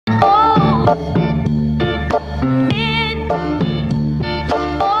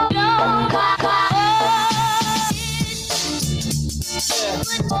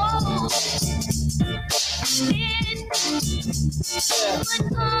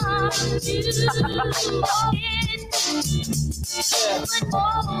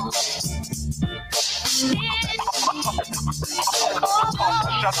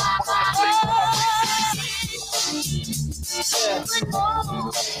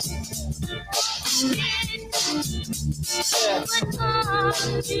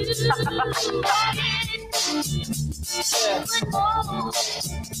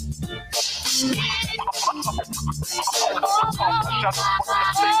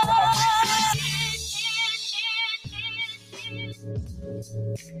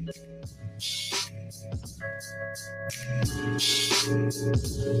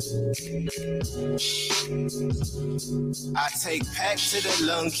I take pack to the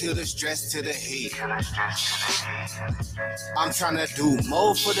lung, kill the stress to the heat. I'm trying to do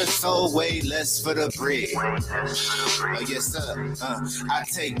more for the soul, way less for the bread. Yes, sir. I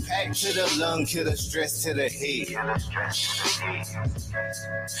take pack to the lung, kill the stress to the head.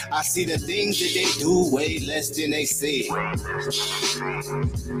 I see the things that they do way less than they say.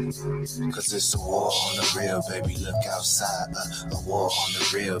 Cause it's a war on the real, baby, look outside. A war on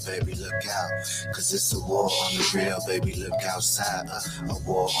the real, baby, look out. Cause it's a war on the real, baby, look outside. A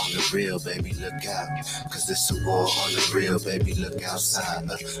war on the real, baby, look out. Cause it's a war on the real, baby, look outside.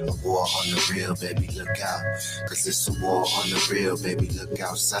 A war on the real, baby, look out. Cause it's a war on the real, baby, look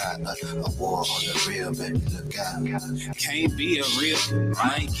outside. A war on the real, baby, look out. Can't be a real,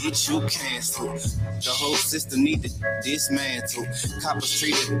 might get you canceled. The whole system need to dismantle. Coppers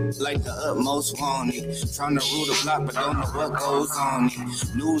treated like the utmost wanted. Trying to rule the block, but don't know what goes on.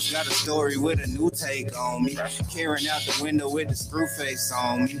 News got a story with a new take on me. Carrying out the window with the screw face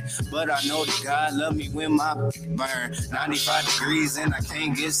on me. But I know that God love me when my burn. 95 degrees and I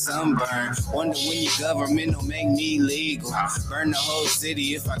can't get sunburn. Wonder when your government will make me legal. Burn the whole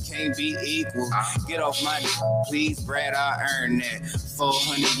city if I can't be equal. Get off my please, Brad, I earn that.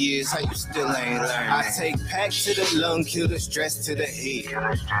 400 years, how you still ain't learned? I take pack to the lung, kill the stress to the head.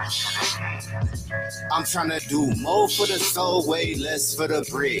 I'm trying to do more for the soul, way less for the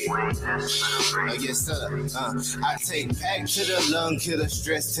bread. Yes, sir. I take pack to the lung, kill the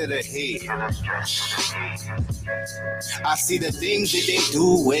stress to the head. I see the things that they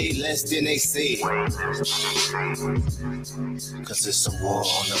do way less than they say. Cause it's a war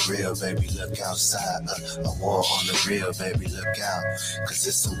on the real, baby, look outside. A war on the real, baby, look out. Cause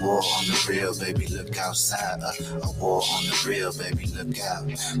it's a war on the real, baby, look outside. A war on the real, baby, look out.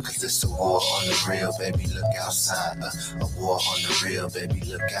 Cause it's a war on the real, baby, look outside. A war on the real, baby,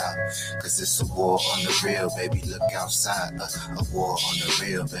 look out. Cause it's a war on the real, baby, look outside. A war on the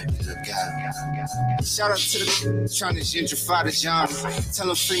real, baby, look out. Shout out to the trying to gentrify the genre. Tell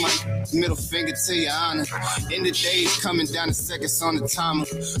them free my middle finger to your honor. In the days coming down the seconds on the timer.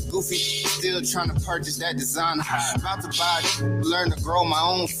 Goofy still trying to purchase that designer. About to buy, learn to grow my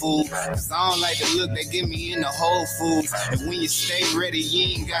own food. Cause I don't like the look they give me in the Whole Foods. And when you stay ready,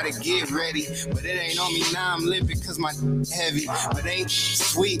 you ain't gotta get ready. But it ain't on me now, I'm living cause my heavy. But ain't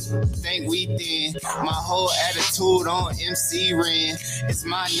sweet, think we thin. My whole attitude on MC Ren. It's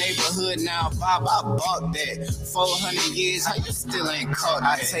my neighborhood now, Bob, I bought that. 400 years, how you still ain't caught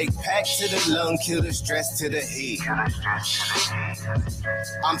that? I take pack to the lung, kill the stress to the head.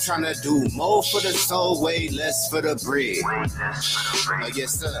 I'm trying to do more for the soul, way less for the bread.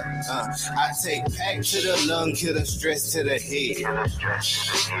 Yes, sir. I take pack to the lung, kill the stress to the head.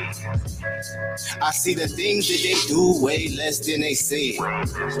 I see the things that they do way less than they say.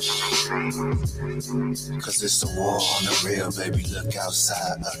 Cause it's a war on the real, baby, look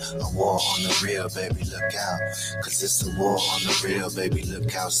outside. A war on the real, baby, look out. Cause it's a war on the real, baby,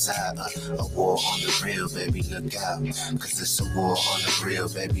 look outside. A war on the real, baby, look out. Cause it's a war on the real,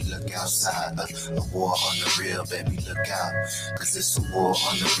 baby, look outside. A war on the real, baby, look out. Cause it's a war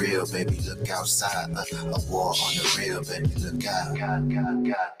on the real, baby, look outside. A war on the real, baby, look out.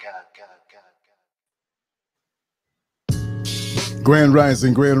 Grand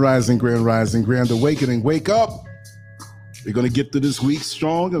Rising, Grand Rising, Grand Rising, Grand Awakening. Wake up. We're going to get through this week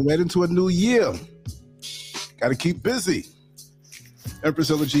strong and right into a new year. Got to keep busy.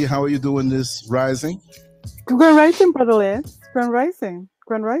 Empress Elegy, how are you doing this rising? Grand Rising, Brother Lance. Grand Rising.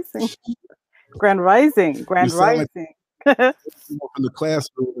 Grand Rising. Grand Rising. Grand Rising. Like from the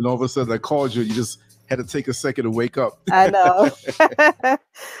classroom, and all of a sudden I called you. You just had to take a second to wake up. I know.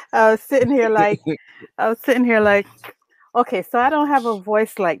 I was sitting here like, okay, so I don't have a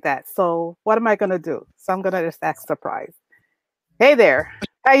voice like that. So what am I going to do? So I'm going to just act surprised. Hey there.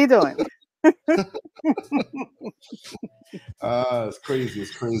 How you doing? It's crazy.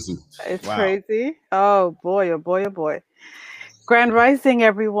 It's crazy. It's Wow. crazy. Oh boy, oh boy, oh boy. Grand Rising,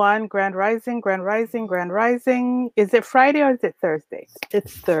 everyone. Grand Rising, Grand Rising, Grand Rising. Is it Friday or is it Thursday?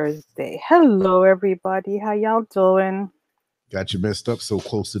 It's Thursday. Hello, everybody. How y'all doing? Got you messed up so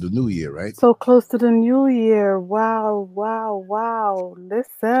close to the new year, right? So close to the new year. Wow, wow, wow.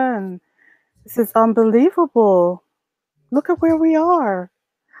 Listen, this is unbelievable. Look at where we are.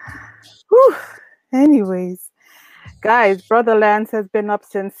 Whew. Anyways, guys, Brother Lance has been up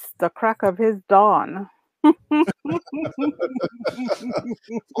since the crack of his dawn. Well,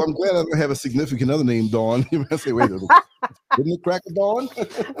 I'm glad I don't have a significant other named Dawn. You might say, wait, didn't it crack of dawn?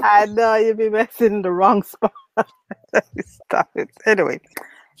 I know you'd be messing in the wrong spot. Stop it. Anyway,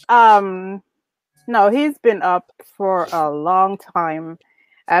 um, no, he's been up for a long time.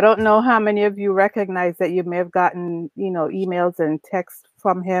 I don't know how many of you recognize that you may have gotten, emails and texts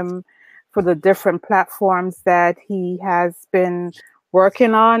from him for the different platforms that he has been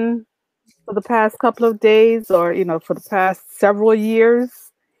working on for the past couple of days or, for the past several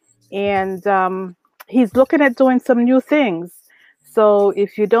years. And he's looking at doing some new things. So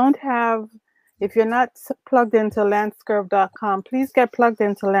if you're not plugged into landscurve.com, please get plugged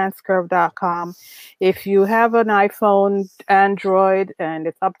into landscurve.com. If you have an iPhone, Android, and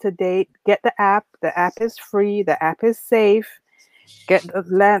it's up to date, get the app. The app is free. The app is safe. Get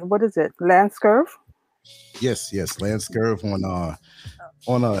the what is it? Landscurve? Yes, yes. Landscurve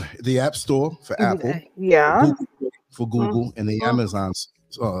on the App Store for Apple, Yeah. Google for Google, and the Mhm. Amazon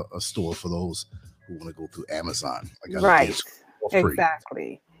store for those who want to go through Amazon. I got it there Right. for free.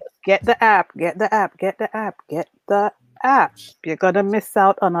 Exactly. Get the app, get the app, get the app, get the app. You're going to miss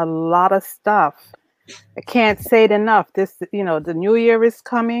out on a lot of stuff. I can't say it enough. The new year is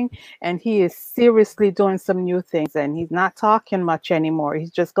coming and he is seriously doing some new things and he's not talking much anymore.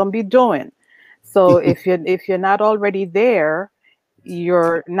 He's just going to be doing. So if you're not already there,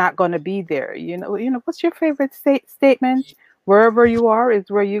 you're not going to be there. What's your favorite statement? Wherever you are is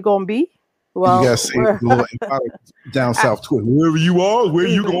where you're going to be. You Well, guys say the little down south twist. Wherever you are, where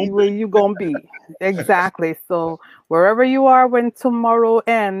you gonna where be? you gonna be. Exactly. So wherever you are when tomorrow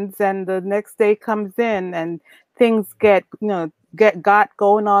ends and the next day comes in and things got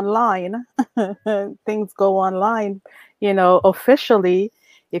going online, things go online, officially.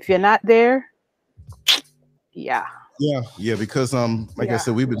 If you're not there, yeah. Yeah, because like I Yeah.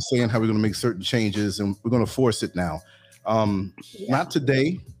 said, we've been saying how we're gonna make certain changes and we're gonna force it now. Yeah. Not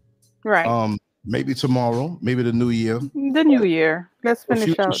today, Right. maybe tomorrow, maybe the new year. The new year. Let's For finish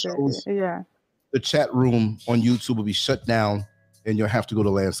future out shows, yeah. the chat room on YouTube will be shut down and you'll have to go to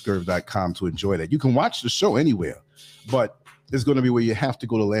landscurve.com to enjoy that. You can watch the show anywhere, but it's going to be where you have to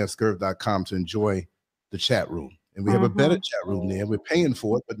go to landscurve.com to enjoy the chat room. And we have a better Mm-hmm. chat room there. We're paying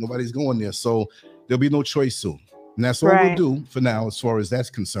for it, but nobody's going there. So there'll be no choice soon. And that's all we'll Right. do for now as far as that's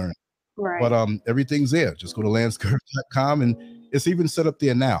concerned. But Right. everything's there. Just go to landscurve.com and it's even set up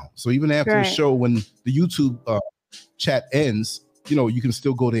there now. So even after the Right. show, when the YouTube chat ends, you can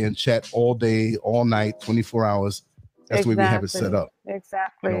still go there and chat all day, all night, 24 hours. That's the way we have it set Exactly. up.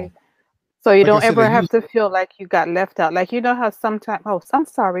 Exactly. So you Like I don't said, I ever have use to feel like you got left out. Like how sometimes. Oh, I'm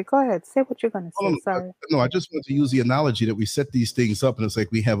sorry. Go ahead. Say what you're gonna no, say. no, Sorry. no, I just want to use the analogy that we set these things up, and it's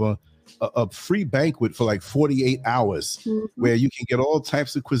like we have a free banquet for like 48 hours Mm-hmm. where you can get all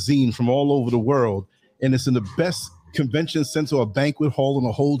types of cuisine from all over the world, and it's in the best convention center or banquet hall in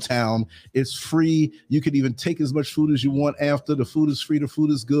the whole town. It's free. You can even take as much food as you want after. The food is free. The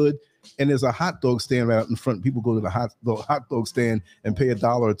food is good. And there's a hot dog stand right out in front. People go to the hot dog stand and pay $1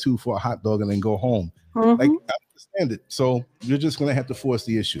 or $2 for a hot dog and then go home. Like, Mm-hmm. I understand it. So you're just going to have to force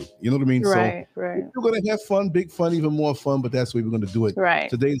the issue. You know what I mean? So Right. Right. we're going to have fun, big fun, even more fun, but that's the way we're going to do it. Right.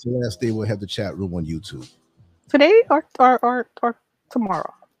 Today's the last day we'll have the chat room on YouTube. Today or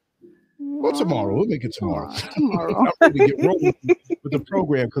tomorrow. Well, tomorrow. We'll make it tomorrow. Tomorrow. I'm ready to get rolling with the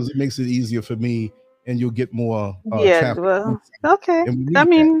program because it makes it easier for me and you'll get more Yeah. traffic. Well. Okay. And we I need that.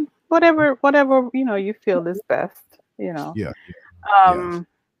 mean, whatever you feel is best. Yeah. Yeah. Um.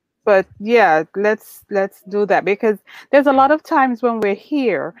 But yeah, let's do that because there's a lot of times when we're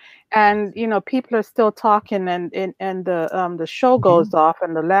here and people are still talking and the show goes Mhm. off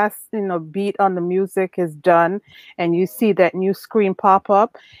and the last beat on the music is done and you see that new screen pop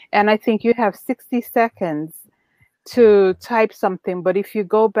up and I think you have 60 seconds to type something. But if you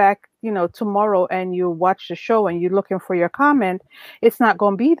go back tomorrow and you watch the show and you're looking for your comment, it's not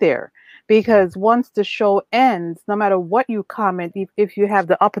going to be there because once the show ends, no matter what you comment, if you have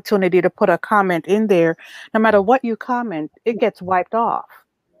the opportunity to put a comment in there, no matter what you comment, it gets wiped off.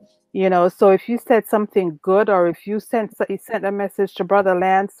 So if you said something good or if you sent a message to Brother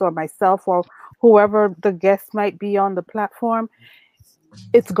Lance or myself or whoever the guest might be on the platform,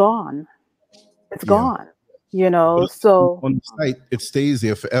 it's gone. It's Yeah. gone. But So on the site, it stays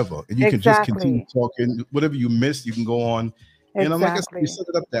there forever, and you can just continue exactly, talking. Whatever you missed, you can go on. And like I said, we exactly, set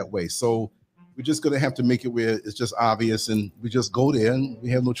it up that way. So we're just gonna have to make it where it's just obvious, and we just go there, and we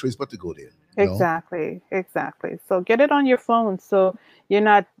have no choice but to go there. exactly, exactly. So get it on your phone, so you're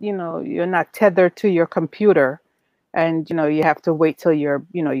not tethered to your computer, and you have to wait till you're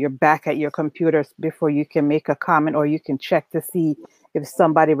back at your computer before you can make a comment, or you can check to see if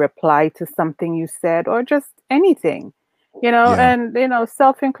somebody replied to something you said, or just anything. Yeah. And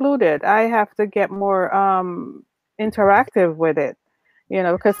self included, I have to get more interactive with it.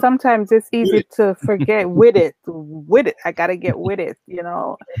 Because sometimes it's With easy it. to forget. With it, I gotta get with it. You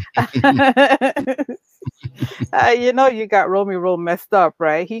got Romeo messed up,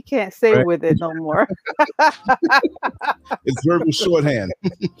 right? He can't say Right? with it no more. It's verbal shorthand.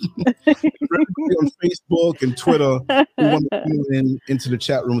 Everybody on Facebook and Twitter who want to come into the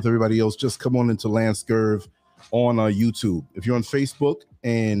chat room with everybody else, just come on into Lance Gerv on YouTube. If you're on Facebook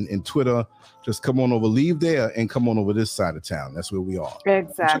and Twitter, just come on over, leave there, and come on over this side of town. That's where we are.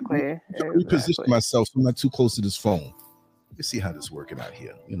 Exactly. I'm trying to reposition myself so I'm not too close to this phone. Let's see how this is working out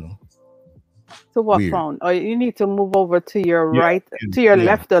here. To what Weird. phone? Oh, you need to move over to your Yeah, right, to your yeah.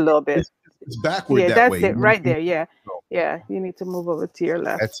 left a little bit. It's backward Yeah, that that's way. it, right there. Yeah, So yeah. You need to move over to your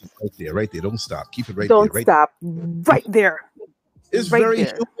that's left. it right there, right there. Don't stop. Keep it right there, Don't right. stop. Right there. It's Right very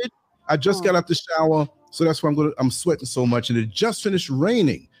there. humid. I just got out the shower, so that's why I'm sweating so much, and it just finished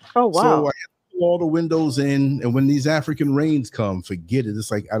raining. Oh So wow. I had to pull all the windows in, and when these African rains come, forget it.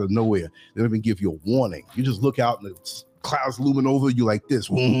 It's like out of nowhere. They don't even give you a warning. You just look out, and the clouds looming over you like this.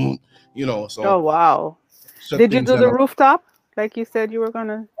 So Oh wow. shut Did you things do the down. rooftop like you said you were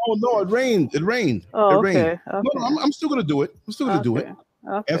gonna? Oh no, it rained. It rained. Oh, It rained. okay. No, Okay. I'm still gonna do it. I'm still gonna do it. Okay.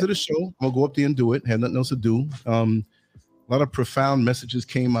 Okay. After the show, I'm gonna go up there and do it. Have nothing else to do. A lot of profound messages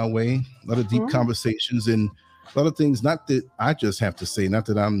came my way, a lot of deep conversations, and a lot of things, not that I just have to say, not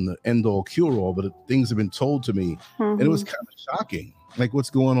that I'm the end all cure all, but things have been told to me. And it was kind of shocking, like what's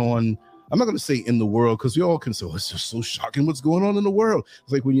going on. I'm not going to say in the world, because we all can say, oh, it's just so shocking what's going on in the world.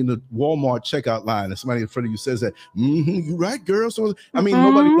 It's like when you're in the Walmart checkout line and somebody in front of you says that, you're right, girl. So, I mean,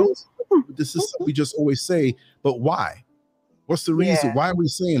 nobody knows. This is something we just always say, but why? What's the reason? Yeah. Why are we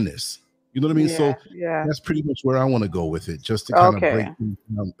saying this? You know what I mean? Yeah. So Yeah. that's pretty much where I want to go with it, just to kind of break Okay. things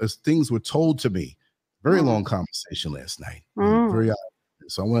down. As things were told to me. Very long conversation last night. Very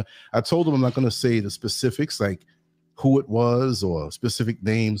so I told them I'm not going to say the specifics, like who it was or specific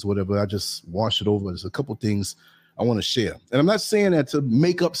names, whatever. I just wash it over. There's a couple things I want to share. And I'm not saying that to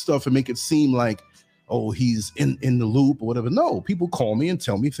make up stuff and make it seem like, oh, he's in the loop or whatever. No, people call me and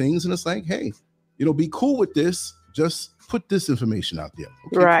tell me things, and it's like, hey, be cool with this. Just put this information out there.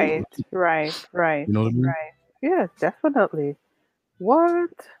 Okay, Right. cool. Right. You know what I mean? Right. Yeah, definitely.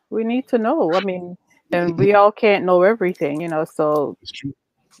 What we need to know. I mean, and we all can't know everything, so It's true.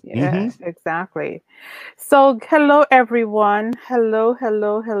 yeah, exactly. So, hello everyone. Hello,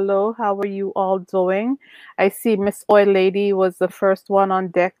 hello, hello. How are you all doing? I see Miss Oil Lady was the first one on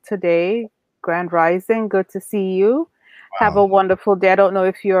deck today. Grand Rising, good to see you. Have a Wow. wonderful day. I don't know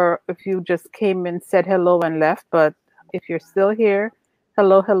if you just came and said hello and left, but if you're still here,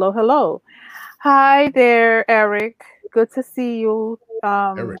 hello, hello, hello. Hi there, Eric. Good to see you.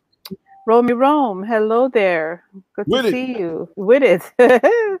 Eric. Romy Rome, hello there. Good to With it. see you. With it.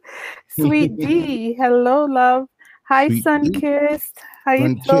 Sweet D, hello, love. Hi, Sweet D. Sunkissed. How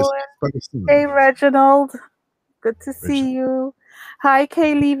you Kiss. doing? Hey, Reginald. Good to see you. Hi,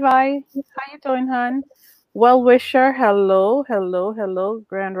 Kay Levi. How you doing, hon? Well wisher, hello, hello, hello.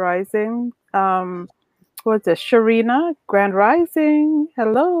 Grand Rising. What's this? Sharina, Grand Rising.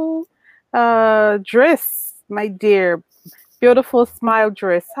 Hello. Driss, my dear. Beautiful smile,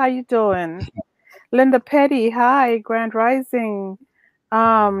 Driss. How you doing? Linda Petty, hi, Grand Rising.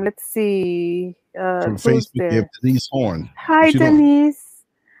 Let's see. From Who's Facebook, you have there? Denise Horn. Hi, She don't. Denise.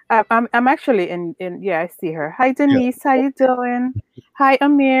 I'm actually in yeah, I see her. Hi, Denise. How you doing? Hi,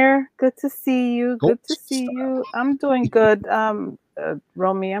 Amir. Good to see you. Go. Good to see you. I'm doing good.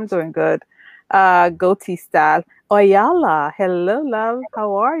 Romy, I'm doing good. Goatee style. Oyala, hello, love.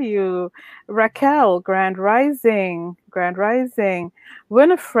 How are you? Raquel, Grand Rising. Grand Rising.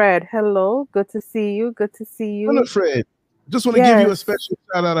 Winifred, hello. Good to see you. Good to see you. Winifred, just want to give you a Yes. special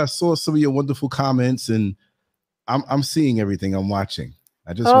shout out. I saw some of your wonderful comments, and I'm seeing everything. I'm watching.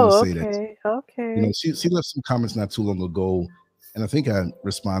 I just want to Oh, say that. okay. Okay. She left some comments not too long ago, and I think I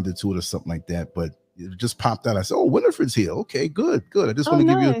responded to it or something like that. But it just popped out. I said, "Oh, Winifred's here. Okay, good, good." I just Oh, want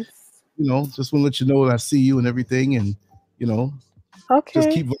to give you, nice. just want to let you know that I see you and everything, and just Okay.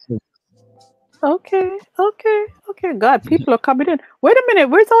 keep. Okay, okay, okay. God, people are coming in. Wait a minute,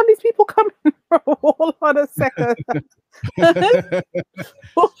 where's all these people coming from? Hold on a second.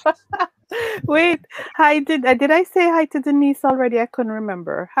 Wait, hi, did I say hi to Denise already? I couldn't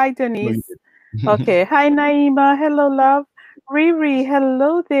remember. Hi, No, you Denise. didn't. Okay, hi, Naima. Hello, love. Riri,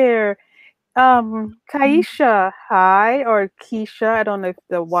 hello there. Kaisha, hi, or Keisha. I don't know if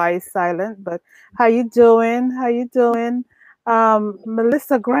the Y is silent, but how you doing? How you doing?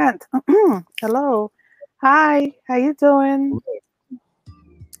 Melissa Grant. Hello. Hi, how you doing?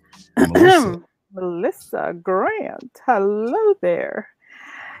 Melissa. Melissa Grant. Hello there.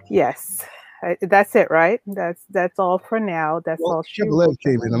 Yes. That's it, right? That's all for now. That's Well, all she Kevin Lev wrote.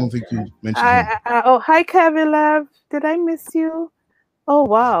 came in. I don't think you mentioned him. Oh, hi, Kevin Love. Did I miss you? Oh,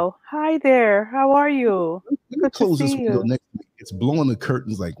 wow. Hi there. How are you? Let me Good to close this see window you. next to me. It's blowing the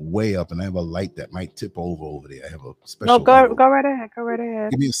curtains like way up, and I have a light that might tip over there. I have a No, special light over. go right ahead. Go right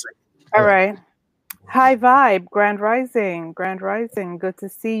ahead. Give me a second. All All right. right. Hi, Vibe. Grand Rising. Grand Rising. Good to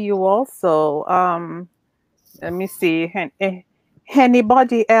see you also. Let me see.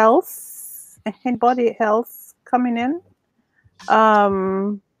 Anybody else? Anybody else coming in?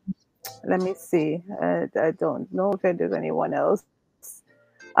 Um, Let me see. I don't know if there's anyone else.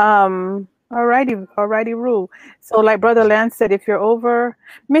 Alrighty, Rue. So, like Brother Lance said, if you're over,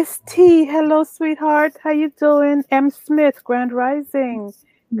 Miss T, hello, sweetheart. How you doing? M. Smith, Grand Rising.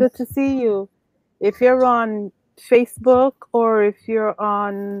 Good to see you. If you're on Facebook or if you're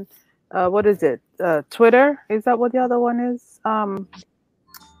on, what is it? Twitter? Is that what the other one is?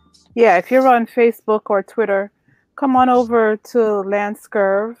 Yeah, if you're on Facebook or Twitter, come on over to Lance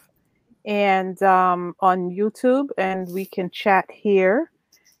Curve and on YouTube, and we can chat here,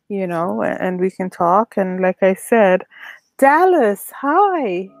 and we can talk. And like I said, Dallas,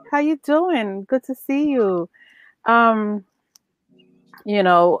 hi, how you doing? Good to see you. Um,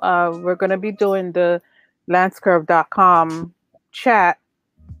 we're gonna be doing the lancecurve.com chat,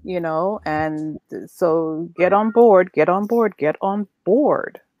 and so get on board, get on board, get on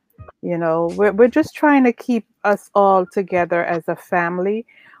board. We're just trying to keep us all together as a family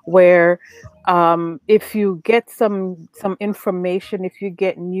where if you get some information, if you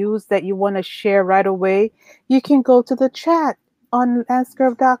get news that you want to share right away, you can go to the chat on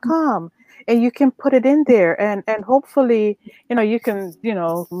askgirl.com and you can put it in there, and hopefully you can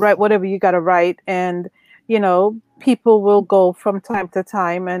write whatever you got to write, and people will go from time to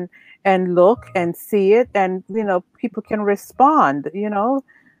time and look and see it, and people can respond.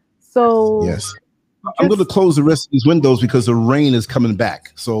 So Yes. I'm going to just close the rest of these windows because the rain is coming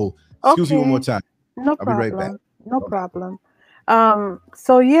back. So, excuse me one more okay, time. no I'll be right back. problem, no Okay. problem.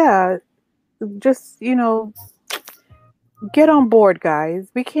 So yeah, just get on board, guys.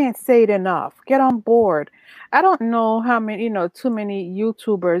 We can't say it enough. Get on board. I don't know how many, too many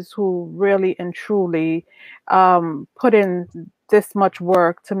YouTubers who really and truly put in this much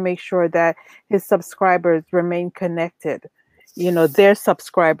work to make sure that his subscribers remain connected. Their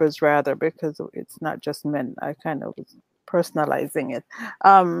subscribers rather, because it's not just men. I kind of was personalizing it.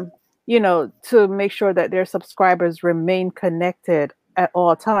 To make sure that their subscribers remain connected at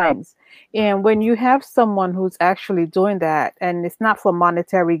all times. And when you have someone who's actually doing that, and it's not for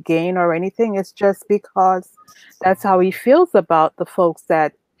monetary gain or anything, it's just because that's how he feels about the folks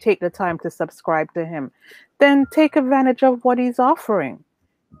that take the time to subscribe to him, then take advantage of what he's offering.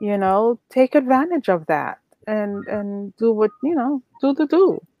 Take advantage of that and do what, do the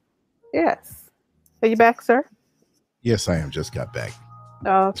do. Yes. Are you back, sir? Yes, I am. Just got back.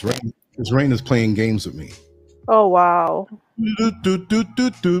 This Okay. rain, this rain is playing games with me. Oh, wow. Doop, doop, doop,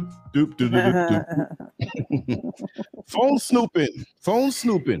 doop, doop, doop, doop, doop, doop. Phone snooping. Phone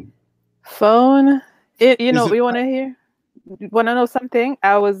snooping. Phone. Is it? We want to hear? Want to know something?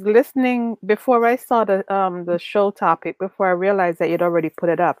 I was listening before I saw the show topic, before I realized that you'd already put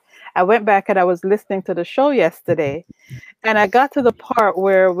it up. I went back and I was listening to the show yesterday, and I got to the part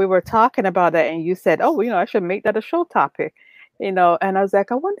where we were talking about that, and you said, "Oh, I should make that a show topic." And I was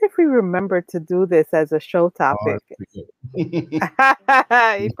like, I wonder if we remember to do this as a show Oh, topic. that's pretty good.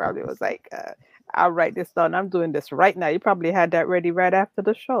 He probably was like, "I'll write this down. I'm doing this right now." You probably had that ready right after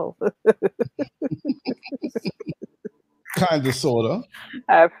the show. Kind of, sort of.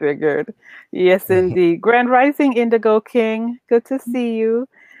 I figured. Yes, indeed. Grand Rising Indigo King. Good to see you.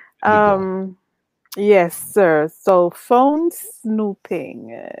 Way to go. Um, yes, sir. So phone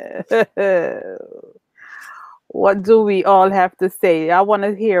snooping. What do we all have to say? I want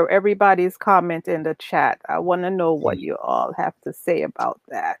to hear everybody's comment in the chat. I want to know what you all have to say about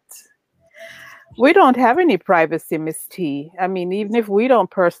that. We don't have any privacy, Miss T. I mean, even if we don't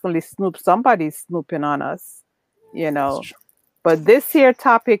personally snoop, somebody's snooping on us, you That's know. true. But this here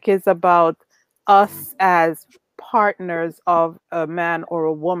topic is about us as partners of a man or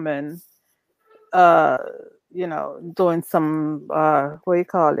a woman, uh, doing some what do you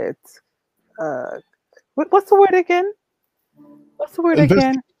call it? Uh, what's the word again? What's the word Investi-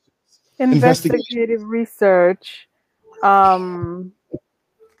 again? investigation. Investigative research, um,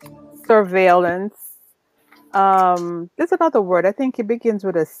 surveillance. There's another word. I think it begins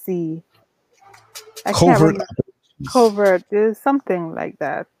with a C. I can't Covert remember. operations. Covert. There's something like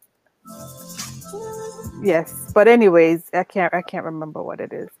that. Yes, but anyways, I can't remember what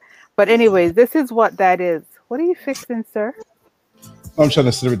it is. But anyways, this is what that is. What are you fixing, sir? I'm trying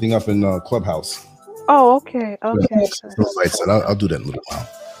to set everything up in Clubhouse. Oh, okay, Yeah, okay. I'll do that in a little while.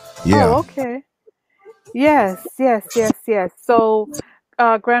 Oh, Yeah. okay. Yes, yes, yes, yes. So,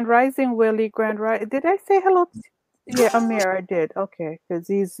 Grand Rising Willie, Grand Rising. Did I say hello? Yeah, Amir, I did. Okay, because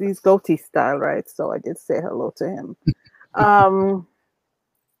he's goatee style, right? So I did say hello to him. Um,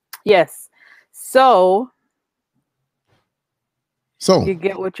 yes. So So you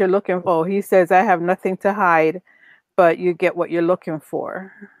get what you're looking for. He says, "I have nothing to hide, but you get what you're looking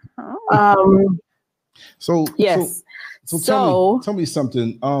for." Oh, so so yes. so So tell me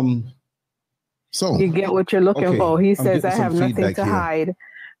something. So you get what you're looking okay, for. He I'm says, getting "I some have nothing feedback to here. hide,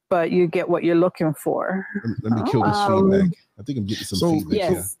 but you get what you're looking for." Let me kill this feedback. I think I'm getting some feedback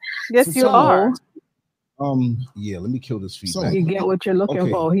here. Yes. Yes, you are. Yeah, let me kill this feedback. You get what you're looking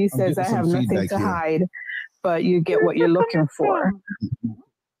Okay, for. He I'm says, getting "I some have nothing feedback to here. hide, but you get what you're looking for."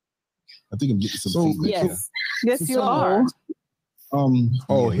 I think I'm getting some feedback here. Yes. Yes, you are.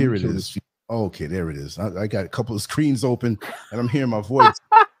 Oh, here it is. Okay, there it is. I got a couple of screens open and I'm hearing my voice.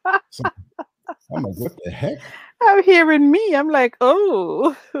 So I'm like, what the heck? I'm hearing me. I'm like,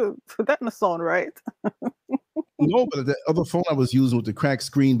 oh, that doesn't sound right. No, but the other phone I was using with the cracked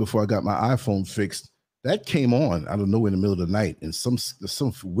screen before I got my iPhone fixed, that came on out of nowhere in the middle of the night, and some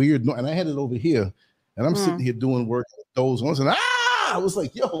weird noise. And I had it over here, and I'm sitting here doing work. Those ones, and I was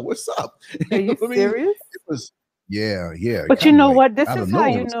like, "Yo, what's up?" Are you serious? It was, yeah. But you know what? This is how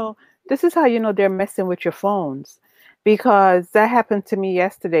you know. This is how you know they're messing with your phones, because that happened to me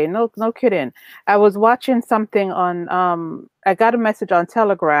yesterday. No, no kidding. I was watching something on. I got a message on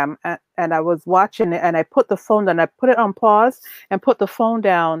Telegram, and I was watching it, and I put the phone down. I put it on pause and put the phone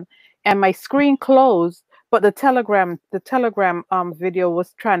down, and my screen closed, but the Telegram video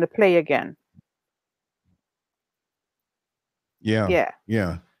was trying to play again. Yeah, Yeah,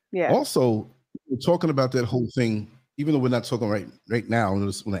 yeah. yeah. Also, we're talking about that whole thing, even though we're not talking right now. I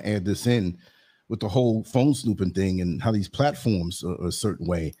just want to add this in with the whole phone snooping thing and how these platforms are a certain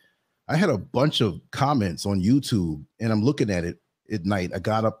way. I had a bunch of comments on YouTube, and I'm looking at it at night. I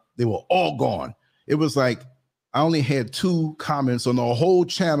got up; they were all gone. It was like I only had 2 comments on the whole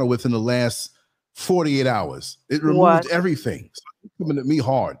channel within the last 48 hours. It removed everything. So it's coming at me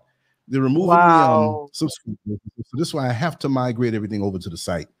hard. They're removing the subscription. So this is why I have to migrate everything over to the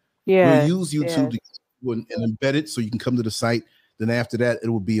site. We'll use YouTube to and embed it so you can come to the site. Then after that, it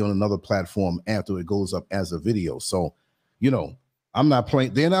will be on another platform after it goes up as a video. So, I'm not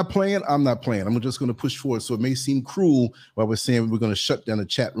playing. They're not playing. I'm not playing. I'm just going to push forward. So it may seem cruel while we're saying we're going to shut down the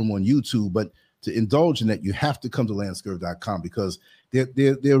chat room on YouTube, but to indulge in that, you have to come to landscurve.com because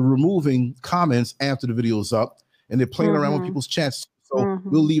they're removing comments after the video's up and they're playing around with people's chats. So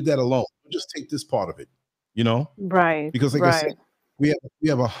we'll leave that alone. We'll just take this part of it, Right. Because like I said, we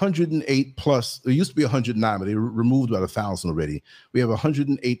have 108 plus. There used to be 109, but they removed about 1,000 already. We have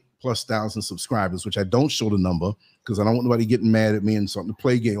 108 plus thousand subscribers, which I don't show the number because I don't want nobody getting mad at me and something to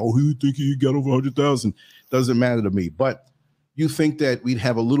play game. Oh, who you think you got over 100,000? Doesn't matter to me. But you think that we'd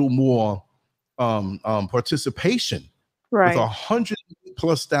have a little more participation with 100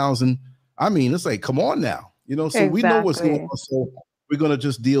 plus thousand? I mean, it's like, come on now, So we know what's going on. So we're gonna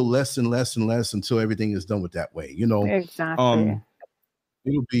just deal less and less and less until everything is done with that way. Exactly.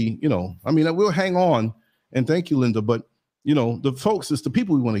 It'll be, I mean, we'll hang on and thank you, Linda. But the folks, it's the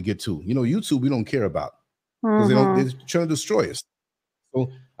people we want to get to. YouTube, we don't care about because they're trying to destroy us. So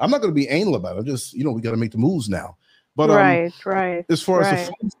I'm not going to be anal about it. I'm just, we got to make the moves now. But right. as far as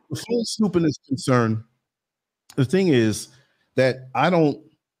the phone snooping is concerned, the thing is that I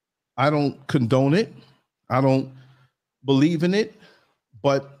don't condone it. I don't believe in it.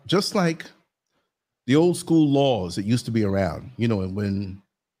 But just like the old school laws that used to be around, and when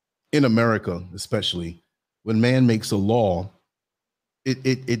in America, especially when man makes a law,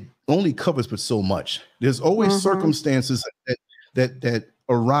 it only covers but so much. There's always circumstances that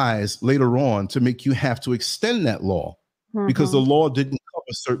arise later on to make you have to extend that law because the law didn't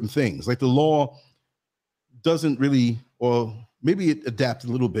cover certain things. Like the law doesn't really, or maybe it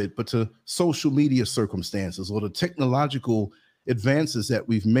adapted a little bit, but to social media circumstances or the technological advances that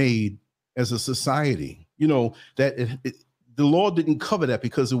we've made as a society. You know, that the law didn't cover that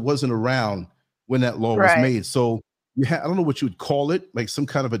because it wasn't around when that law was Right. made. So I don't know what you would call it, like some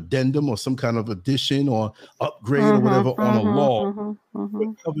kind of addendum or some kind of addition or upgrade or whatever on a law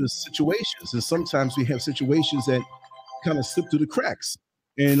that covers situations. And sometimes we have situations that kind of slip through the cracks.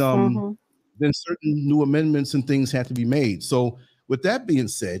 And then certain new amendments and things had to be made. So with that being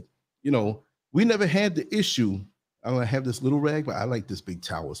said, you know, we never had the issue. I don't have this little rag, but I like this big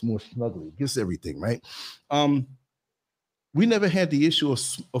towel. It's more snuggly. It gets everything, right? We never had the issue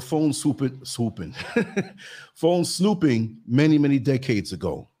of phone swooping, phone snooping many, many decades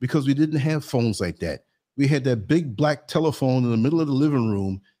ago because we didn't have phones like that. We had that big black telephone in the middle of the living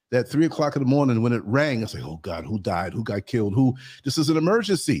room that 3 o'clock in the morning when it rang, it's like, oh God, who died? Who got killed? Who? This is an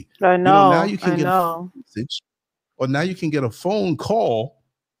emergency. I know. You know, now you can get a message, or now you can get a phone call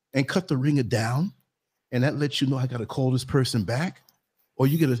and cut the ringer down, and that lets you know I got to call this person back. Or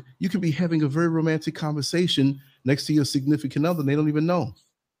you could be having a very romantic conversation next to your significant other, and they don't even know.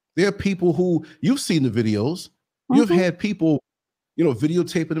 There are people who you've seen the videos. You've had people, you know,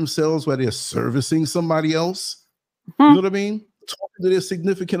 videotaping themselves while they're servicing somebody else. You know what I mean? Talking to their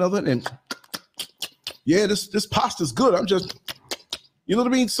significant other, and yeah, this pasta's good. I'm just, you know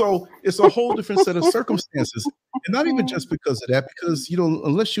what I mean? So it's a whole different set of circumstances, and not even just because of that, because you know,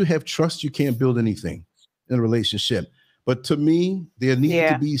 unless you have trust, you can't build anything in a relationship. But to me, there need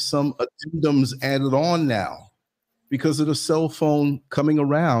to be some addendums added on now because of the cell phone coming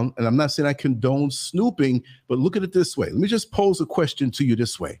around. And I'm not saying I condone snooping, but look at it this way. Let me just pose a question to you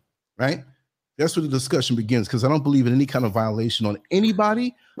this way, right? That's where the discussion begins, because I don't believe in any kind of violation on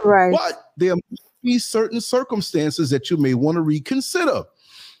anybody. Right. But there must be certain circumstances that you may want to reconsider.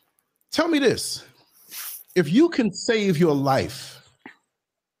 Tell me this. If you can save your life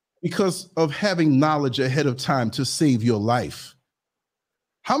because of having knowledge ahead of time to save your life,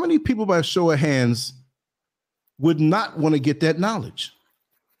 how many people by a show of hands would not want to get that knowledge?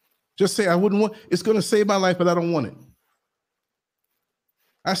 Just say, I wouldn't want, it's going to save my life, but I don't want it.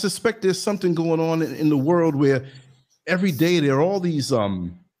 I suspect there's something going on in the world where every day there are all these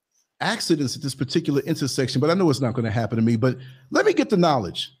accidents at this particular intersection, but I know it's not going to happen to me, but let me get the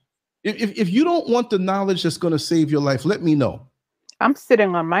knowledge. If you don't want the knowledge that's going to save your life, let me know. I'm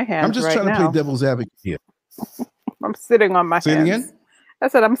sitting on my hands. I'm just trying to play devil's advocate here. I'm sitting on my hands. Say it again? I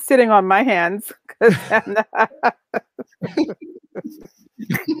said I'm sitting on my hands.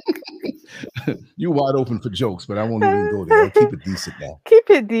 You're wide open for jokes, but I won't even go there. I'll keep it decent now. Keep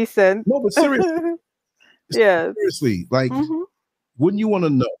it decent. No, but seriously. Yes. Seriously, like, wouldn't you want to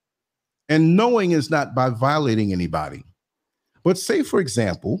know? And knowing is not by violating anybody. But say, for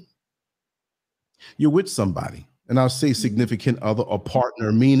example, you're with somebody. And I'll say significant other or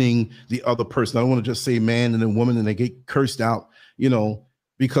partner, meaning the other person. I don't want to just say man and then woman and they get cursed out, you know,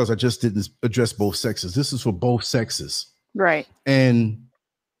 because I just didn't address both sexes. This is for both sexes. Right. And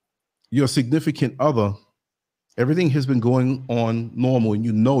your significant other, everything has been going on normal. And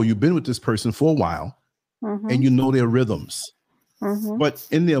you know, you've been with this person for a while and you know their rhythms. But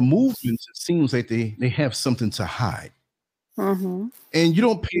in their movements, it seems like they have something to hide. And you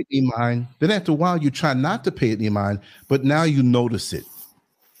don't pay it any mind. Then after a while, you try not to pay it any mind, but now you notice it.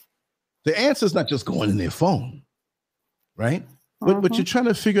 The answer is not just going in their phone, right? But you're trying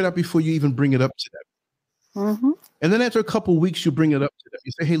to figure it out before you even bring it up to them. And then after a couple of weeks, you bring it up to them.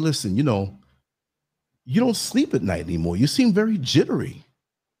 You say, hey, listen, you know, you don't sleep at night anymore. You seem very jittery.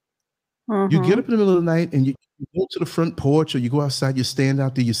 You get up in the middle of the night and you go to the front porch or you go outside, you stand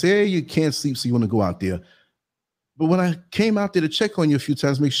out there. You say, hey, you can't sleep, so you want to go out there. But when I came out there to check on you a few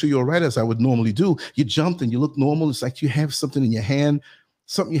times, make sure you're all right, as I would normally do, you jumped and you look normal. It's like you have something in your hand,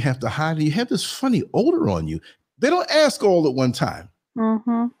 something you have to hide, and you have this funny odor on you. They don't ask all at one time.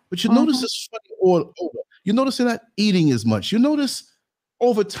 But you notice this funny odor. You notice they're not eating as much. You notice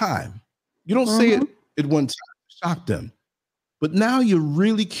over time. You don't say it at one time, shock them. But now you're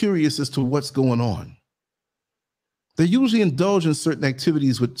really curious as to what's going on. They usually indulge in certain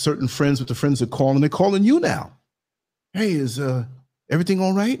activities with certain friends, with the friends that call, and they're calling you now. Hey, is everything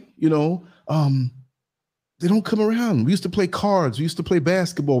all right? You know, they don't come around. We used to play cards. We used to play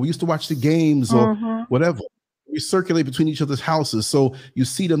basketball. We used to watch the games or whatever. We circulate between each other's houses. So you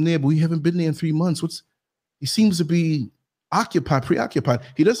see them there, but we haven't been there in 3 months. He seems to be occupied, preoccupied.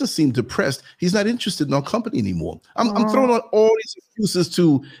 He doesn't seem depressed. He's not interested in our company anymore. I'm throwing out all these excuses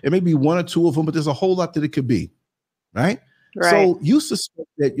to, it may be one or two of them, but there's a whole lot that it could be, right? So you suspect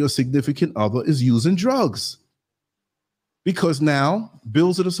that your significant other is using drugs. Because now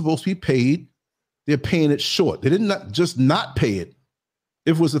bills that are supposed to be paid, they're paying it short. They didn't just not pay it.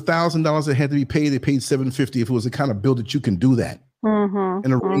 If it was $1,000 that had to be paid, they paid $750. If it was the kind of bill that you can do that.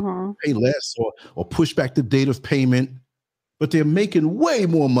 and arrange to pay less or push back the date of payment. But they're making way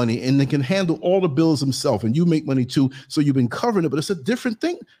more money and they can handle all the bills themselves. And you make money too. So you've been covering it, but it's a different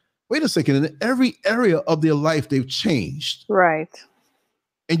thing. Wait a second. In every area of their life, they've changed. Right.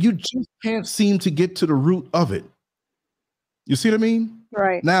 And you just can't seem to get to the root of it. You see what I mean?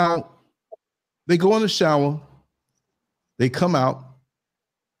 Right. Now, they go in the shower. They come out.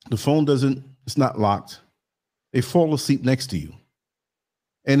 The phone it's not locked. They fall asleep next to you.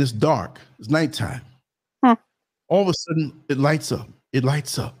 And it's dark. It's nighttime. All of a sudden, it lights up. It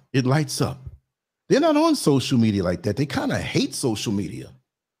lights up. It lights up. They're not on social media like that. They kind of hate social media.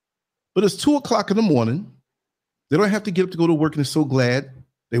 But it's 2 o'clock in the morning. They don't have to get up to go to work, and they're so glad.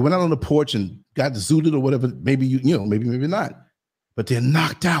 They went out on the porch and got zooted or whatever. Maybe maybe not. But they're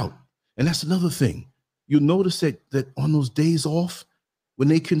knocked out. And that's another thing. You notice that on those days off, when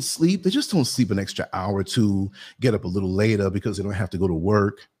they can sleep, they just don't sleep an extra hour or two, get up a little later because they don't have to go to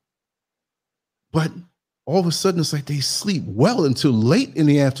work. But all of a sudden, it's like they sleep well until late in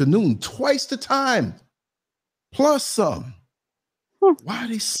the afternoon, twice the time, plus some. Why are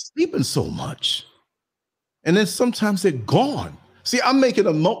they sleeping so much? And then sometimes they're gone. See, I'm making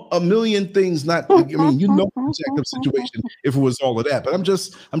a million things. Not, I mean, the exact situation if it was all of that. But I'm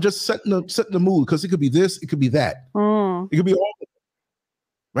just setting the mood because it could be this, it could be that, it could be all of it,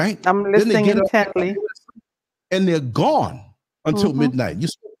 right? I'm listening intently, and they're gone until midnight.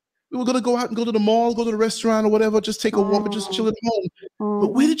 We were gonna go out and go to the mall, go to the restaurant or whatever, just take a walk, or just chill at home. But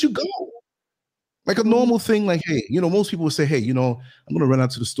where did you go? Like a normal thing, like, hey, most people would say, hey, I'm gonna run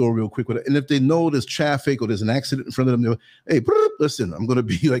out to the store real quick with it. And if they know there's traffic or there's an accident in front of them, they'll, hey, listen, I'm gonna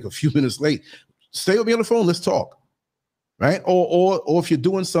be like a few minutes late. Stay with me on the phone, let's talk. Right? Or if you're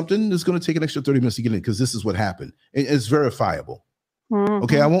doing something, it's gonna take an extra 30 minutes to get in because this is what happened. And it's verifiable.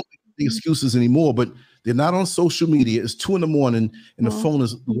 Okay, I won't make the excuses anymore, but they're not on social media. It's 2 a.m. and the phone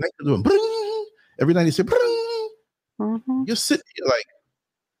is like doing every night. They say, you're sitting here like,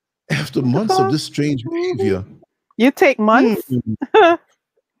 after months of this strange behavior. You take months?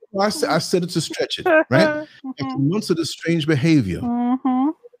 I said it to stretch it, right? After months of this strange behavior,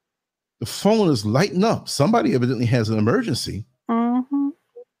 the phone is lighting up. Somebody evidently has an emergency. And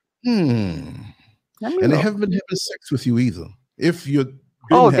they haven't been having sex with you either. If you're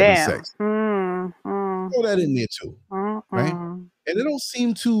having sex. Throw that in there too, right? And they don't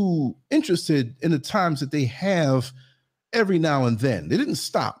seem too interested in the times that they have every now and then. They didn't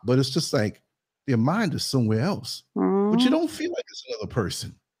stop, but it's just like their mind is somewhere else. But you don't feel like it's another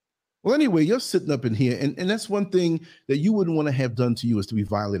person. Well, anyway, you're sitting up in here, and that's one thing that you wouldn't want to have done to you is to be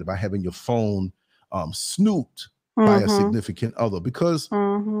violated by having your phone snooped by a significant other because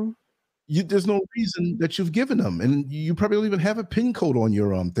there's no reason that you've given them, and you probably don't even have a PIN code on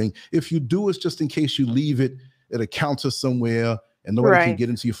your thing. If you do, it's just in case you leave it at a counter somewhere and nobody can get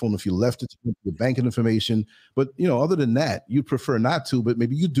into your phone if you left it to your banking information. But other than that, you prefer not to, but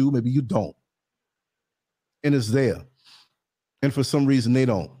maybe you do, maybe you don't. And it's there. And for some reason they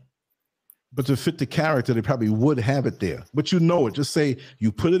don't. But to fit the character, they probably would have it there. But it. Just say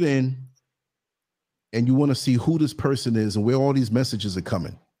you put it in and you want to see who this person is and where all these messages are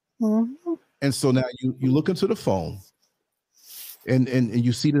coming. And so now you look into the phone and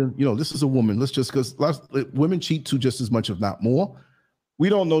you see this is a woman. Let's just, because women cheat too just as much, if not more. We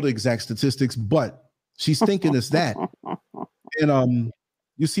don't know the exact statistics, but she's thinking it's that. And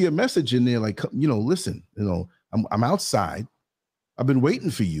you see a message in there like, listen, I'm outside. I've been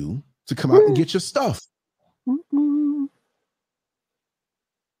waiting for you to come out and get your stuff.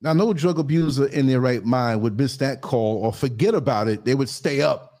 Now, no drug abuser in their right mind would miss that call or forget about it. They would stay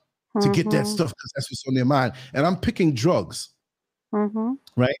up to get that stuff because that's what's on their mind. And I'm picking drugs.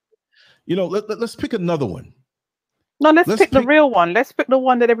 Right? Let's pick another one. No, let's pick the real one. Let's pick the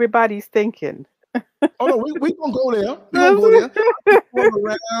one that everybody's thinking. Oh no, we're gonna go there. We're gonna go there. We're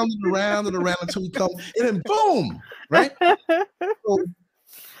around and around and around until we come, and then boom, right? So,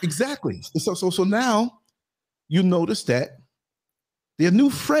 exactly. So now you notice that there are new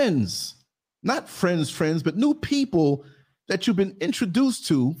friends, not friends, but new people that you've been introduced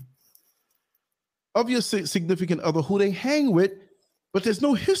to of your significant other who they hang with, but there's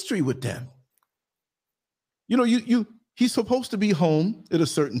no history with them. He's supposed to be home at a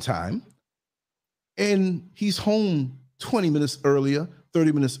certain time, and he's home 20 minutes earlier,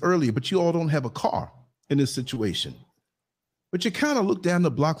 30 minutes earlier, but you all don't have a car in this situation. But you kind of look down the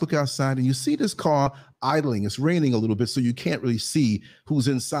block, look outside, and you see this car idling. It's raining a little bit, so you can't really see who's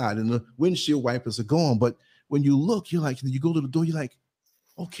inside, and the windshield wipers are gone. But when you look, you're like, you go to the door, you're like,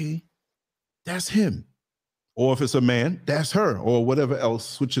 okay, that's him. Or if it's a man, that's her, or whatever else,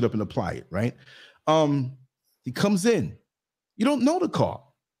 switch it up and apply it, right? He comes in. You don't know the car.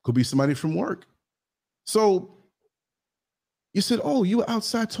 Could be somebody from work. So you said, oh, you were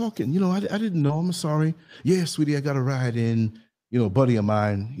outside talking. I didn't know. I'm sorry. Yeah, sweetie, I got a ride in, a buddy of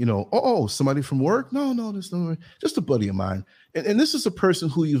mine, somebody from work? No, there's no, just a buddy of mine. And this is a person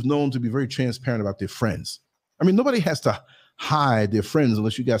who you've known to be very transparent about their friends. I mean, nobody has to hide their friends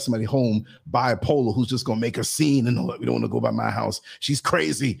unless you got somebody home bipolar who's just going to make a scene and we don't want to go by my house. She's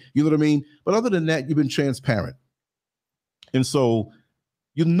crazy. You know what I mean? But other than that, you've been transparent. And so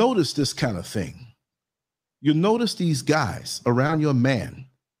you notice this kind of thing. You notice these guys around your man,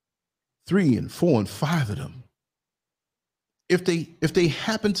 3 and 4 and 5 of them. If they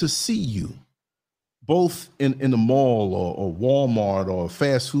happen to see you, both in the mall or Walmart or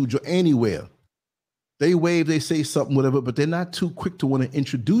fast food or anywhere, they wave, they say something, whatever, but they're not too quick to want to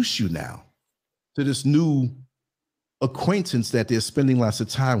introduce you now to this new acquaintance that they're spending lots of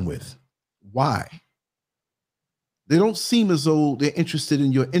time with. Why? They don't seem as though they're interested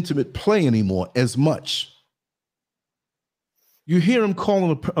in your intimate play anymore as much. You hear him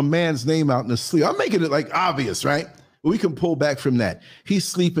calling a man's name out in his sleep. I'm making it like obvious, right? But we can pull back from that. He's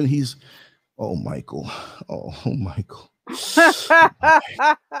sleeping. Oh, Michael. Oh, Michael.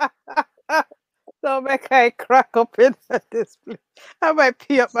 Don't make I crack up in this place. I might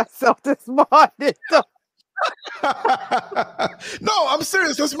pee up myself this morning. No, I'm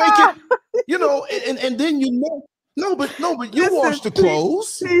serious. Let's make it, and then No, but you wash the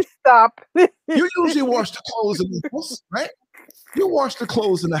clothes. Please stop. You usually wash the clothes in the house, right? You wash the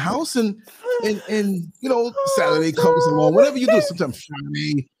clothes in the house, and Saturday comes along. Whatever you do, sometimes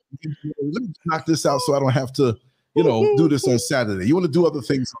Friday. Let me knock this out so I don't have to, do this on Saturday. You want to do other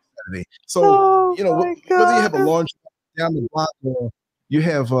things on Saturday. So, whether you have a laundry down the block or you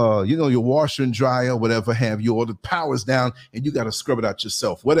have, your washer and dryer, whatever have you, or the power's down and you got to scrub it out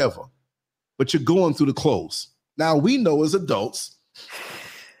yourself, whatever. But you're going through the clothes. Now, we know as adults,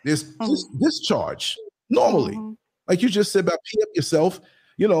 there's discharge normally. Like you just said about pee up yourself,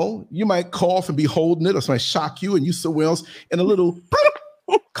 you might cough and be holding it or somebody shock you and you somewhere else and a little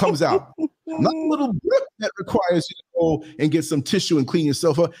comes out. Not a little brick that requires you to go and get some tissue and clean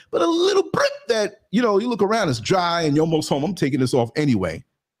yourself up, but a little brick that, you look around, it's dry and you're almost home. I'm taking this off anyway.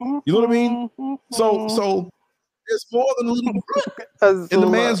 You know what I mean? So there's more than a little brick in the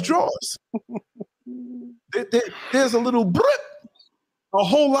man's drawers. There's a little brick, a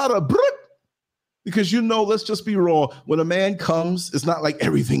whole lot of brick. Because let's just be raw. When a man comes, it's not like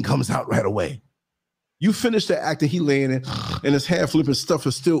everything comes out right away. You finish the act and he laying in, and his hair flipping stuff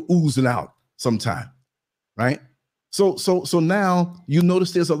is still oozing out sometime, right? So now you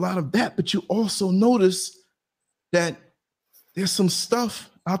notice there's a lot of that, but you also notice that there's some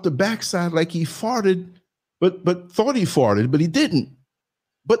stuff out the backside, like he farted, but thought he farted, but he didn't.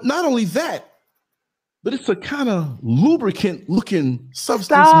 But not only that, but it's a kind of lubricant-looking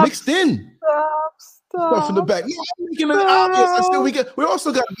substance mixed in. Stuff in the back. Yeah, I'm making it obvious. I said we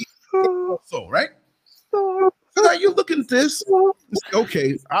also got to be also, right? So now you look at this.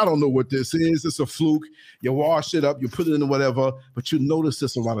 Okay, I don't know what this is. It's a fluke. You wash it up, you put it in whatever, but you notice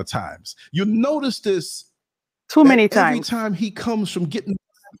this a lot of times. You notice this too many times. Every time he comes from getting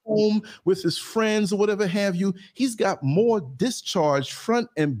home with his friends or whatever have you, he's got more discharge front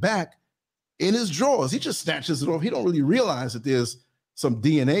and back in his drawers. He just snatches it off. He don't really realize that there's some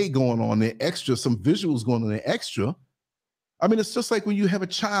DNA going on there extra, some visuals going on there extra. I mean, it's just like when you have a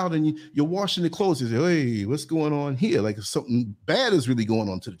child and you're washing the clothes, you say, hey, what's going on here? Like if something bad is really going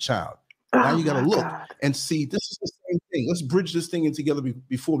on to the child. Now you got to look and see, this is the same thing. Let's bridge this thing in together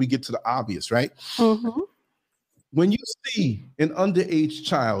before we get to the obvious, right? Mm-hmm. When you see an underage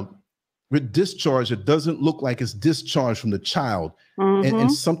child with discharge that doesn't look like it's discharged from the child,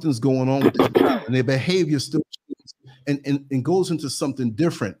 and something's going on with the child and their behavior still changes and goes into something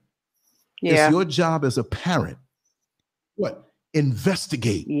different. Yeah. It's your job as a parent. What?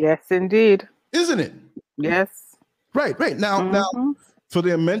 Investigate. Yes, indeed. Isn't it? Yes. Right. Now, for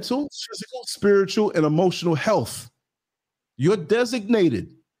their mental, physical, spiritual, and emotional health, you're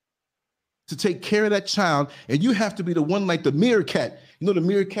designated to take care of that child, and you have to be the one like the meerkat. You know the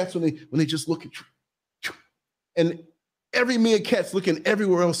meerkats when they just look at you, and every meerkat's looking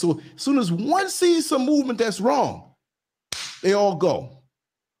everywhere else. So as soon as one sees some movement that's wrong, they all go,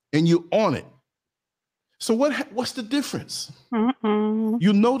 and you're on it. So what's the difference?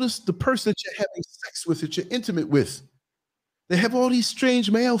 You notice the person that you're having sex with, that you're intimate with, they have all these strange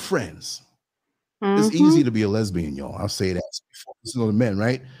male friends. It's easy to be a lesbian, y'all. I'll say that before listening to the men,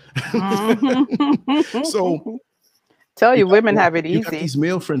 right? So tell you women have it easy. You got these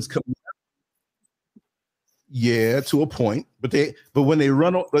male friends coming. Yeah, to a point, but when they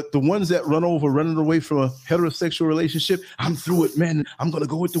the ones that running away from a heterosexual relationship, I'm through with men. I'm gonna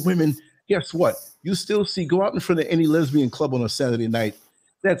go with the women. Guess what? You still see go out in front of any lesbian club on a Saturday night.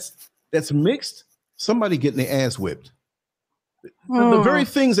 That's mixed. Somebody getting their ass whipped. The very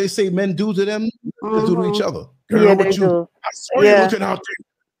things they say men do to them, they do to each other. Girl, Yeah, what they you? do. I saw you looking out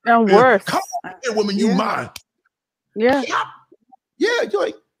there. And Man, worse. come on, here, woman, you mine. Yeah. Yeah, you're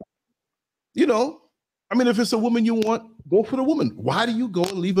like, you know, I mean, if it's a woman you want, go for the woman. Why do you go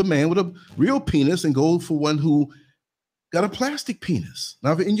and leave a man with a real penis and go for one who got a plastic penis?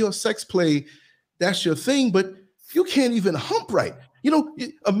 Now, if in your sex play, that's your thing, but you can't even hump right. You know,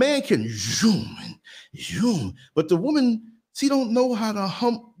 a man can zoom and zoom, but the woman, she don't know how to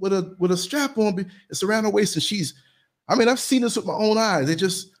hump with a strap on. It's around her waist, and she's. I mean, I've seen this with my own eyes. They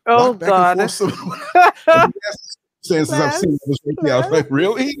just rock back and forth. So, since I've seen this right there, I was like,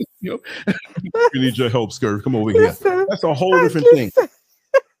 really? You know, you need your help, skirt. Come over here. That's a whole different thing.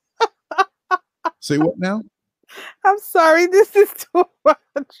 Say what now? I'm sorry, this is too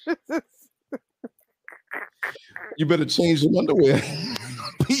much. You better change the underwear.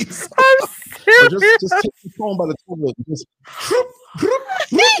 Please. I'm Or just take the phone by the toilet and just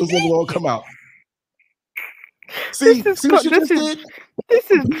it'll all come out. See what you just did?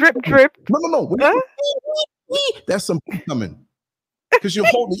 This is drip. No. That's some coming. Because you're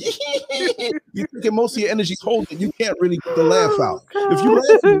holding it. You're taking most of your energy holding it. You can't really get the laugh out. If you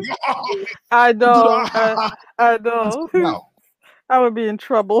laugh, I know. I know. I would be in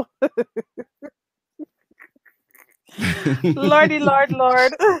trouble. Lordy, Lord.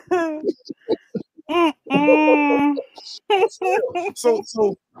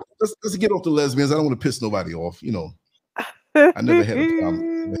 So let's get off the lesbians. I don't want to piss nobody off. You know, I never had a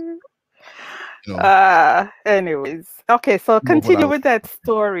problem. You know. Anyways, okay. So continue with that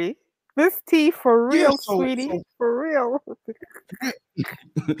story. This tea for real, sweetie, for real.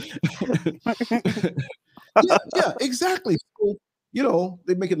 yeah, exactly. So, you know,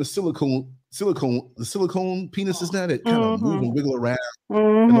 they're making the silicone penises now that kind of move and wiggle around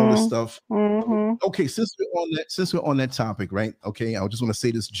and all this stuff. Okay, since we're on that topic, right? Okay, I just want to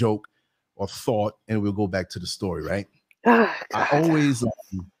say this joke or thought, and we'll go back to the story, right? I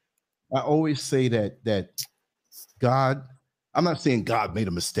always say that God. I'm not saying God made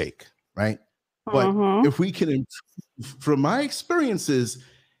a mistake, right? But if we can improve, from my experiences,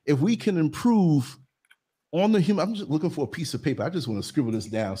 if we can improve on the human, I'm just looking for a piece of paper. I just want to scribble this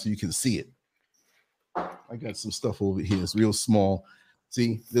down so you can see it. I got some stuff over here. It's real small.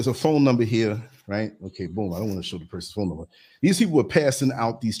 See, there's a phone number here, right? Okay, boom. I don't want to show the person's phone number. These people were passing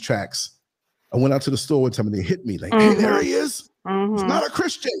out these tracts. I went out to the store one time and they hit me like, hey, there he is. He's not a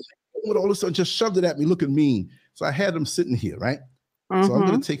Christian. With all of a sudden, just shoved it at me, looking mean. So I had them sitting here, right? So I'm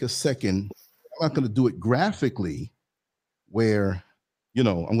going to take a second. I'm not going to do it graphically where, you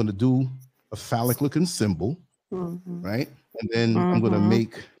know, I'm going to do a phallic looking symbol, right? And then I'm going to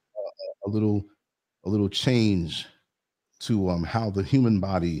make a little change to how the human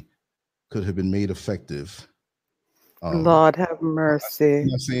body could have been made effective. Lord have mercy. I'm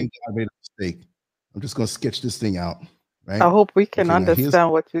not saying God made a mistake. I'm just going to sketch this thing out, right? I hope we can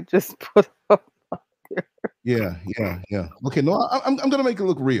understand what you just put up. Yeah. Okay, no, I'm going to make it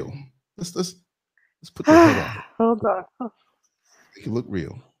look real. Let's put the head on. Hold on. Make it look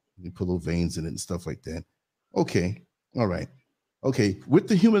real. You put little veins in it and stuff like that. Okay. All right. Okay. With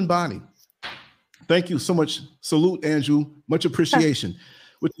the human body. Thank you so much. Salute, Andrew. Much appreciation.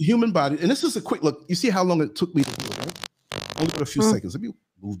 With the human body, and this is a quick look. You see how long it took me to do it, right? Only got a few seconds. Let me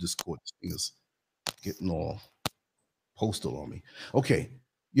move this cord. This thing is getting all postal on me. Okay.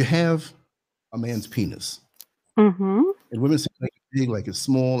 You have a man's penis. And women say like it's big, like it's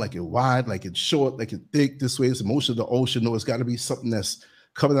small, like it's wide, like it's short, like it's thick. This way, it's most of the ocean. No, it's got to be something that's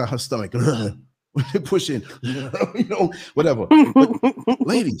coming out her stomach. Push in, you know, whatever. But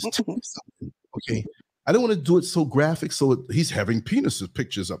ladies, tell me something. Okay. I don't want to do it so graphic, so he's having penis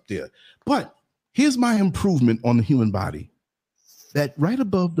pictures up there. But here's my improvement on the human body. That right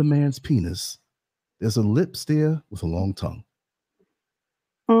above the man's penis, there's a lips there with a long tongue.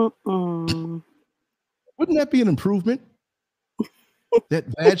 Wouldn't that be an improvement? That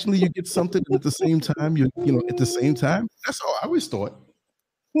vaginally you get something and at the same time, you know, at the same time. That's all I always thought.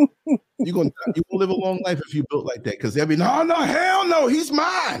 You're gonna live a long life if you built like that, because they'll be no, hell no, he's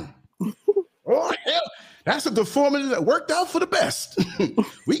mine. Oh hell, that's a deformity that worked out for the best.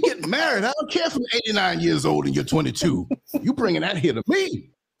 We get married. I don't care if I'm 89 years old and you're 22. You bringing that here to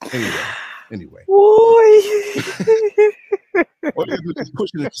me. Anyway. Or just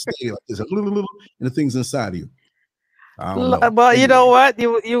pushing it to stay like this, and the things inside of you. I don't know. Well, anyway. You know what?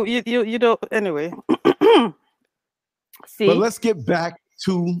 You know. Anyway. But See, let's get back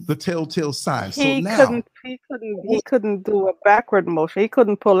to the telltale signs. So he now, couldn't he couldn't he couldn't do a backward motion. He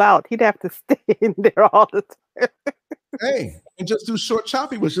couldn't pull out. He'd have to stay in there all the time. hey, and just do short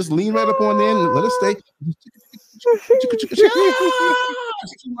choppy was just lean right up on there and let it stay. Too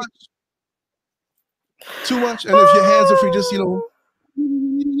much. Too much. And if your hands are free, just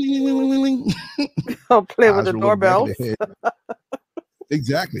I'll play with eyes the will look back in doorbells. the head.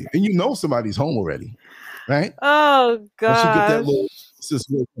 Exactly. And you know somebody's home already, right? Oh Once you get that gosh. little,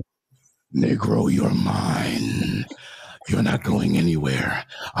 Negro, you're mine. You're not going anywhere.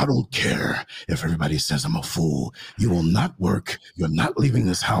 I don't care if everybody says I'm a fool. You will not work. You're not leaving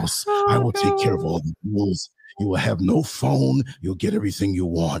this house. I will take care of all the rules. You will have no phone. You'll get everything you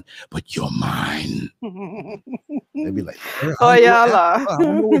want, but you're mine. They'd be like, Oh yeah.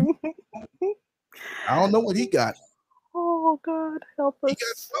 I don't know what he got. Oh God, help He us.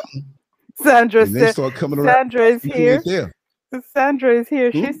 got something. Sandra And they said, start coming around. Sandra is You here. ain't there. Sandra is here.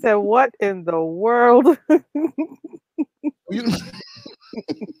 She said, "What in the world?"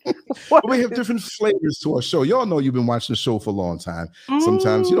 But we have different flavors to our show. Y'all know you've been watching the show for a long time.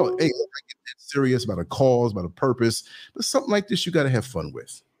 Sometimes, hey, I get serious about a cause, about a purpose, but something like this you got to have fun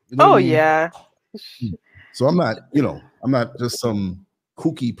with. You know what I mean? Yeah. So I'm not just some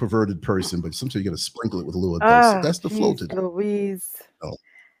kooky, perverted person, but sometimes you got to sprinkle it with a little dose. That's the flow today. Louise. Oh.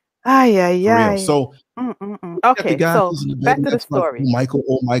 Ay. So okay, so back to the that's story. Michael,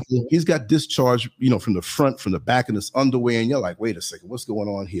 he's got discharged, from the front, from the back in his underwear, and you're like, wait a second, what's going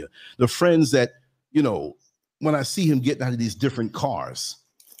on here? The friends that, when I see him getting out of these different cars,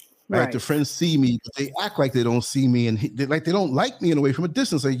 right? The friends see me, but they act like they don't see me, and they don't like me in a way from a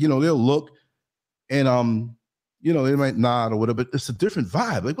distance. Like, they'll look, and they might nod or whatever, but it's a different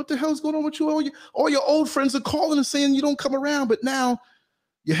vibe. Like, what the hell is going on with you? All your old friends are calling and saying you don't come around, but now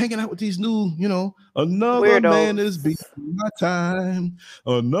you're hanging out with these new, another Weirdos. Man is beating my time.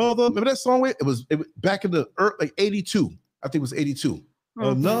 Remember that song? It was back in the like 82. I think it was 82.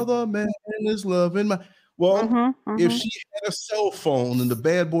 Another man is loving my. Well, if she had a cell phone and the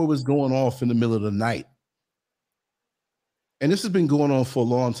bad boy was going off in the middle of the night, and this has been going on for a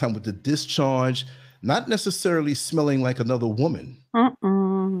long time with the discharge, not necessarily smelling like another woman, but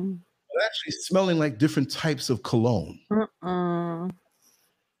actually smelling like different types of cologne.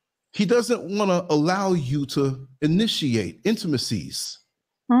 He doesn't want to allow you to initiate intimacies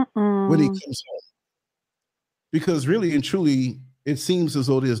when he comes home. Because really and truly, it seems as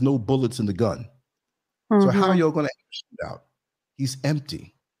though there's no bullets in the gun. So how are y'all going to shoot out? He's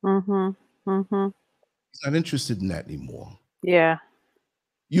empty. He's not interested in that anymore. Yeah.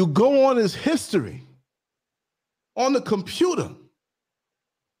 You go on his history on the computer,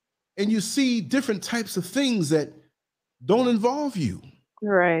 and you see different types of things that don't involve you.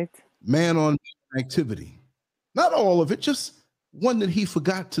 Right. Man on activity. Not all of it, just one that he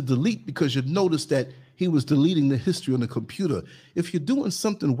forgot to delete because you noticed that he was deleting the history on the computer. If you're doing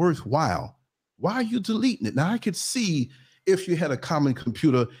something worthwhile, why are you deleting it? Now, I could see if you had a common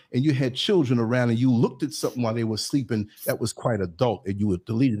computer and you had children around and you looked at something while they were sleeping that was quite adult and you would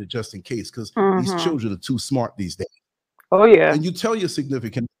delete it just in case, because these children are too smart these days. Oh, yeah. And you tell your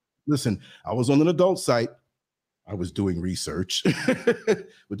significant, listen, I was on an adult site. I was doing research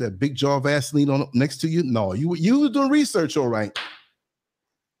with that big jar of Vaseline on next to you. No, you were doing research, all right.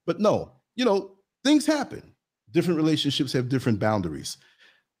 But no, things happen. Different relationships have different boundaries.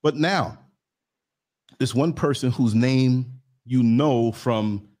 But now, there's one person whose name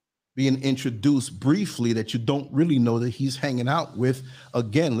from being introduced briefly that you don't really know that he's hanging out with.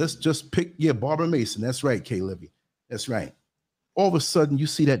 Again, let's just pick, Barbara Mason. That's right, Kay Levy. That's right. All of a sudden, you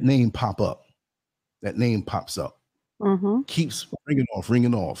see that name pop up. That name pops up. Keeps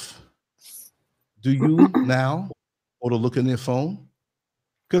ringing off. Do you now go to look in their phone?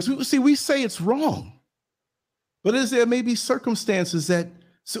 Because we say it's wrong. But is there maybe circumstances that,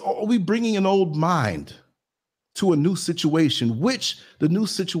 are we bringing an old mind to a new situation, which the new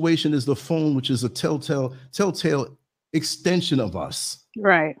situation is the phone, which is a telltale extension of us.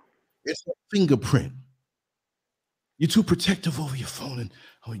 Right. It's a fingerprint. You're too protective over your phone,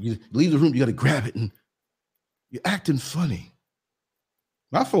 and you leave the room, you got to grab it, and you're acting funny.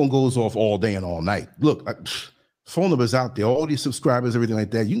 My phone goes off all day and all night. Look, phone numbers out there, all these subscribers, everything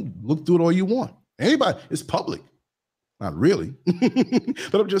like that. You can look through it all you want. Anybody, it's public. Not really.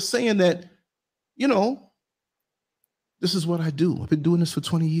 But I'm just saying that, this is what I do. I've been doing this for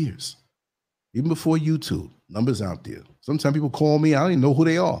 20 years. Even before YouTube, numbers out there. Sometimes people call me, I don't even know who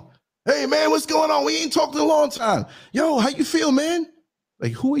they are. Hey, man, what's going on? We ain't talked in a long time. Yo, how you feel, man?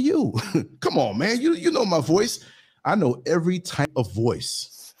 Like, who are you? Come on, man. You know my voice. I know every type of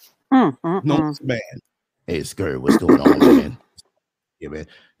voice. Known to man. Hey, Skirt, what's going on, man? Yeah, man.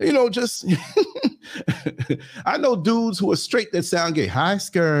 You know, just I know dudes who are straight that sound gay. Hi,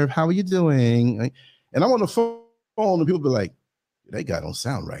 Skirt, how are you doing? And I'm on the phone, and people be like, that guy don't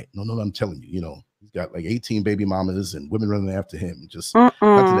sound right. No, no, I'm telling you, you know, he's got like 18 baby mamas and women running after him. Just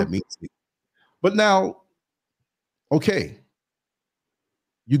nothing that means. But now, okay,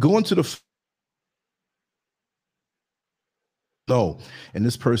 you go into the no, and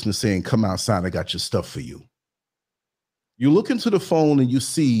this person is saying, come outside, I got your stuff for you. You look into the phone and you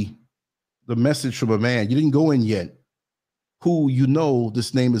see the message from a man. You didn't go in yet, who you know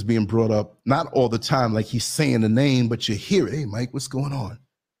this name is being brought up, not all the time, like he's saying the name, but you hear it. Hey, Mike, what's going on?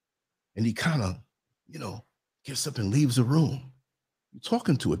 And he kind of, you know, gets up and leaves the room. You're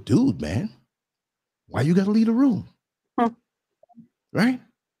talking to a dude, man. Why you got to leave the room? Right?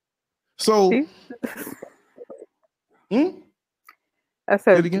 So, I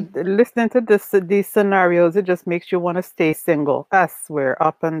said, listening to these scenarios, it just makes you want to stay single. I swear,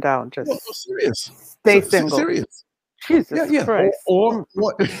 up and down, just serious. Stay single. Serious. Jesus Christ. Or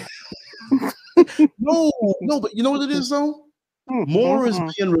what? no, but you know what it is, though? More is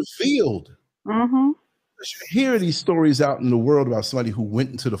being revealed. You hear these stories out in the world about somebody who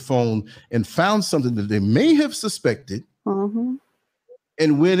went into the phone and found something that they may have suspected and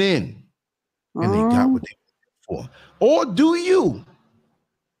went in and they got what they went for. Or do you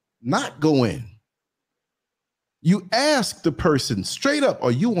not go in? You ask the person straight up,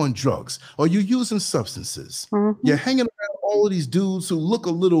 are you on drugs? Are you using substances? You're hanging around all of these dudes who look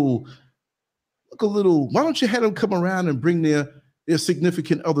a little, why don't you have them come around and bring their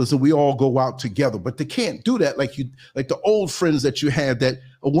significant others and we all go out together? But they can't do that like the old friends that you had that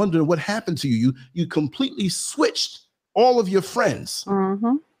are wondering what happened to you. You completely switched all of your friends.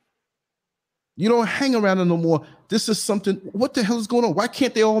 You don't hang around them no more. This is something, what the hell is going on? Why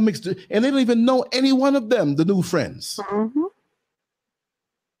can't they all mix? And they don't even know any one of them, the new friends.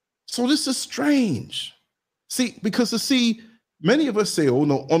 So this is strange. See, because many of us say, oh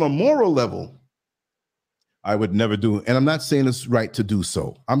no, on a moral level, I would never do. And I'm not saying it's right to do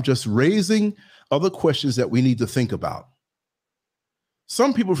so. I'm just raising other questions that we need to think about.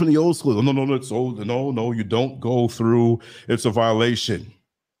 Some people from the old school, oh, no, it's old. No, you don't go through. It's a violation.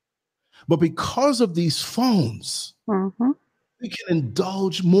 But because of these phones, we can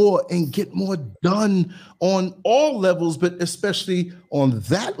indulge more and get more done on all levels, but especially on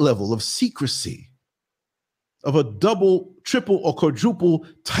that level of secrecy, of a double, triple, or quadruple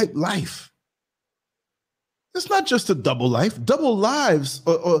type life. It's not just a double life. Double lives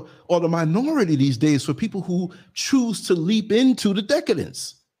are the minority these days for people who choose to leap into the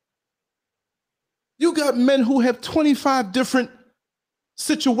decadence. You got men who have 25 different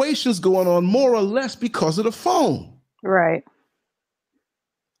situations going on, more or less because of the phone. Right.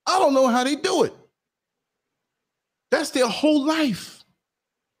 I don't know how they do it. That's their whole life.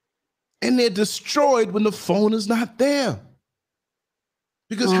 And they're destroyed when the phone is not there.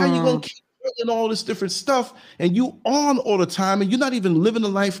 Because how you going to keep doing all this different stuff and you on all the time and you're not even living the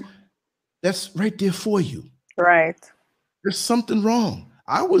life that's right there for you. Right. There's something wrong.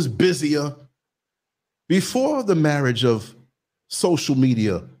 I was busier before the marriage of social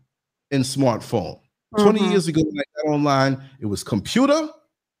media and smartphone. 20 years ago, when I got online, it was computer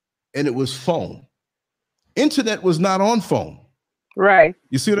and it was phone. Internet was not on phone. Right.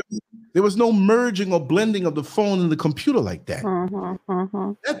 You see what I mean? There was no merging or blending of the phone and the computer like that.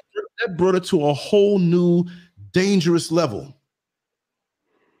 That brought it to a whole new dangerous level,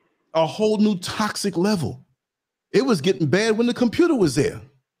 a whole new toxic level. It was getting bad when the computer was there.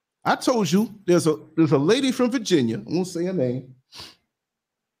 I told you there's a lady from Virginia, I won't say her name.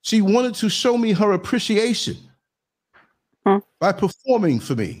 She wanted to show me her appreciation by performing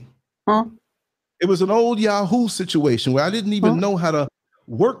for me. It was an old Yahoo situation where I didn't even know how to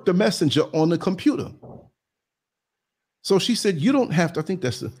work the messenger on the computer. So she said, you don't have to, I think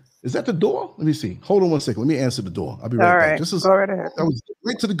is that the door? Let me see. Hold on one second. Let me answer the door. I'll be right back. Go right ahead. That was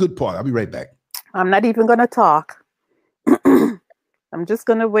right to the good part. I'll be right back. I'm not even going to talk. I'm just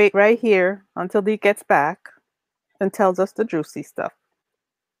going to wait right here until he gets back and tells us the juicy stuff.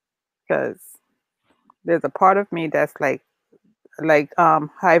 Because there's a part of me that's like High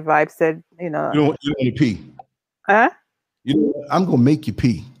Vibe said, you don't want to pee. Huh? I'm gonna make you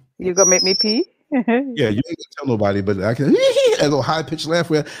pee. You gonna make me pee? Yeah, you ain't gonna tell nobody, but I can a little high pitched laugh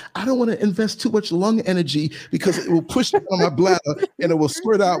where I don't want to invest too much lung energy because it will push on my bladder and it will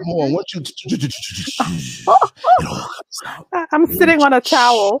squirt out more. Once you I'm sitting on a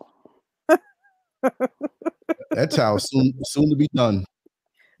towel. That towel soon to be done.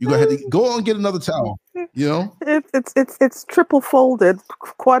 You're gonna have to go on and get another towel. You know? It's triple folded,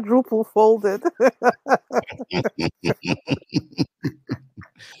 quadruple folded.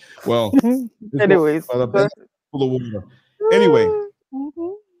 Well, Anyways, a bag full of water. Anyway,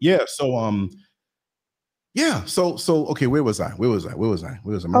 yeah. So yeah. So okay. Where was I? My Oh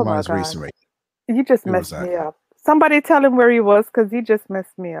my mind's God. racing right. You just messed me up. Somebody tell him where he was, because he just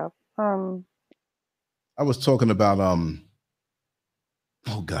messed me up. I was talking about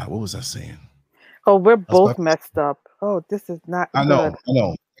oh God, what was I saying? Oh, we're both messed up. Oh, this is not I good.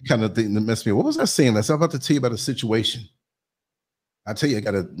 know. That kind of thing that messed me up. What was I saying? I'm about to tell you about a situation. I tell you, I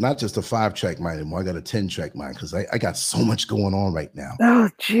got not just a 5-track mind anymore. I got a 10-track mind because I got so much going on right now. Oh,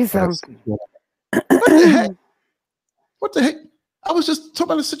 jeez. What the heck? What the heck? I was just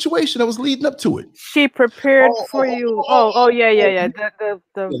talking about a situation. I was leading up to it. She prepared for you. Oh, yeah. The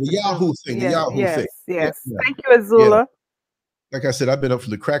Yahoo thing. The Yahoo thing. Yes. Thank you, Azula. Yeah. Like I said, I've been up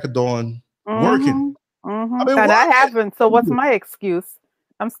from the crack of dawn working. And I haven't. So what's my excuse?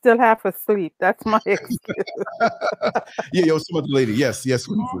 I'm still half asleep. That's my excuse. Yeah, some other lady. Yes,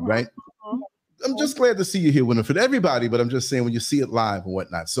 Winifred, right? I'm just glad to see you here, Winifred. Everybody, but I'm just saying when you see it live and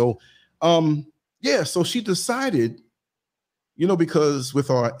whatnot. So, yeah, so she decided, because with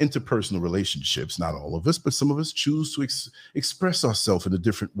our interpersonal relationships, not all of us, but some of us choose to express ourselves in a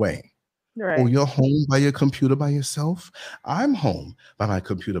different way. Right. Oh, you're home by your computer by yourself? I'm home by my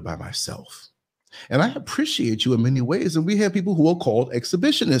computer by myself. And I appreciate you in many ways. And we have people who are called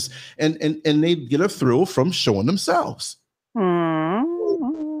exhibitionists, and they get a thrill from showing themselves. I'm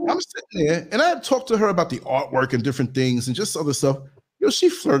sitting there, and I talked to her about the artwork and different things and just other stuff. She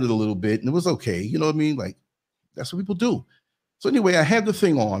flirted a little bit, and it was okay. You know what I mean? Like, that's what people do. So anyway, I had the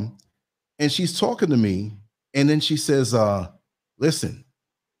thing on, and she's talking to me, and then she says, listen,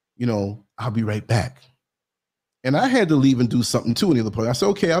 I'll be right back. And I had to leave and do something too in the other place. I said,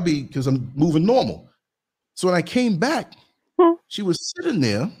 okay, I'll be, because I'm moving normal. So when I came back, she was sitting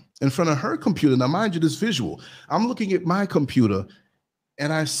there in front of her computer. Now, mind you, this visual. I'm looking at my computer,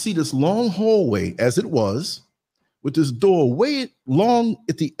 and I see this long hallway as it was, with this door way long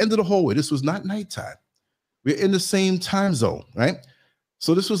at the end of the hallway. This was not nighttime. We're in the same time zone, right?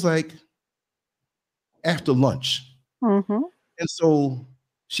 So this was like after lunch. And so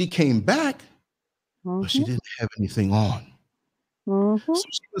she came back, but she didn't have anything on. So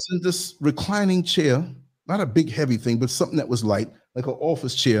she was in this reclining chair, not a big heavy thing, but something that was light, like an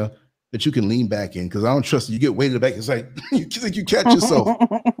office chair that you can lean back in, because I don't trust you. You get weighted back, it's like you think you catch yourself.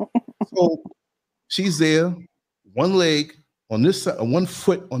 So she's there, one leg on this side, one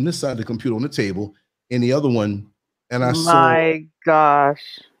foot on this side of the computer on the table, and the other one, and I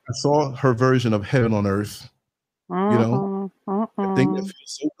gosh. I saw her version of Heaven on Earth, the thing that feels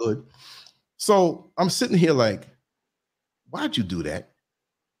so good. So I'm sitting here like, why'd you do that?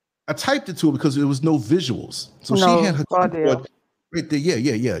 I typed it to her because there was no visuals. So she had her keyboard right there.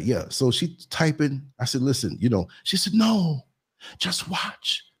 Yeah. So she's typing. I said, listen, she said, no, just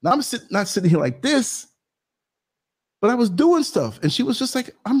watch. Now I'm not sitting here like this, but I was doing stuff. And she was just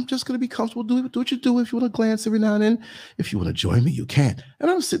like, I'm just going to be comfortable. Do what you do. If you want to glance every now and then, if you want to join me, you can. And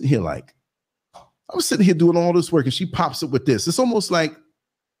I'm sitting here like, doing all this work, and she pops up with this. It's almost like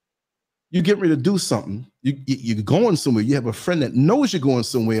you get ready to do something. You're going somewhere. You have a friend that knows you're going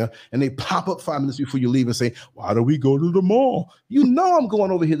somewhere, and they pop up 5 minutes before you leave and say, why don't we go to the mall? I'm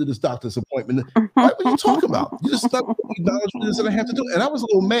going over here to this doctor's appointment. What are you talking about? You just not acknowledge what it is that I have to do. And I was a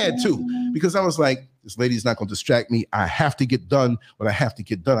little mad too, because I was like, this lady's not going to distract me. I have to get done what I have to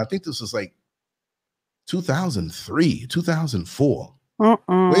get done. I think this was like 2003, 2004.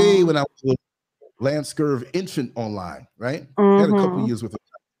 Way when I was a Lance Scurv infant online, right? I had a couple of years with her.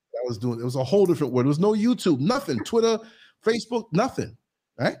 I was doing, it was a whole different world. There was no YouTube, nothing, Twitter, Facebook, nothing,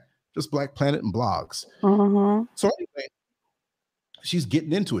 right? Just Black Planet and blogs. So anyway, she's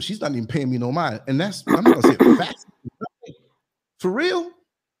getting into it. She's not even paying me no mind. And I'm not gonna say it fast. For real,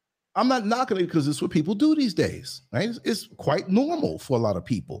 I'm not knocking it because it's what people do these days, right? It's quite normal for a lot of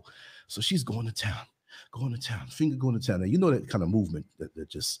people. So she's going to town, finger going to town. Now, you know that kind of movement that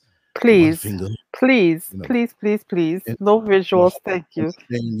just please, finger, please. No visuals, thank you.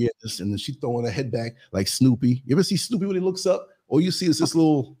 Yes, and then she throwing her head back like Snoopy. You ever see Snoopy when he looks up? All you see is this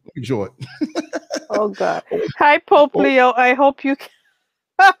little joint. Oh God! Hi, Pope Leo. I hope you.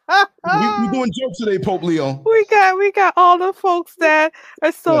 we doing jokes today, Pope Leo. We got all the folks that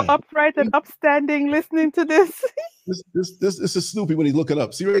are so upright and upstanding listening to this. This is Snoopy when he's looking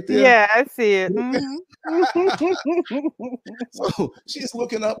up. See right there? Yeah, I see it. So she's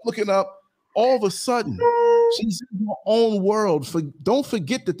looking up. All of a sudden, she's in her own world. Don't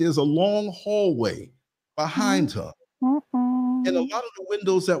forget that there's a long hallway behind her. and a lot of the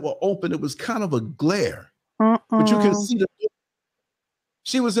windows that were open, it was kind of a glare. Mm-mm. But you can see that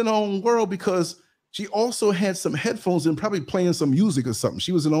she was in her own world because she also had some headphones and probably playing some music or something.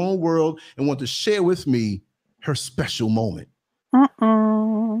 She was in her own world and wanted to share with me her special moment. I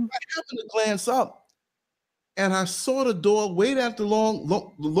happened to glance up and I saw the door way down the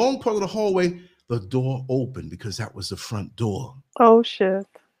long part of the hallway. The door opened because that was the front door. Oh, shit.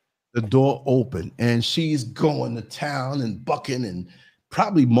 The door opened and she's going to town and bucking and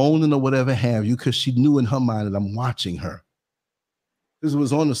probably moaning or whatever have you because she knew in her mind that I'm watching her. This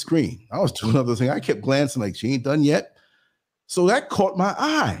was on the screen. I was doing another thing. I kept glancing like she ain't done yet. So that caught my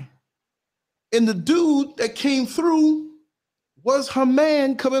eye. And the dude that came through was her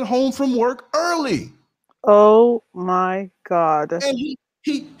man coming home from work early. Oh my God. And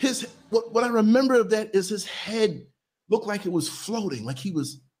what I remember of that is his head looked like it was floating, like he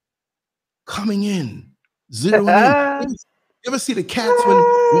was coming in, zeroing in. You ever see the cats when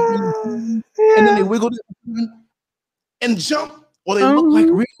and then they wiggle and jump, or they look like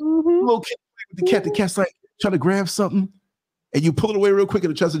real little kids with the cat. The cat's like trying to grab something, and you pull it away real quick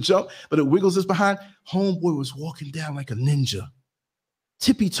and it tries to jump, but it wiggles its behind. Homeboy was walking down like a ninja,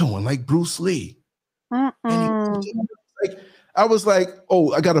 tippy-toeing like Bruce Lee. And I was like,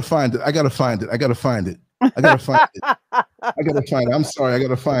 oh, I gotta find it. I gotta find it. I gotta find it. I gotta find it. I gotta find it. I'm sorry, I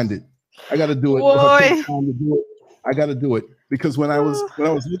gotta find it. I gotta do it. If I take time to do it, I gotta do it. Because when I was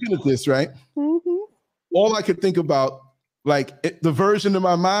looking at this, right, all I could think about, like the version in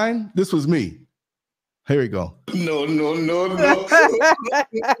my mind, this was me. Here we go. No.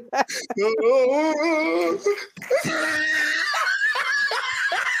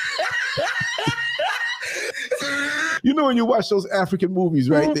 You know when you watch those African movies,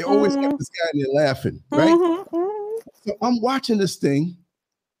 right? They always have this guy and they're laughing, right? So I'm watching this thing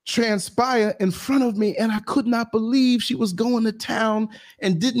transpire in front of me, and I could not believe she was going to town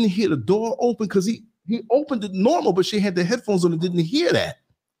and didn't hear the door open because he opened it normal, but she had the headphones on and didn't hear that.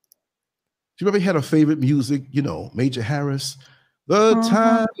 She probably had her favorite music, you know, Major Harris. The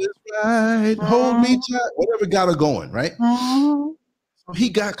time is right, hold me tight, whatever got her going, right? So he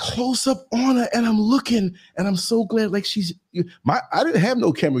got close up on her, and I'm looking, and I'm so glad, like I didn't have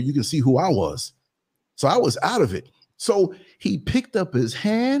no camera, you can see who I was. So I was out of it. So he picked up his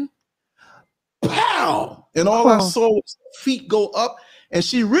hand, pow! And all I saw was feet go up, and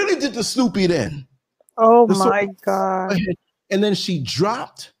she really did the Snoopy then. Oh my God. And then she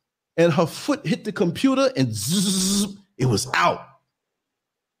dropped, and her foot hit the computer, and zzz, it was out.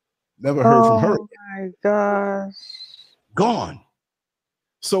 Never heard from her. Oh my gosh. Gone.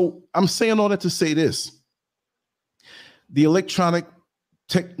 So I'm saying all that to say this. The electronic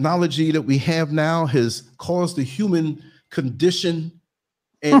technology that we have now has caused the human condition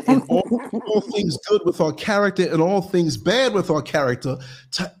and all things good with our character and all things bad with our character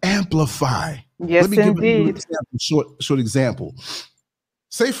to amplify. Yes, Let me give you an indeed. example, short example.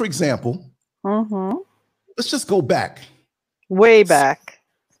 Say, for example, let's just go back. Way back.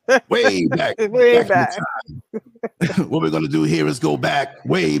 Way back. Way back. What we're going to do here is go back,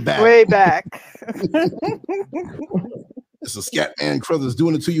 way back. Way back. It's a Scatman Crothers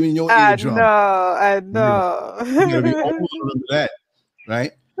doing it to you in your eardrum. I know. You gotta be always remember that,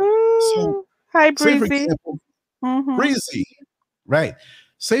 right? So, hi, say for Breezy. example, Breezy, right?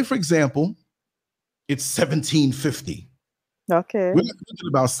 Say for example, it's 1750. Okay. We're not thinking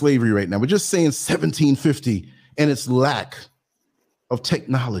about slavery right now. We're just saying 1750 and its lack of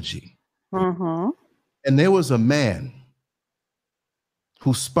technology. And there was a man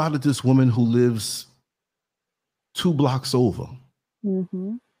who spotted this woman who lives 2 blocks over.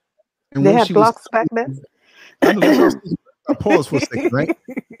 And they had blocks back then? I know, I pause for a second, right?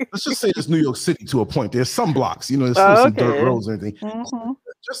 Let's just say it's New York City to a point. There's some blocks, you know, there's still some dirt roads and everything.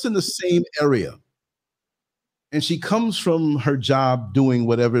 Just in the same area. And she comes from her job doing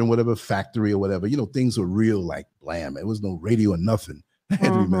whatever in whatever factory or whatever. You know, things were real like blam. There was no radio or nothing. It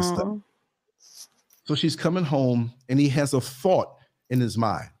had to be messed up. So she's coming home and he has a thought in his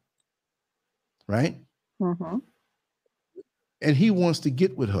mind, right? And he wants to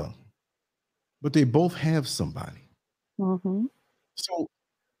get with her, but they both have somebody. So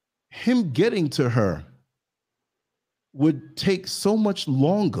him getting to her would take so much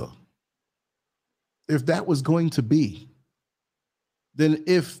longer if that was going to be than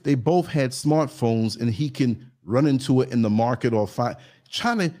if they both had smartphones and he can run into it in the market or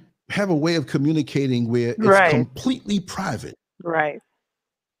trying to have a way of communicating where it's completely private. Right.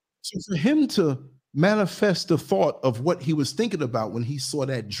 So for him to manifest the thought of what he was thinking about when he saw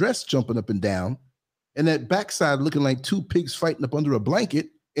that dress jumping up and down and that backside looking like 2 pigs fighting up under a blanket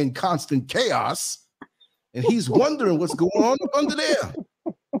in constant chaos, And he's wondering what's going on up under there.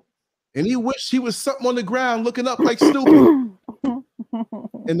 And he wished he was something on the ground looking up like Snooping.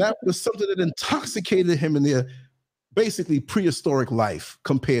 And that was something that intoxicated him in their basically prehistoric life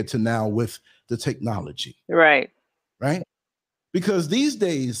compared to now with the technology. Right. Right? Because these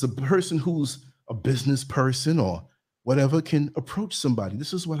days, a person who's a business person or whatever can approach somebody.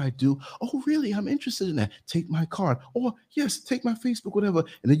 This is what I do. Oh, really? I'm interested in that. Take my card. Or yes, take my Facebook, whatever.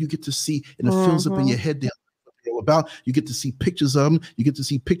 And then you get to see, and it fills up in your head there about. You get to see pictures of them. You get to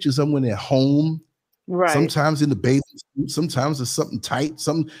see pictures of them when they're home. Right. Sometimes in the bathing suit, sometimes it's something tight,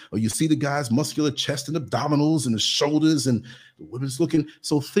 or you see the guy's muscular chest and abdominals and the shoulders, and the women's looking.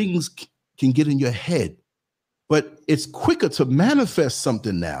 So things can get in your head. But it's quicker to manifest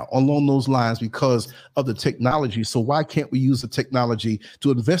something now along those lines because of the technology. So why can't we use the technology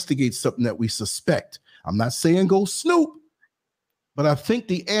to investigate something that we suspect? I'm not saying go snoop, but I think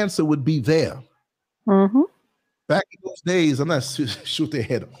the answer would be there. Mm-hmm. Back in those days, I'm not sure they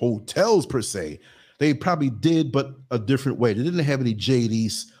had hotels per se. They probably did, but a different way. They didn't have any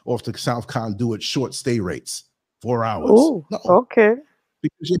JDs off the South Conduit short stay rates, 4 hours. Oh, no. Okay.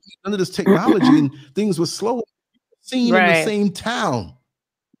 Because you had none of this technology and things were slow. Seen in the same town.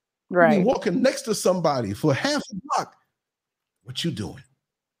 Right. You're walking next to somebody for half a block. What you doing?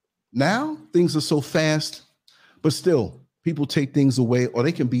 Now things are so fast, but still people take things away, or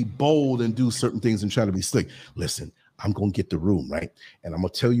they can be bold and do certain things and try to be slick. Listen, I'm going to get the room, right? And I'm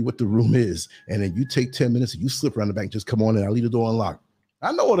going to tell you what the room is. And then you take 10 minutes and you slip around the back, just come on in. I'll leave the door unlocked.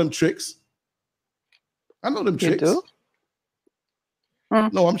 I know all them tricks. I know them tricks. Do?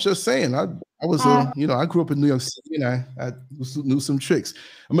 No, I'm just saying. I was, I grew up in New York City, and I knew some tricks.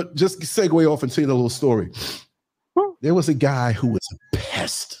 I'm gonna just segue off and tell you a little story. There was a guy who was a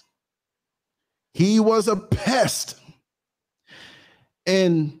pest. He was a pest.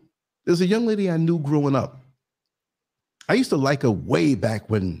 And there's a young lady I knew growing up. I used to like her way back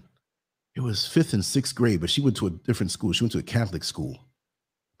when it was 5th and 6th grade, but she went to a different school. She went to a Catholic school.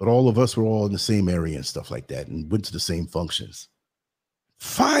 But all of us were all in the same area and stuff like that and went to the same functions.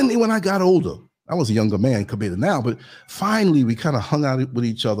 Finally, when I got older, I was a younger man compared to now, but finally we kind of hung out with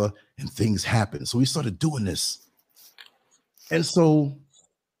each other and things happened. So we started doing this. And so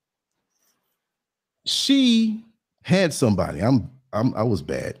she had somebody. I was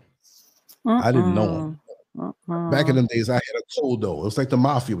bad. I didn't know him. Back in them days, I had a code though. It was like the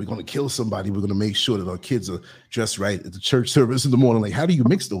mafia. We're going to kill somebody. We're going to make sure that our kids are dressed right at the church service in the morning. Like, how do you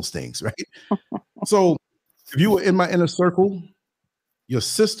mix those things, right? So if you were in my inner circle, your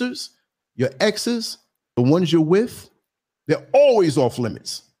sisters, your exes, the ones you're with, they're always off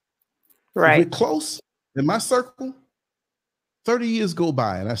limits. Right. If we're close in my circle, 30 years go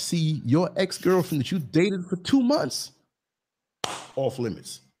by and I see your ex-girlfriend that you dated for 2 months, off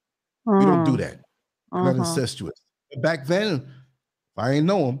limits. We don't do that. We're not incestuous. But back then, I ain't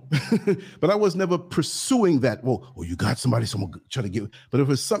know him, but I was never pursuing that. Well, you got somebody, someone trying to get. But if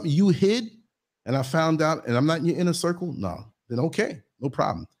it's something you hid and I found out and I'm not in your inner circle, no, then okay, no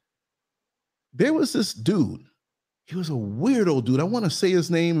problem. There was this dude. He was a weirdo dude. I want to say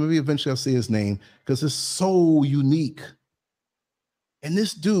his name. Maybe eventually I'll say his name because it's so unique. And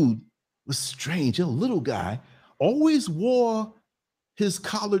this dude was strange. A little guy, always wore his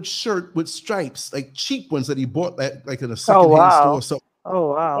collared shirt with stripes, like cheap ones that he bought at like in a secondhand store or something.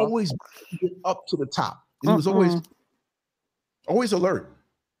 Oh, wow. Always up to the top. And he was always alert.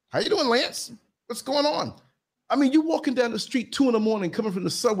 How you doing, Lance? What's going on? I mean, you walking down the street 2 a.m, coming from the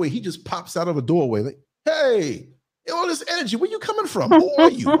subway, he just pops out of a doorway like, hey, all this energy, where you coming from? Who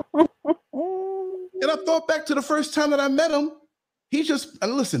are you? And I thought back to the first time that I met him. He just,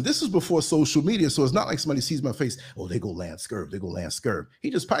 and listen, this is before social media, so it's not like somebody sees my face. Oh, they go Lance Scurv. They go Lance Scurv. He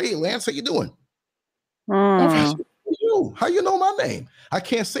just, hey, Lance, how you doing? How you know my name? I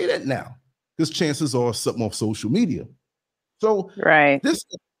can't say that now because chances are something off social media. So this,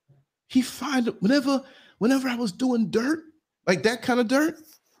 he find whenever I was doing dirt, like that kind of dirt,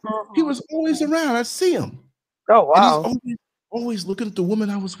 he was always around. I'd see him. Oh, wow. And he's always looking at the woman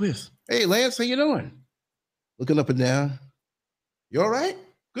I was with. Hey, Lance, how you doing? Looking up and down. You all right?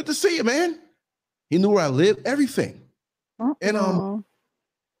 Good to see you, man. He knew where I lived, everything. And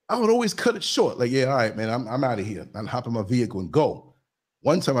I would always cut it short. Like, yeah, all right, man, I'm out of here. I'd hop in my vehicle and go.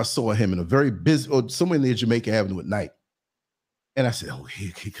 One time I saw him in a very busy, or somewhere near Jamaica Avenue at night. And I said, oh,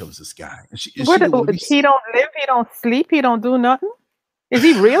 here comes this guy. And she he don't live, he don't sleep, he don't do nothing? Is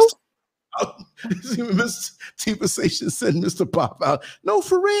he real? Miss Tifa Station said, Mr. Pop out. No,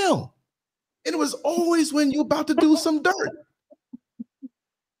 for real. And it was always when you're about to do some dirt.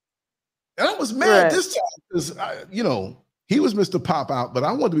 And I was mad this time because, He was Mr. Pop Out, but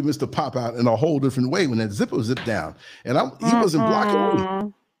I wanted to be Mr. Pop Out in a whole different way when that zipper was zipped down. And he wasn't blocking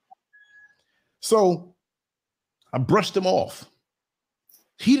me. So I brushed him off.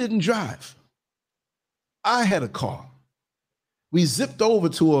 He didn't drive. I had a car. We zipped over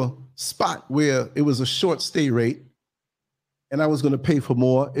to a spot where it was a short stay rate, and I was going to pay for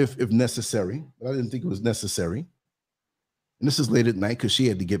more if necessary, but I didn't think it was necessary. And this is late at night because she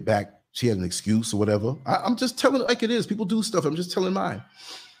had to get back. She had an excuse or whatever. I'm just telling it like it is. People do stuff. I'm just telling mine.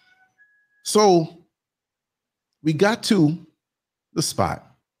 So we got to the spot,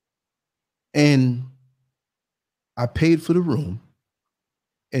 and I paid for the room,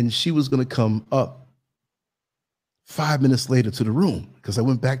 and she was going to come up 5 minutes later to the room because I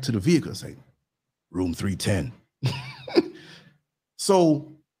went back to the vehicle. I was like, room 310. So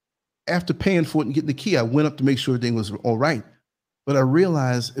after paying for it and getting the key, I went up to make sure everything was all right. But I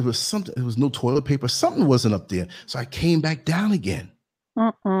realized it was something, it was no toilet paper. Something wasn't up there. So I came back down again in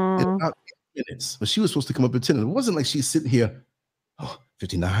about 8 minutes. But she was supposed to come up at 10. It wasn't like she's sitting here,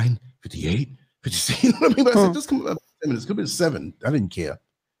 59, 58, 56. You know what I mean? But I said, just come up 10 minutes. It could have been 7. I didn't care.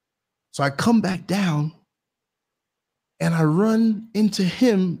 So I come back down and I run into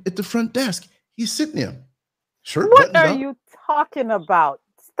him at the front desk. He's sitting there. Shirt what are up. you talking about?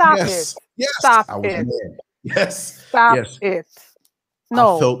 Stop Yes. it. Yes. Stop I was it. mad. Yes. Stop yes. it.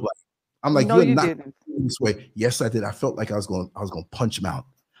 No. I felt like no, you're you not didn't. this way. Yes, I did. I felt like I was going to punch him out.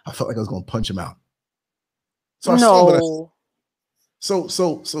 I felt like I was going to punch him out. So I saw that.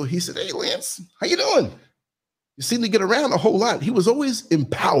 So he said, "Hey, Lance, how you doing? You seem to get around a whole lot." He was always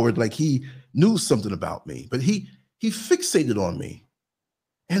empowered, like he knew something about me, but he fixated on me.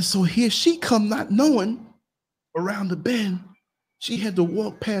 And so here she come, not knowing, around the bend. She had to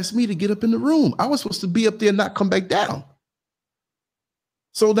walk past me to get up in the room. I was supposed to be up there and not come back down.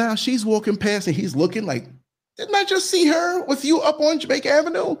 So now she's walking past and he's looking like, didn't I just see her with you up on Jamaica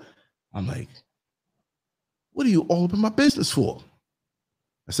Avenue? I'm like, what are you all up in my business for?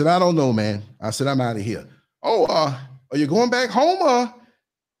 I said, I don't know, man. I said, I'm out of here. Oh, are you going back home?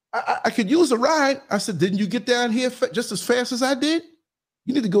 I could use a ride. I said, didn't you get down here just as fast as I did?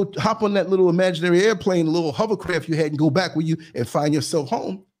 You need to go hop on that little imaginary airplane, little hovercraft you had, and go back with you and find yourself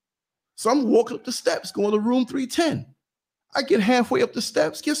home. So I'm walking up the steps, going to room 310. I get halfway up the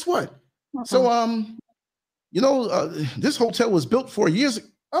steps. Guess what? So, this hotel was built 4 years ago.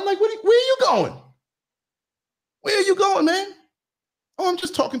 I'm like, where are you going? Where are you going, man? Oh, I'm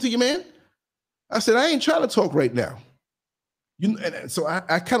just talking to you, man. I said, I ain't trying to talk right now. So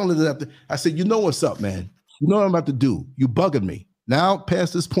I kind of let it up. I said, you know what's up, man? You know what I'm about to do. You bugging me. Now,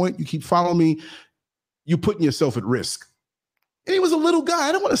 past this point, you keep following me. You putting yourself at risk. And he was a little guy.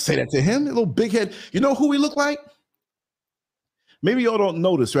 I don't want to say that to him. A little big head. You know who he looked like? Maybe y'all don't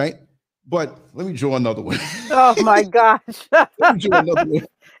notice, right? But let me draw another one. Oh my gosh. Let me draw another one.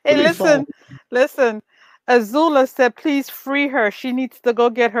 Hey, listen. Azula said, please free her. She needs to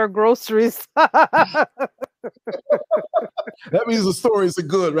go get her groceries. That means the stories are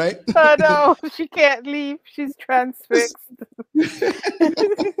good, right? I know. She can't leave. She's transfixed. This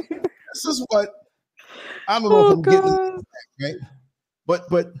is what I don't know if I'm getting this, right?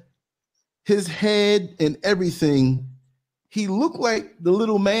 But his head and everything, he looked like the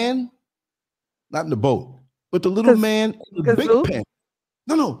little man, not in the boat, but the little man in the big pen.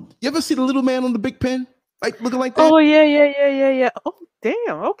 No. You ever see the little man on the big pen? Like looking like that? Oh, yeah. Oh,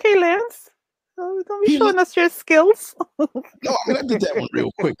 damn. Okay, Lance. Don't be showing us your skills. No, I did that one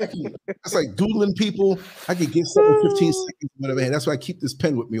real quick. It's like doodling people. I could get something 15 seconds, whatever. And that's why I keep this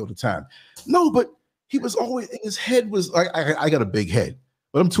pen with me all the time. No, but he was always, his head was like, I got a big head,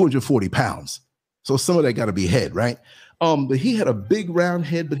 but I'm 240 pounds. So some of that got to be head, right? But he had a big round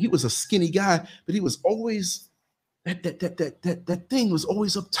head, but he was a skinny guy, but he was always, that thing was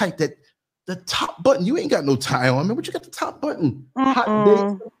always uptight. The top button, you ain't got no tie on, man. But you got the top button. Hot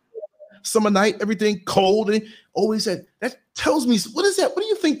day, summer night, everything cold, and always that tells me, what is that? What do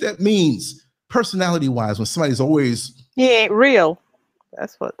you think that means personality wise when somebody's always he ain't real?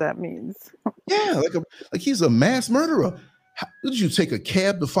 That's what that means. Yeah, like he's a mass murderer. How did you take a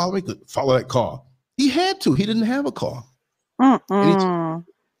cab to follow that car? He had to. He didn't have a car.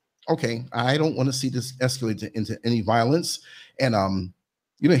 Okay, I don't want to see this escalate into any violence. And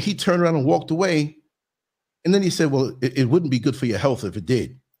he turned around and walked away. And then he said, well, it wouldn't be good for your health if it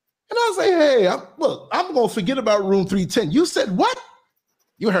did. And I was like, hey, I'm going to forget about room 310. You said what?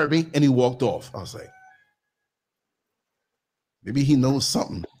 You heard me. And he walked off. I was like, maybe he knows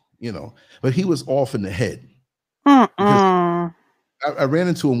something, but he was off in the head. I ran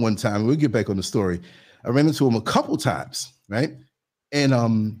into him one time. We'll get back on the story. I ran into him a couple times, right?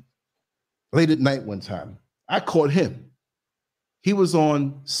 And late at night one time, I caught him. He was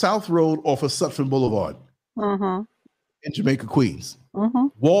on South Road off of Sutphen Boulevard in Jamaica, Queens.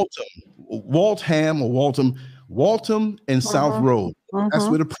 Waltham and South Road. That's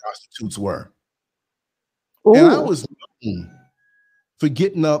where the prostitutes were. Ooh. And I was known for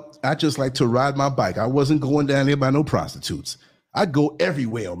getting up. I just like to ride my bike. I wasn't going down there by no prostitutes. I'd go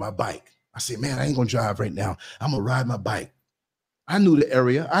everywhere on my bike. I said, man, I ain't gonna drive right now. I'm gonna ride my bike. I knew the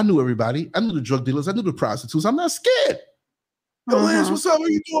area. I knew everybody. I knew the drug dealers. I knew the prostitutes. I'm not scared. Yo, Lance, what's up? How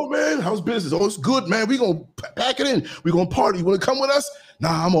you doing, man? How's business? Oh, it's good, man. We gonna pack it in. We gonna party. You wanna come with us?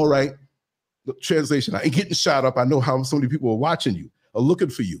 Nah, I'm all right. The translation, I ain't getting shot up. I know how so many people are watching you, are looking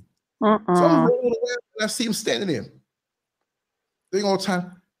for you. So I'm rolling around and I see him standing there. They on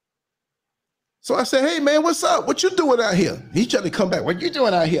time. So I said, hey, man, what's up? What you doing out here? He tried to come back. What you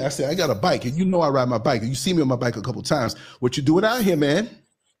doing out here? I said, I got a bike, and you know I ride my bike. And you see me on my bike a couple times. What you doing out here, man?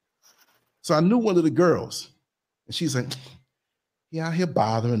 So I knew one of the girls. And she's like, he out here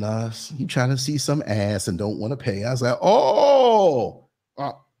bothering us. He trying to see some ass and don't want to pay. I was like, oh,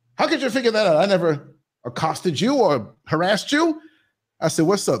 how could you figure that out? I never accosted you or harassed you. I said,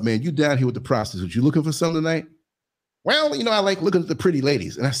 what's up, man? You down here with the prostitutes. You looking for something tonight? Well, you know, I like looking at the pretty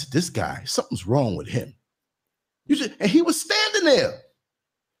ladies. And I said, this guy, something's wrong with him. And he was standing there.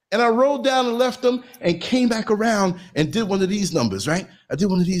 And I rolled down and left him and came back around and did one of these numbers, right? I did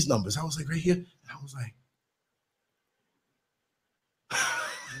one of these numbers. I was like, right here. And I was like,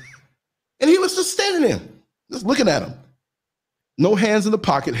 and he was just standing there, just looking at him. No hands in the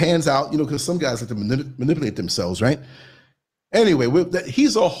pocket, hands out, you know, because some guys like to manipulate themselves, right? Anyway,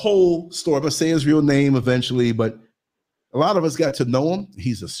 he's a whole story. I'm going to say his real name eventually, but a lot of us got to know him.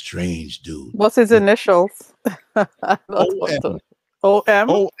 He's a strange dude. What's his initials? O-M. O-M?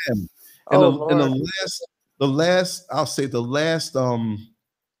 O-M. And the last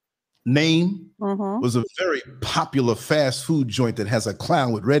name was a very popular fast food joint that has a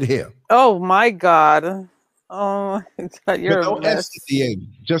clown with red hair. Oh my God. Oh, you're no S at the end,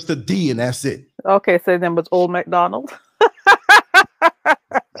 just a D, and that's it. Okay, so then was Old MacDonald.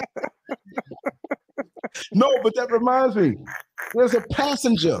 No, but that reminds me. There's a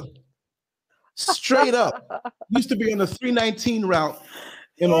passenger straight up. Used to be on the 319 route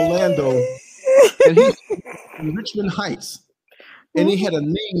in Orlando, and he's in Richmond Heights, and he had a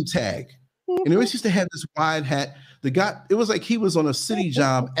name tag. And he always used to have this wide hat. The guy, it was like he was on a city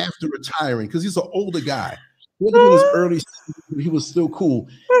job after retiring because he's an older guy. He was in his early 60s, he was still cool.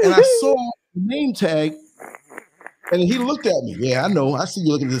 And I saw the name tag, and he looked at me. Yeah, I know. I see you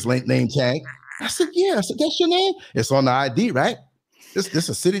looking at this name tag. I said, yeah. I said, that's your name? It's on the ID, right? This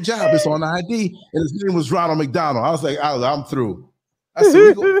a city job. It's on the ID. And his name was Ronald McDonald. I was like, I'm through. I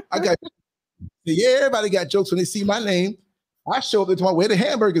said, I got, yeah, everybody got jokes when they see my name. I showed them to my, where the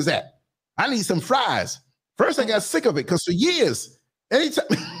hamburgers at? I need some fries. First, I got sick of it because for years, anytime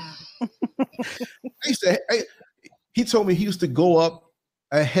he told me he used to go up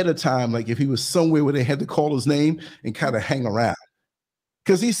ahead of time, like if he was somewhere where they had to call his name and kind of hang around.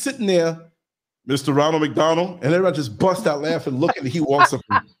 Because he's sitting there, Mr. Ronald McDonald, and everybody just bust out laughing, looking, and he walks up.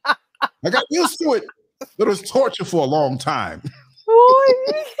 I got used to it, but it was torture for a long time.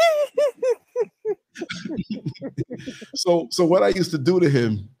 So what I used to do to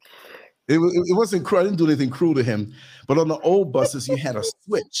him, it wasn't cruel. I didn't do anything cruel to him, but on the old buses, you had a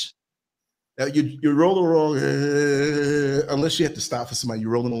switch. You roll along, unless you had to stop for somebody,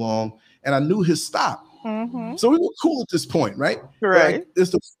 you're rolling along, and I knew his stop. So we were cool at this point, right? Right. It's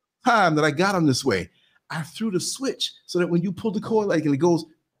the time that I got him this way. I threw the switch so that when you pull the cord, like, and it goes,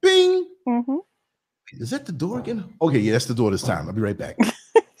 bing. Is that the door again? Okay, yeah, that's the door this time. I'll be right back.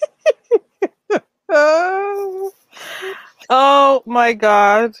 Oh my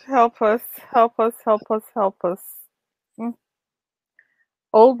God. Help us. Help us. Help us. Help us.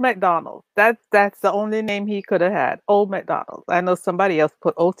 Old MacDonald. That's the only name he could have had. Old MacDonald. I know somebody else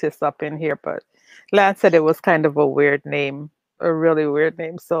put Otis up in here, but Lance said it was kind of a weird name, a really weird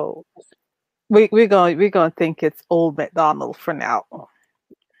name. So we're gonna think it's Old MacDonald for now.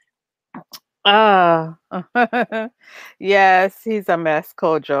 Yes, he's a mess,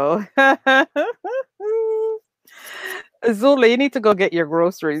 Kojo. Zula, you need to go get your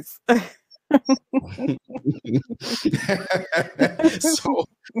groceries.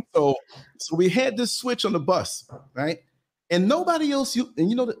 so we had this switch on the bus, right? And nobody else,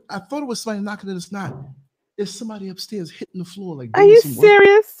 I thought it was somebody knocking, and it's not. It's somebody upstairs hitting the floor. Like, are you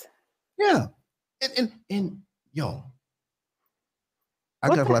serious? Yeah. And yo, I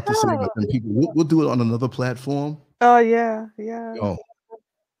got a lot to say about them people. We'll do it on another platform. Oh yeah. Yo,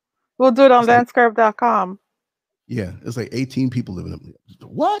 we'll do it on landscarp.com. Yeah, it's like 18 people living in it.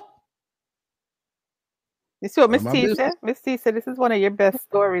 What? You see what None of Miss my T business. said? Miss T said this is one of your best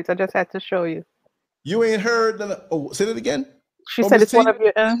stories. I just had to show you. You ain't heard. Oh, say that again. She Oh, said Miss it's one T. of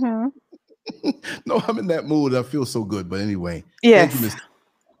your. Mm-hmm. No, I'm in that mood. I feel so good. But anyway, thank you, Yes. Miss T.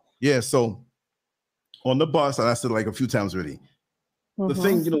 Yeah. So on the bus, and I said like a few times already. The Mm-hmm.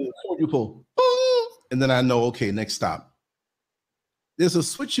 thing, you pull, and then I know, okay, next stop. There's a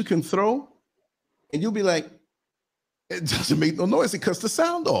switch you can throw, and you'll be like, it doesn't make no noise. It cuts the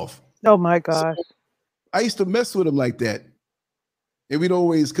sound off. Oh my So gosh. I used to mess with him like that. And we'd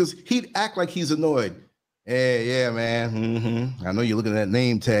always, because he'd act like he's annoyed. Hey, yeah, man. I know you're looking at that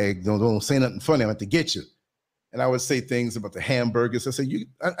name tag. Don't say nothing funny. I'm going to get you. And I would say things about the hamburgers. I said,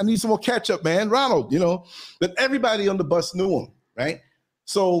 I need some more ketchup, man. Ronald, But everybody on the bus knew him, right?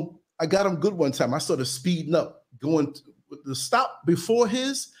 So I got him good one time. I started speeding up, going to the stop before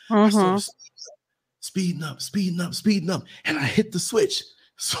his. I started speeding up. And I hit the switch.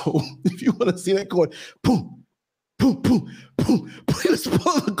 So if you want to see that going, boom, boom, boom, boom, he was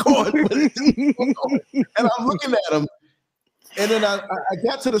pulling the cord. And I'm looking at him. And then I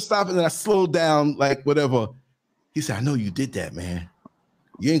got to the stop and then I slowed down, like whatever. He said, I know you did that, man.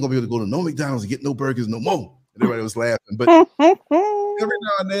 You ain't gonna be able to go to no McDonald's and get no burgers no more. And everybody was laughing. But every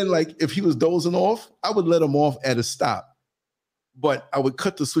now and then, like if he was dozing off, I would let him off at a stop. But I would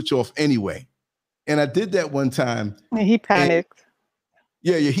cut the switch off anyway. And I did that one time. He panicked.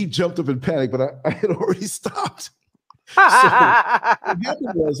 Yeah, he jumped up in panic, but I had already stopped. So what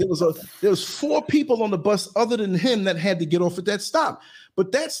happened was there was 4 people on the bus other than him that had to get off at that stop.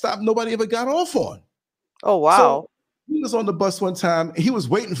 But that stop, nobody ever got off on. Oh, wow. So he was on the bus one time. He was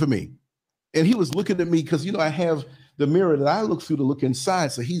waiting for me. And he was looking at me because, I have the mirror that I look through to look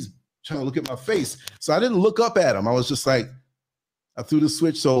inside. So he's trying to look at my face. So I didn't look up at him. I was just like, I threw the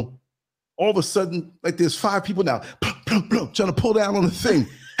switch. So all of a sudden, like there's 5 people now trying to pull down on the thing.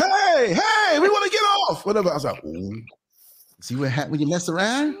 Hey, we want to get off. Whatever. I was like, ooh. See what happened when you mess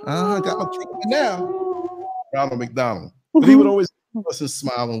around? I got my trick now. Ronald McDonald. But he would always us and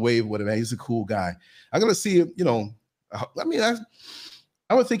smile and wave, whatever. He's a cool guy. I'm gonna see him,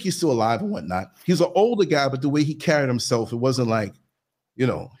 I would think he's still alive and whatnot. He's an older guy, but the way he carried himself, it wasn't like,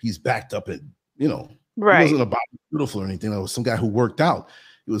 he's backed up and, right. He wasn't about beautiful or anything. It was some guy who worked out.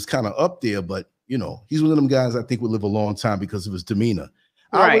 He was kind of up there, but he's one of them guys I think would live a long time because of his demeanor.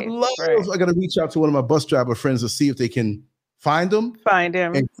 Right, I would love I gotta reach out to one of my bus driver friends to see if they can find him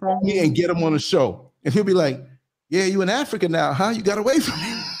and call me and get him on the show. And he'll be like, yeah, you in Africa now, huh? You got away from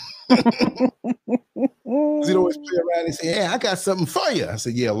me. He'd always play around and say, yeah, I got something for you. I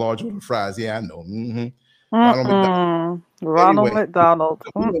said, yeah, a large order of fries. Yeah, I know. Ronald McDonald.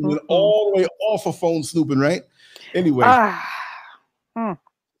 We went all the way off of phone snooping, right? Anyway, had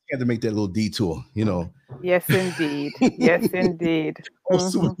to make that little detour, Yes, indeed. Yes, indeed.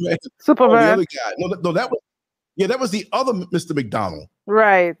 Superman. Superman. Oh, the other guy. No, that was the other Mr. McDonald.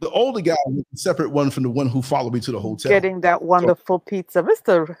 Right. The older guy was a separate one from the one who followed me to the hotel. Getting that wonderful pizza.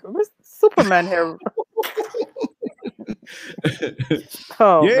 Mr. Superman here.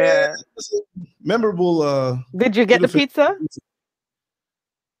 Oh, yeah, man. Memorable. Did you get the pizza?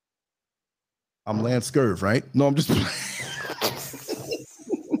 I'm Lance Scurv, right? No, I'm just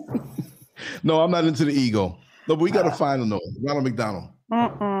No, I'm not into the ego. No, but we got to find him, though. Ronald McDonald.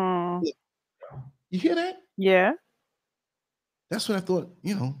 You hear that? Yeah. That's what I thought,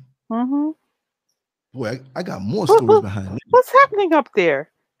 Mm-hmm. Boy, I got more stories behind it. What's happening up there?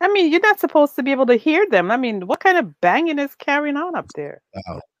 I mean, you're not supposed to be able to hear them. I mean, what kind of banging is carrying on up there?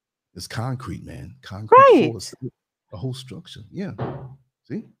 It's concrete, man. Concrete right. Floors, the whole structure. Yeah.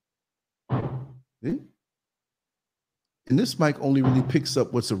 See? And this mic only really picks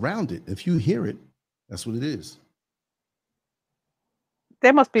up what's around it. If you hear it, that's what it is.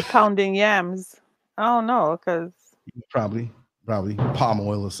 They must be pounding yams. I don't know, because probably palm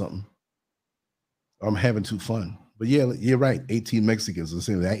oil or something. I'm having too fun. But yeah, you're right. 18 Mexicans, let's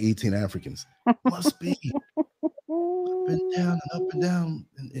say that 18 Africans. Must be up and down and up and down.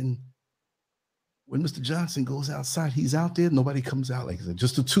 And when Mr. Johnson goes outside, he's out there. Nobody comes out like that.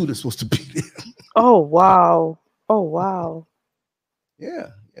 Just the 2 that's supposed to be there. Oh wow. Yeah.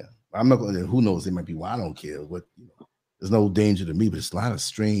 I'm not going to. Who knows? They might be. Well, I don't care. What? There's no danger to me, but it's a lot of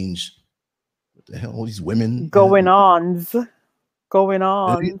strange. What the hell? All these women going on. Yeah,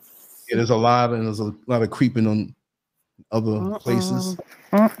 there's a lot, and there's a lot of creeping on other places.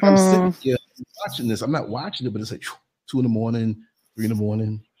 I'm sitting here watching this. I'm not watching it, but it's like 2 in the morning, 3 in the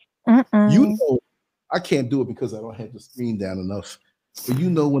morning. I can't do it because I don't have the screen down enough. But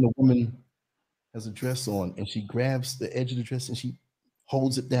when a woman has a dress on and she grabs the edge of the dress and she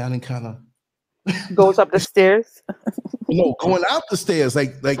holds it down and kind of goes up the stairs. No, going out the stairs,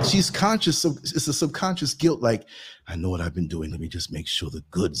 like she's conscious of, it's a subconscious guilt. Like, I know what I've been doing. Let me just make sure the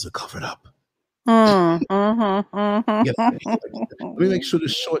goods are covered up. Yeah, let me make sure the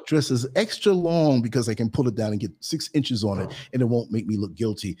short dress is extra long because I can pull it down and get 6 inches on it, and it won't make me look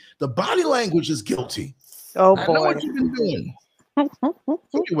guilty. The body language is guilty. Oh I know boy. what you've been doing.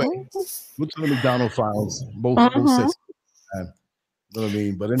 Anyway, we'll to the McDonald files, both sets. You know what I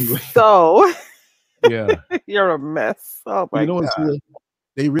mean? But anyway, So yeah, you're a mess. Oh my you know, god.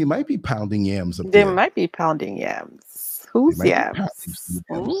 they really might be pounding yams up They there. might be pounding yams. They Who's might be yams? pounding some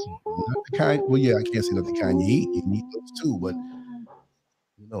yams. Not the kind. Well, yeah, I can't say not the kind you eat. You eat those too, but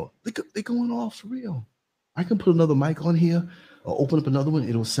you know, they're going off for real. I can put another mic on here or open up another one.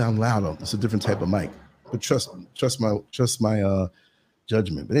 It'll sound louder. It's a different type of mic. But trust my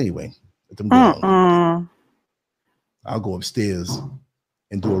judgment. But anyway, let them go on. I'll go upstairs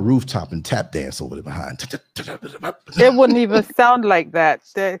and do a rooftop and tap dance over there behind. It wouldn't even sound like that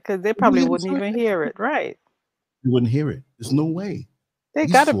because they probably wouldn't even hear it, right? You wouldn't hear it. There's no way. They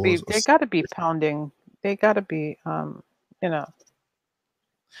These gotta floors be. They gotta be pounding. They gotta be. You know.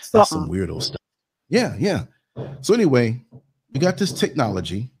 That's some weirdo stuff. Yeah, yeah. So anyway, we got this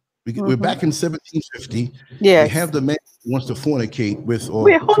technology. We're back in 1750. Yes. We have the man who wants to fornicate with. Or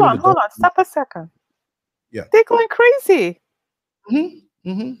wait, hold on. Stop a second. Yeah, they're going crazy.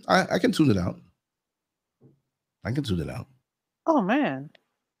 I can tune it out. Oh man.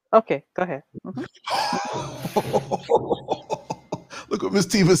 Okay, go ahead. Look what Miss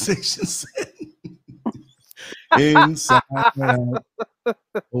Tiva Station said. Inside out,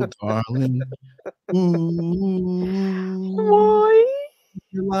 oh darling. Boy.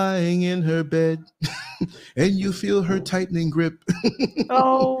 You're lying in her bed and you feel her tightening grip.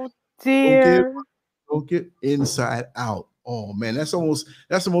 Oh dear. Don't get inside out. Oh man, that's almost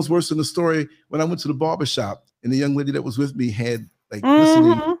worse than the story when I went to the barber shop and the young lady that was with me had like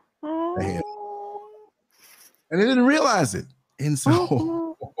listening and they didn't realize it. And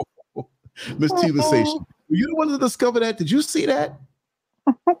so Miss Tiva Station, were you the one to discover that? Did you see that?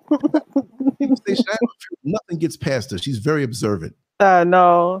 Nothing gets past her. She's very observant.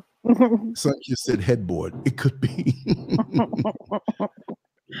 No. Son just said headboard. It could be.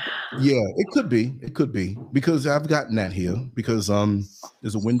 Yeah, it could be. It could be because I've gotten that here because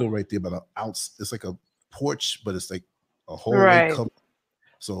there's a window right there, but it's like a porch, but it's like a hallway cover.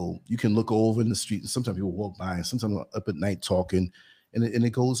 So you can look over in the street, and sometimes people walk by, and sometimes I'm up at night talking, and it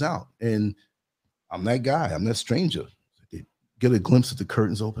goes out. And I'm that guy. I'm that stranger. They get a glimpse of the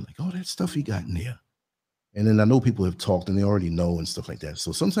curtains open, like, oh, that stuff he got in there. And then I know people have talked, and they already know and stuff like that.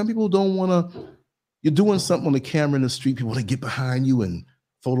 So sometimes people don't want to. You're doing something on the camera in the street, people want to get behind you and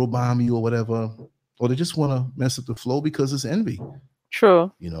photobomb you or whatever, or they just want to mess up the flow because it's envy.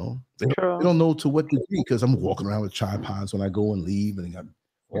 True. You know, they don't know to what degree because I'm walking around with tripods when I go and leave, and I got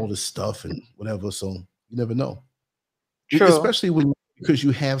all this stuff and whatever. So you never know. True. Especially because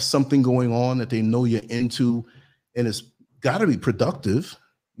you have something going on that they know you're into, and it's got to be productive.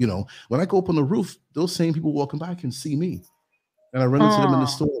 You know, when I go up on the roof, those same people walking by can see me, and I run into them in the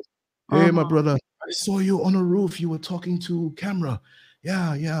store. Hey, my brother, I saw you on the roof. You were talking to camera.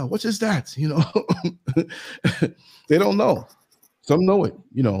 Yeah. What is that? You know, they don't know. Some know it,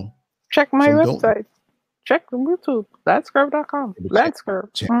 you know. Check my website. Check the YouTube. Landscurve.com.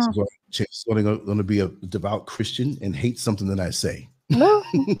 Landscurve. Chances are they're going to be a devout Christian and hate something that I say. No.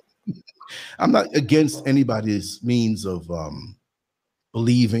 I'm not against anybody's means of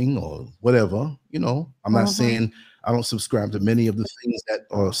believing or whatever. You know, I'm not saying I don't subscribe to many of the things that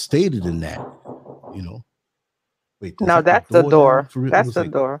are stated in that, you know. Wait, no, that's the door. That's the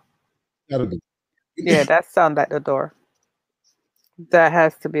door. Yeah, that sounds like the door. That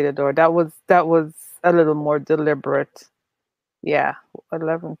has to be the door. That was a little more deliberate. Yeah,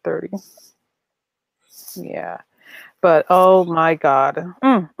 11:30. Yeah, but oh my God.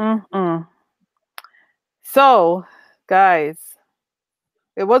 So, guys,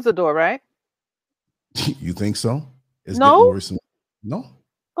 it was a door, right? You think so? It's no. Getting worse. No.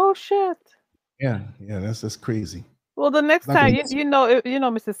 Oh shit. Yeah, that's crazy. Well, the next time, you know,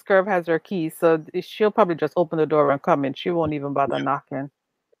 Mrs. Scurv has her keys, so she'll probably just open the door and come in. She won't even bother knocking.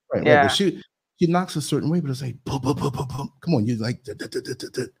 Right. But she knocks a certain way, but it's like, boom. Come on, you like,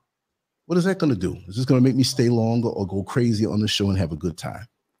 what is that going to do? Is this going to make me stay longer or go crazy on the show and have a good time?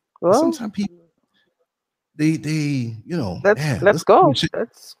 Well, sometimes people, they, you know, let's go.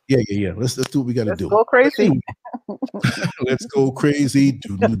 Yeah. Let's do what we got to do. Go crazy. Let's go crazy.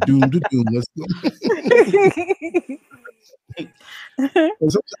 Let's go.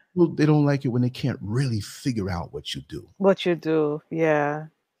 Sometimes people, they don't like it when they can't really figure out what you do. Yeah.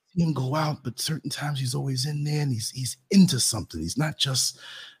 see him go out, but certain times he's always in there, and he's into something. He's not just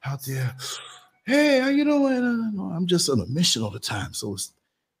out there. Hey, how you doing? No, I'm just on a mission all the time. So it's,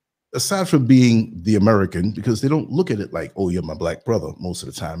 aside from being the American, because they don't look at it like, oh, you're my black brother. Most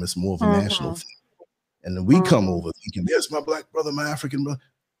of the time, it's more of a national thing. And then we come over thinking, there's my black brother, my African brother.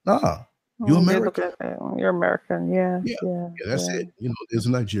 Nah, you're American. You're American. Yeah. That's it. You know, there's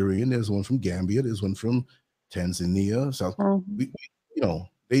a Nigerian, there's one from Gambia, there's one from Tanzania, South. You know,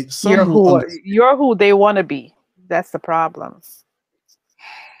 you're who they want to be. That's the problem.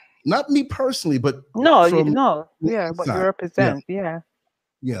 Not me personally, but no, what you represent. Yeah,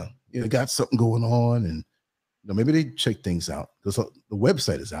 got something going on, and you know, maybe they check things out because the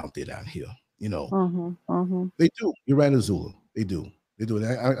website is out there down here. You know, they do. You're right, Azula. They do. They do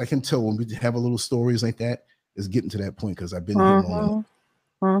it. I can tell when we have a little stories like that, it's getting to that point because I've been here long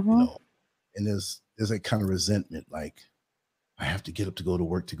enough, you know, and there's that kind of resentment, like I have to get up to go to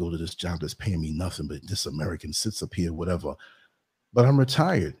work to go to this job that's paying me nothing, but this American sits up here, whatever. But I'm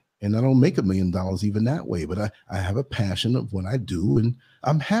retired and I don't make $1 million even that way. But I have a passion of what I do and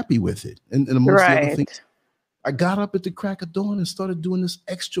I'm happy with it. And amongst the other things, I got up at the crack of dawn and started doing this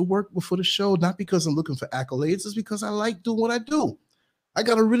extra work before the show, not because I'm looking for accolades, it's because I like doing what I do. I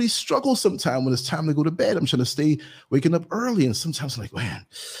got to really struggle sometime when it's time to go to bed. I'm trying to stay waking up early. And sometimes I'm like, man,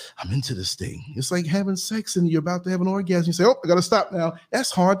 I'm into this thing. It's like having sex and you're about to have an orgasm. You say, oh, I got to stop now. That's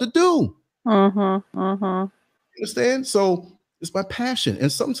hard to do. You understand? So it's my passion.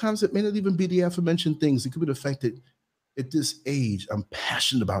 And sometimes it may not even be the aforementioned things. It could be the fact that at this age, I'm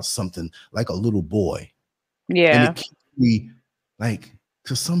passionate about something like a little boy. Yeah. And it keeps me like,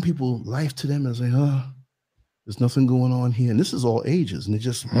 because some people, life to them is like, oh, there's nothing going on here. And this is all ages. And it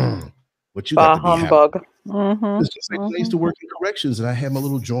just, what you got to be humbug. It's just like I used to work in corrections and I had my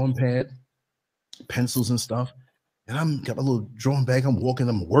little drawing pad, pencils and stuff. And I'm got my little drawing bag. I'm working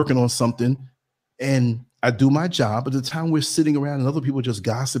on something. And I do my job. At the time we're sitting around and other people just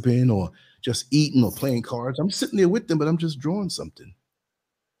gossiping or just eating or playing cards. I'm sitting there with them, but I'm just drawing something.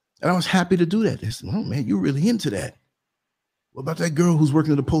 And I was happy to do that. They said, oh man, you're really into that. What about that girl who's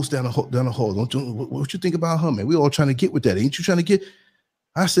working at the post down the hall? What you think about her, man? We all trying to get with that. Ain't you trying to get?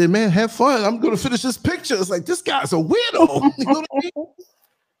 I said, man, have fun. I'm going to finish this picture. It's like, this guy's a weirdo. You know what I mean?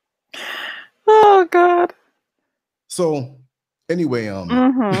 Oh, God. So anyway,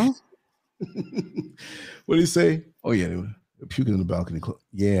 what did he say? Oh, yeah, they were puking in the balcony.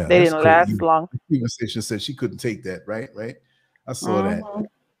 Yeah. They didn't last long. The station said she couldn't take that, right? I saw that.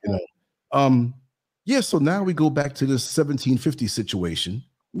 You know, yeah, so now we go back to this 1750 situation.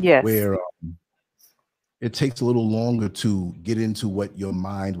 Yes. Where it takes a little longer to get into what your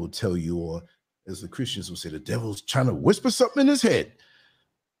mind will tell you, or as the Christians will say, the devil's trying to whisper something in his head.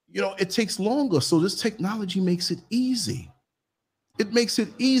 You know, it takes longer. So this technology makes it easy. It makes it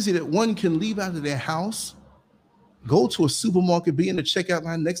easy that one can leave out of their house, go to a supermarket, be in the checkout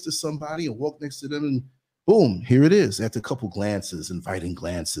line next to somebody and walk next to them and boom, here it is. After a couple glances, inviting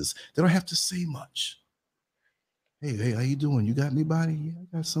glances, they don't have to say much. Hey, how you doing? You got anybody? Yeah,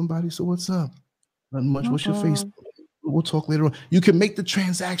 I got somebody. So what's up? Nothing much. What's your face? We'll talk later on. You can make the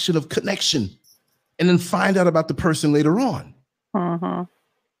transaction of connection and then find out about the person later on.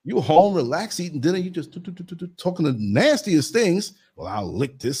 You're home, relax, eating dinner. You just talking the nastiest things. Well, I'll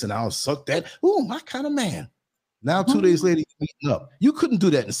lick this and I'll suck that. Ooh, my kind of man. Now, 2 days later, you're meeting up. You couldn't do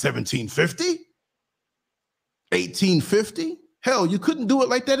that in 1750. 1850? Hell, you couldn't do it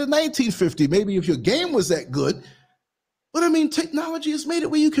like that in 1950. Maybe if your game was that good. But I mean, technology has made it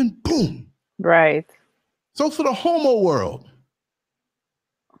where you can boom. Right. So for the homo world,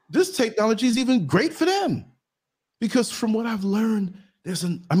 this technology is even great for them. Because from what I've learned,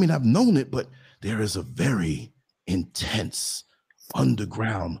 I've known it, but there is a very intense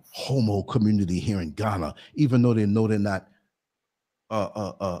underground homo community here in Ghana, even though they know they're not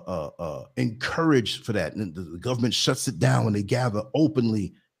encouraged for that. And the government shuts it down when they gather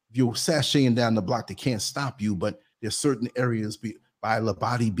openly. If you're sashaying down the block, they can't stop you, but there's certain areas by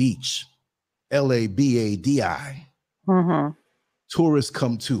Labadi Beach, Labadi, tourists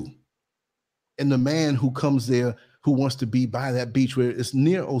come to. And the man who comes there, who wants to be by that beach where it's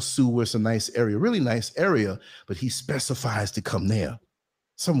near Osu, where it's a nice area, really nice area, but he specifies to come there.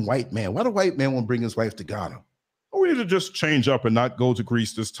 Some white man. Why do white man want to bring his wife to Ghana? We need to just change up and not go to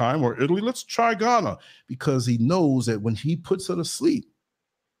Greece this time or Italy. Let's try Ghana. Because he knows that when he puts her to sleep,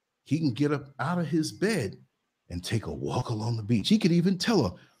 he can get up out of his bed and take a walk along the beach. He could even tell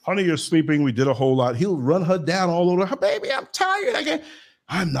her, honey, you're sleeping. We did a whole lot. He'll run her down all over her. Baby, I'm tired.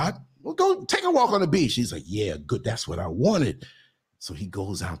 I'm not. Well, go take a walk on the beach. He's like, yeah, good. That's what I wanted. So he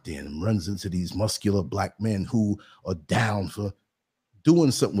goes out there and runs into these muscular black men who are down for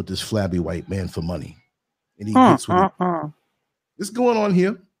doing something with this flabby white man for money. And he gets what it's going on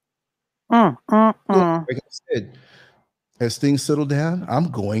here. Like I said, as things settle down, I'm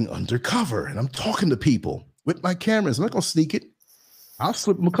going undercover and I'm talking to people with my cameras. I'm not going to sneak it. I'll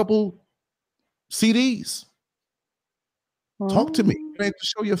slip them a couple CDs. Talk to me. You don't have to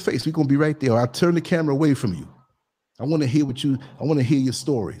show your face. We're going to be right there. I'll turn the camera away from you. I want to hear I want to hear your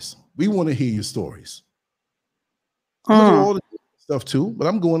stories. We want to hear your stories. I'm going to do all the stuff too, but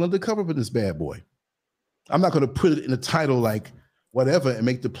I'm going undercover for this bad boy. I'm not going to put it in a title like whatever and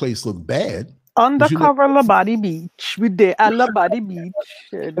make the place look bad. Undercover Labadi Beach. We there at Labadi Beach.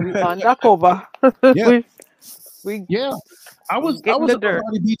 We undercover. Yeah. Yeah. I was at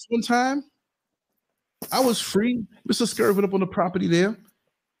Labadi Beach one time. I was free. Mr. Skirvin up on the property there.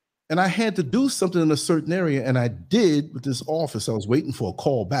 And I had to do something in a certain area. And I did with this office. I was waiting for a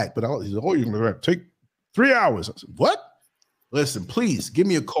call back. But he said, oh, you're going to take 3 hours. I said, what? Listen, please give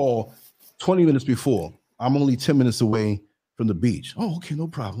me a call 20 minutes before. I'm only 10 minutes away from the beach. Oh, okay, no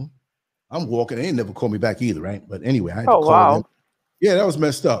problem. I'm walking. They ain't never called me back either, right? But anyway, I had to call them. Yeah, that was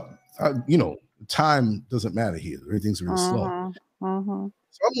messed up. Time doesn't matter here. Everything's really slow.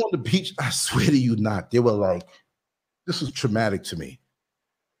 So I'm on the beach. I swear to you not. They were like, this was traumatic to me.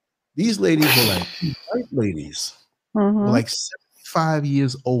 These ladies were like, white ladies, were like 75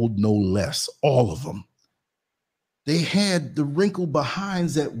 years old, no less, all of them. They had the wrinkled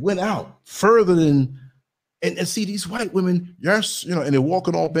behinds that went out further than, and see these white women, yes, and they're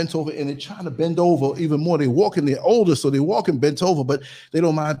walking all bent over and they're trying to bend over even more. They're walking, they're older, so they're walking bent over, but they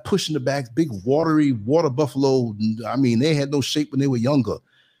don't mind pushing the back, big water buffalo. I mean, they had no shape when they were younger.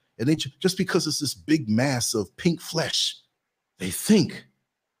 And they just because it's this big mass of pink flesh, they think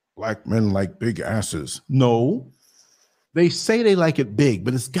black men like big asses. No, they say they like it big,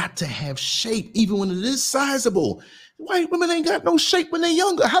 but it's got to have shape, even when it is sizable. White women ain't got no shape when they're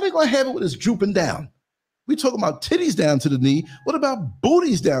younger. How they gonna have it when it's drooping down? We talking about titties down to the knee. What about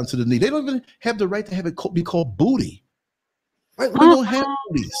booties down to the knee? They don't even have the right to have it be called booty. White women don't have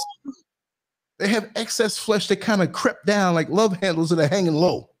booties. They have excess flesh that kind of crept down like love handles that are hanging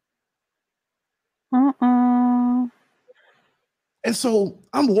low. And so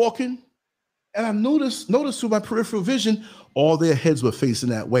I'm walking, and I noticed through my peripheral vision, all their heads were facing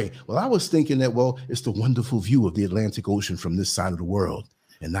that way. Well, I was thinking that, it's the wonderful view of the Atlantic Ocean from this side of the world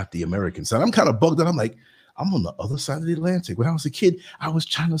and not the American side. I'm kind of bugged out. I'm like, I'm on the other side of the Atlantic. When I was a kid, I was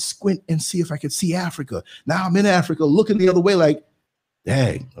trying to squint and see if I could see Africa. Now I'm in Africa looking the other way like,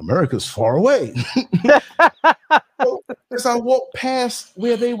 dang, America's far away. So as I walked past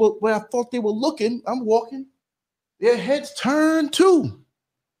where I thought they were looking, I'm walking, their heads turned too.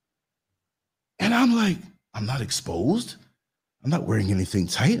 And I'm like, I'm not exposed. I'm not wearing anything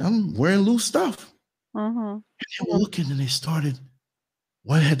tight. I'm wearing loose stuff. And they were looking and they started,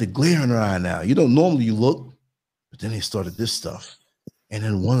 one had the glare in her eye now. Normally you look, but then they started this stuff. And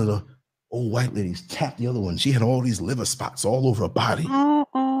then one of the old white ladies tapped the other one. She had all these liver spots all over her body.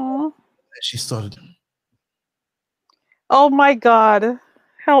 And she started. Oh my God.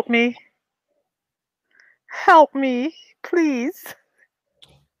 Help me. Help me, please.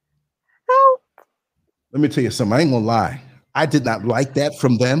 Help. Let me tell you something. I ain't gonna lie. I did not like that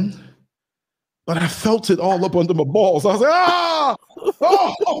from them, but I felt it all up under my balls. I was like,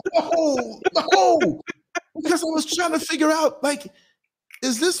 no. Because I was trying to figure out, like,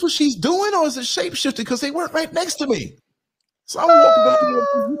 is this what she's doing or is it shapeshifting? Because they weren't right next to me. So I'm walking back.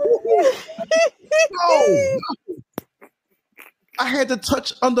 No. I had to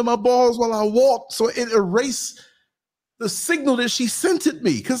touch under my balls while I walked so it erased the signal that she sent at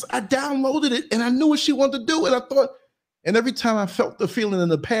me because I downloaded it and I knew what she wanted to do. And I thought, and every time I felt the feeling in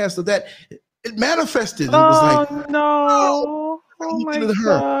the past of that, it manifested. It was like, no. Oh my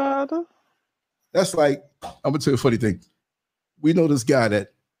God. That's like, I'm gonna tell you a funny thing. We know this guy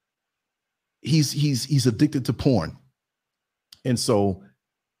that he's addicted to porn. And so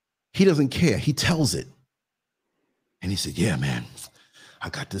he doesn't care. He tells it. And he said, yeah, man, I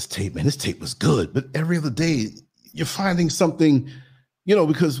got this tape, man. This tape was good. But every other day, you're finding something,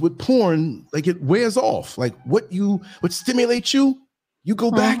 because with porn, like it wears off. Like what stimulates you, you go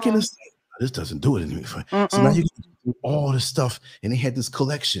back and it's like, this doesn't do it anymore. So now you do all this stuff. And they had this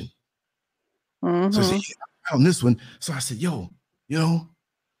collection. So I said, I found this one. So I said, he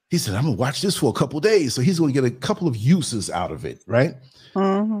said, I'm going to watch this for a couple of days. So he's going to get a couple of uses out of it, right?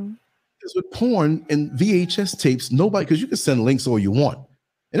 Because with porn and VHS tapes, because you can send links all you want.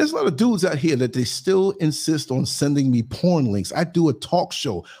 And there's a lot of dudes out here that they still insist on sending me porn links. I do a talk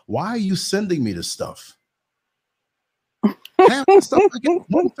show. Why are you sending me this stuff? Half the stuff I get,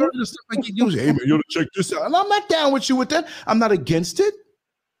 1/3 of the stuff I get usually, hey man, you ought to check this out. And I'm not down with you with that. I'm not against it.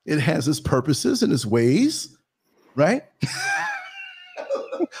 It has its purposes and its ways, right?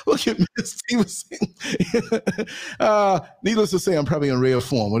 Look at Miss Stevenson. Needless to say, I'm probably in rare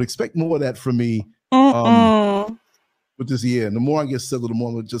form. Would expect more of that from me with this year. And the more I get settled, the more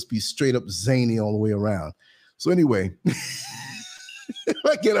it'll just be straight up zany all the way around. So anyway, if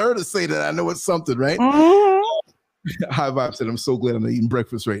I get her to say that, I know it's something, right? High Vibe said, I'm so glad I'm eating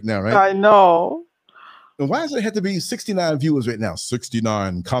breakfast right now, right? I know. And why does it have to be 69 viewers right now?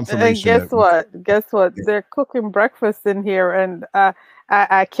 69 confirmation. And guess what? Yeah. They're cooking breakfast in here, and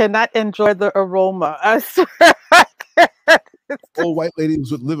I cannot enjoy the aroma. I swear. Old white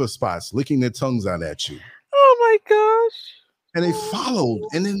ladies with liver spots licking their tongues out at you. Oh my gosh. And they followed.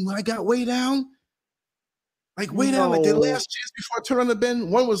 And then when I got way down, like their last chance before I turned on the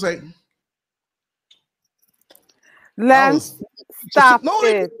bend, one was like, Lance, stop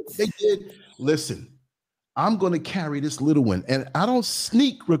it. They did. Listen, I'm going to carry this little one, and I don't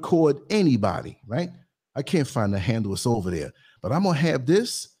sneak record anybody, right? I can't find the handle. It's over there. But I'm going to have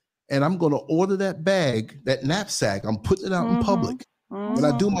this, and I'm going to order that bag, that knapsack. I'm putting it out in public. When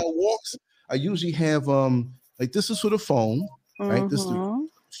I do my walks, I usually have, like this is for the phone, right? This is the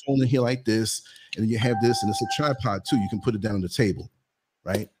phone in here like this, and you have this, and it's a tripod too. You can put it down on the table,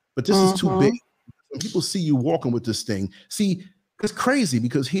 right? But this is too big. When people see you walking with this thing, see, it's crazy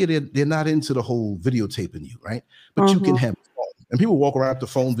because here they're not into the whole videotaping you, right? But you can have a phone. And people walk around with the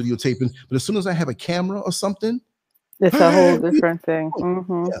phone videotaping, but as soon as I have a camera or something, it's a whole different thing.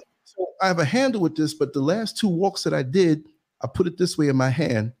 Yeah. So I have a handle with this, but the last 2 walks that I did, I put it this way in my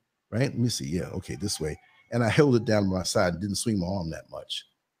hand, right? Let me see. Yeah, okay, this way. And I held it down on my side and didn't swing my arm that much.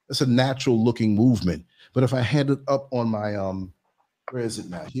 It's a natural looking movement. But if I had it up on my where is it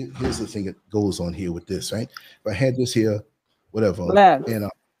now? Here's the thing that goes on here with this, right? If I had this here, whatever. Lance, and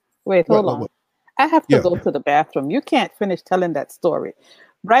wait, hold on. I have to go to the bathroom. You can't finish telling that story.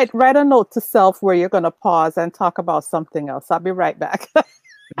 Write a note to self where you're going to pause and talk about something else. I'll be right back.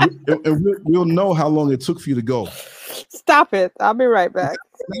 and we'll know how long it took for you to go. Stop it. I'll be right back.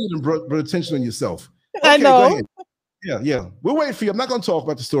 You brought attention on yourself. Okay, I know. Go ahead. Yeah. We'll wait for you. I'm not going to talk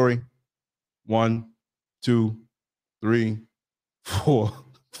about the story. 1, 2, 3, 4,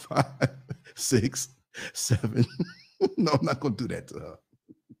 5, 6, 7. No, I'm not going to do that to her.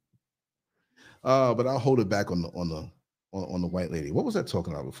 But I'll hold it back on the white lady. What was I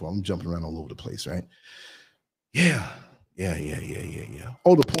talking about before? I'm jumping around all over the place, right? Yeah.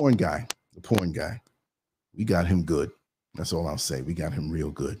 Oh, the porn guy. We got him good. That's all I'll say. We got him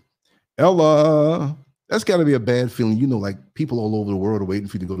real good. Ella, that's got to be a bad feeling. You know, like people all over the world are waiting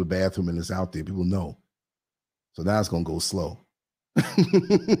for you to go to the bathroom and it's out there. People know. So now it's going to go slow.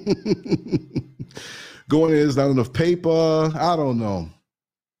 Going there's not enough paper. I don't know.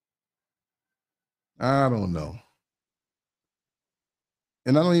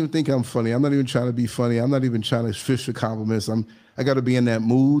 And I don't even think I'm funny. I'm not even trying to be funny. I'm not even trying to fish for compliments. I got to be in that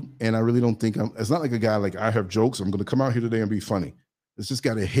mood, and I really don't think it's not like a guy like I have jokes. I'm going to come out here today and be funny. It's just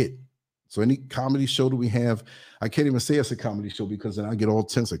got to hit. So any comedy show that we have, I can't even say it's a comedy show because then I get all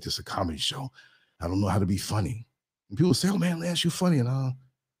tense like this is a comedy show. I don't know how to be funny. And people say, oh man, Lance, you're funny. And I'm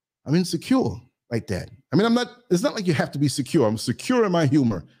insecure like that. I mean, it's not like you have to be secure. I'm secure in my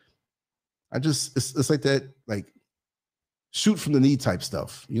humor. It's like that, like shoot from the knee type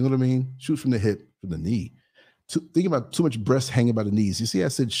stuff. You know what I mean? Shoot from the hip, from the knee. Think about too much breast hanging by the knees. You see, I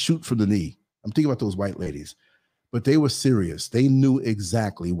said shoot from the knee. I'm thinking about those white ladies, but they were serious. They knew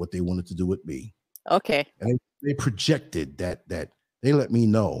exactly what they wanted to do with me. Okay. And they projected that they let me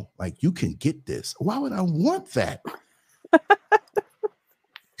know, like, you can get this. Why would I want that?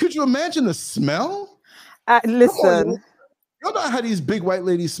 Could you imagine the smell? Listen. You know how these big white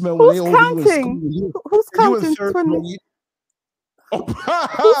ladies smell when they over you in school? Who's counting?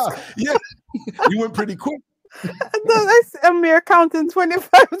 Oh, yeah, you went pretty quick. That's a mere counting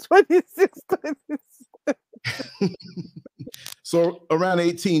 25, 26, 27. So around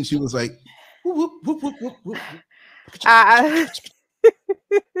 18, she was like, whoop, whoop, whoop, whoop, whoop.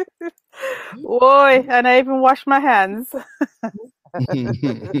 Boy, and I even washed my hands.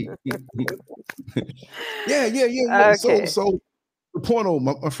 Yeah. Okay. So the porno,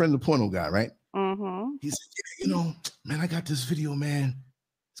 my friend, the porno guy, right? Mm-hmm. He said, yeah, man, I got this video, man.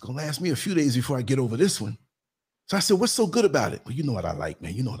 It's gonna last me a few days before I get over this one. So I said, what's so good about it? Well, you know what I like,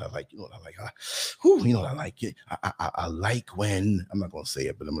 man. You know what I like. You know what I like. I like when, I'm not gonna say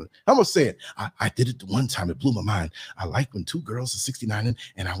it, but I'm gonna say it. I did it the one time, it blew my mind. I like when 2 girls are 69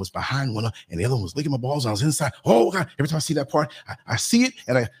 and I was behind one and the other one was licking my balls and I was inside. Oh God, every time I see that part, I see it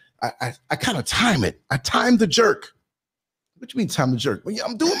and I kind of time it. I time the jerk. What you mean time to jerk? Well, yeah,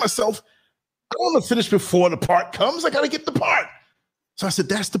 I'm doing myself. I don't want to finish before the part comes. I got to get the part. So I said,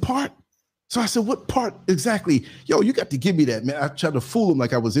 that's the part. So I said, what part exactly? Yo, you got to give me that, man. I tried to fool him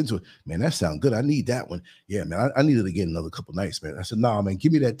like I was into it. Man, that sounds good. I need that one. Yeah, man, I need it again another couple nights, man. I said, nah, man,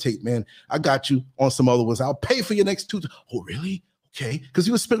 give me that tape, man. I got you on some other ones. I'll pay for your next 2. Oh, really? Okay. Because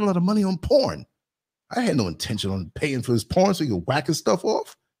he was spending a lot of money on porn. I had no intention on paying for his porn so he could whack his stuff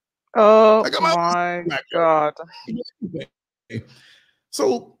off. Oh my God.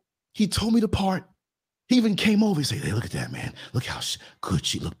 So he told me the part. He even came over and said, hey, look at that, man. Look how good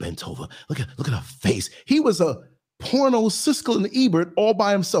she looked bent over. Look at her face. He was a porno Siskel and Ebert all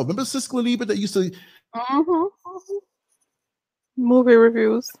by himself. Remember Siskel and Ebert that used to... Movie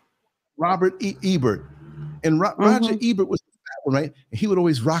reviews. Robert Ebert. And Roger Ebert was that one, right? And he would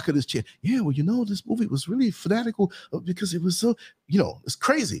always rock at his chair. Yeah, well, this movie was really fanatical because it was so, it's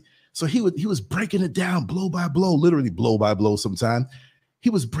crazy. So he was breaking it down blow by blow, literally blow by blow sometime. He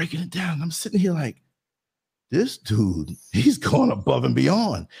was breaking it down. And I'm sitting here like, this dude, he's going above and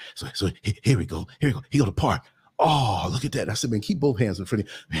beyond. So here we go. He go to part. Oh, look at that. I said, man, keep both hands in front of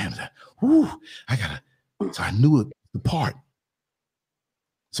you. Man, so I knew it, the part.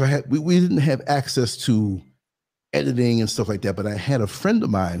 So we didn't have access to editing and stuff like that, but I had a friend of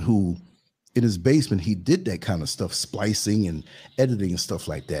mine who, in his basement, he did that kind of stuff, splicing and editing and stuff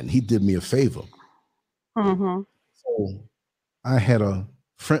like that. And he did me a favor. So I had a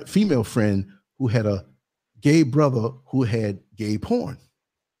female friend who had a gay brother who had gay porn.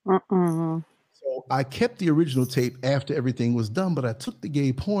 So I kept the original tape after everything was done, but I took the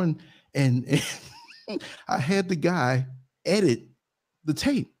gay porn and I had the guy edit the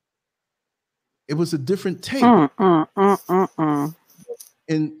tape. It was a different tape. And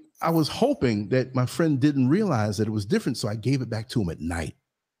I was hoping that my friend didn't realize that it was different, so I gave it back to him at night,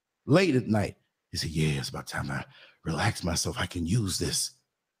 late at night. He said, yeah, it's about time I relax myself. I can use this.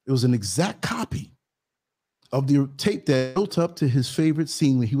 It was an exact copy of the tape that built up to his favorite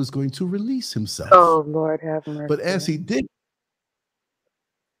scene when he was going to release himself. Oh, Lord have mercy. But as he did,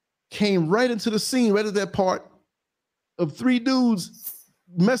 came right into the scene, right at that part of 3 dudes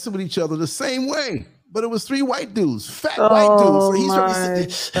messing with each other the same way. But it was 3 white dudes, fat white dudes. So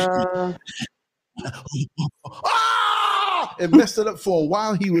he's trying to and messed it up for a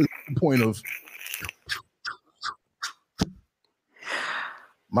while. He was at the point of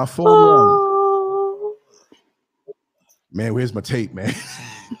my phone. Man, where's my tape, man?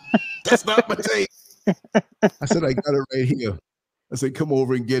 That's not my tape. I said, I got it right here. I said, come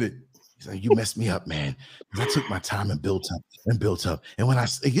over and get it. He said, you messed me up, man. I took my time and built up. And when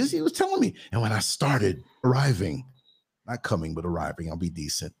he was telling me, and when I started arriving, not coming, but arriving, I'll be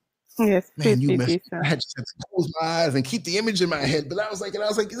decent. Yes, man, you messed me. I had to close my eyes and keep the image in my head. But I was like,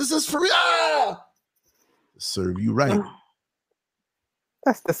 this is for real. Serve you right.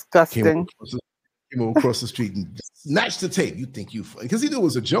 That's disgusting. Came over across the street and snatched the tape. You think you funny? Because he knew it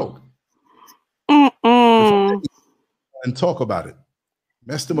was a joke. And talk about it.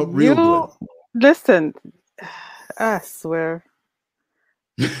 Messed him up real good. Listen, I swear.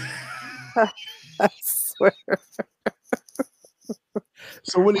 I swear.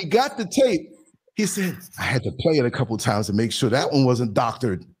 So when he got the tape, he said, I had to play it a couple times to make sure that one wasn't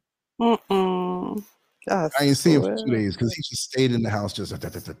doctored. I ain't seen him for 2 days because he just stayed in the house just.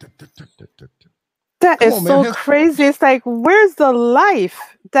 That is so crazy. It's like, where's the life?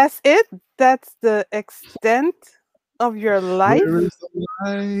 That's it? That's the extent of your life? Where is the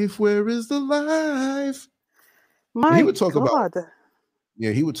life? Where is the life? He would talk about.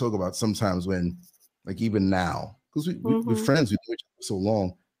 Yeah, he would talk about sometimes when, like even now, because we're friends, we know each other for so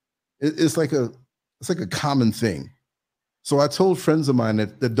long. It's like a common thing. So I told friends of mine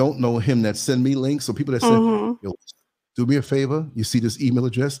that don't know him that send me links. So people that send, yo, do me a favor. You see this email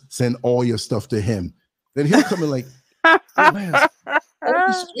address? Send all your stuff to him. Then he'll come in like, oh, man, all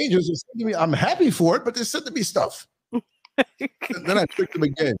these strangers are sending me. I'm happy for it, but they're sending me stuff. Then I tricked him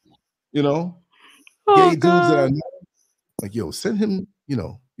again. Gay dudes that I know. Like, yo, send him, you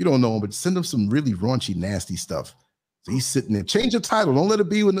don't know him, but send him some really raunchy, nasty stuff. So he's sitting there. Change the title. Don't let it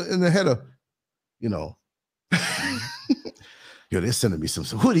be in the header. Yo, they're sending me some.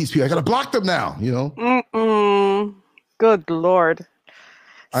 Who are these people? I gotta block them now. Good Lord.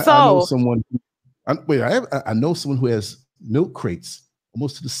 I know someone. I know someone who has milk crates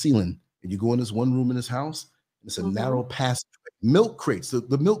almost to the ceiling, and you go in this one room in his house. And it's a narrow passage. Milk crates,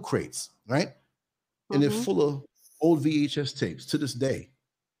 the milk crates, right? And they're full of old VHS tapes to this day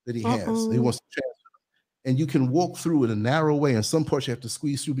that he has. He wants to transfer them. And you can walk through in a narrow way. And some parts you have to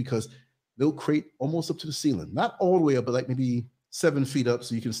squeeze through because milk crate almost up to the ceiling. Not all the way up, but like maybe 7 feet up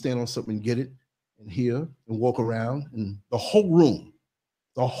so you can stand on something and get it. and here and walk around, and the whole room,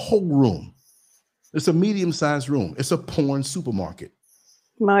 it's a medium-sized room. It's a porn supermarket.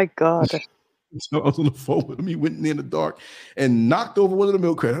 My God. So I was on the phone with him. He went in the dark and knocked over one of the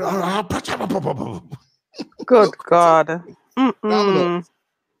milk crates. Good God. You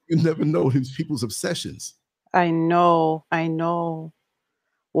never know these people's obsessions. I know.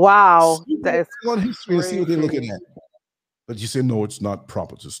 Wow. That is on history and see what they're looking crazy. at. But you say, no, it's not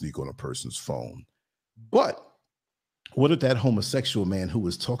proper to sneak on a person's phone. But what if that homosexual man who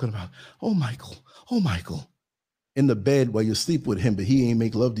was talking about, oh, Michael, in the bed while you sleep with him, but he ain't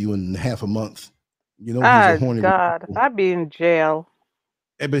make love to you in half a month. You know, he's a horny. God, I'd be in jail.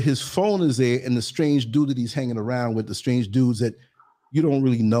 But his phone is there, and the strange dude that he's hanging around with, the strange dudes that you don't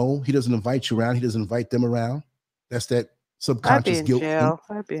really know, he doesn't invite you around. He doesn't invite them around. That's that subconscious guilt.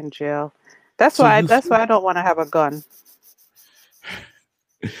 I'd be in jail. That's why I don't want to have a gun.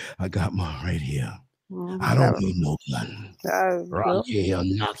 I got mine right here. I don't need no gun. He'll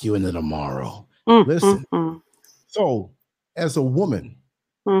knock you into tomorrow. Listen. So, as a woman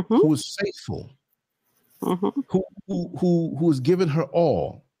who is faithful, who has given her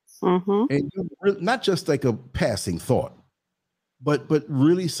all, and not just like a passing thought, but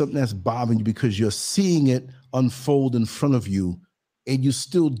really something that's bothering you because you're seeing it unfold in front of you, and you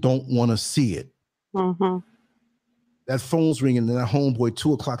still don't want to see it. That phone's ringing, and that homeboy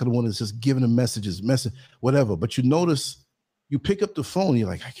 2 o'clock in the morning is just giving them message, whatever. But you notice, you pick up the phone, you're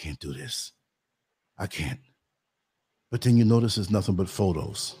like, I can't do this. I can't. But then you notice there's nothing but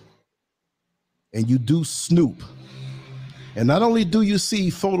photos. And you do snoop. And not only do you see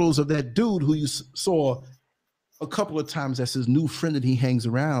photos of that dude who you saw a couple of times, that's his new friend that he hangs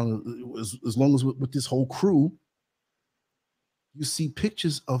around as long as with this whole crew, you see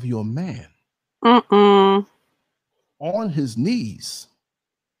pictures of your man on his knees.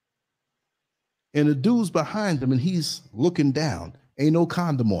 And the dude's behind him and he's looking down. Ain't no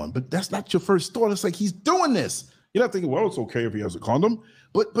condom on. But that's not your first thought. It's like he's doing this. You're not thinking, well, it's okay if he has a condom.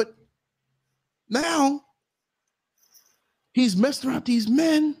 But now he's messing around these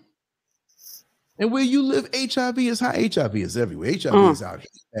men. And where you live, HIV is high. HIV is everywhere. HIV is out here.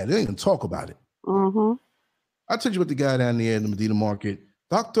 Man, they ain't gonna talk about it. I told you about the guy down there in the Medina Market,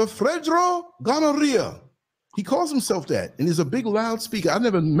 Dr. Fredro Gonorrhea. He calls himself that. And he's a big loudspeaker. I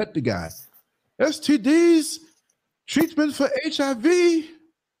never met the guy. STDs, treatment for HIV,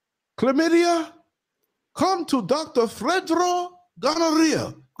 chlamydia. Come to Dr. Fredro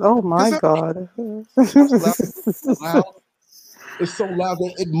Gonorrhea. Oh my God. It's so loud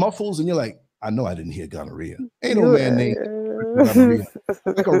that it muffles, and you're like, I know I didn't hear gonorrhea. Ain't no man named gonorrhea.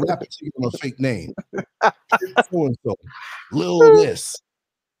 Like a rapper taking a fake name. So Lil this.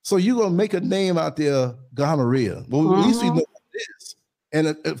 So you're going to make a name out there, gonorrhea. Well, at least we know what it is. And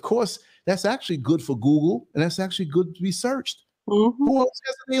of course, that's actually good for Google, and that's actually good to be searched. Who else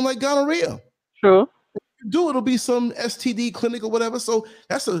has a name like gonorrhea? True. If you do, it'll be some STD clinic or whatever. So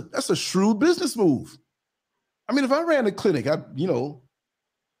that's a shrewd business move. I mean, if I ran a clinic,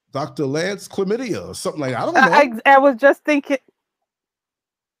 Dr. Lance Chlamydia or something like that. I don't know. I was just thinking.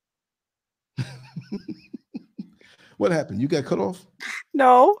 What happened? You got cut off?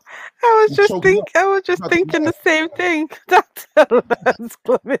 No, I was just thinking the same thing. Dr. Lance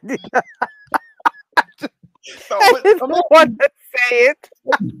Chlamydia. I didn't want to say it.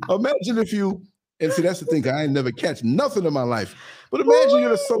 Imagine if you, and see, that's the thing, I ain't never catch nothing in my life. But imagine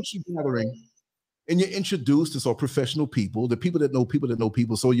you're at a social gathering and you're introduced to some professional people, the people that know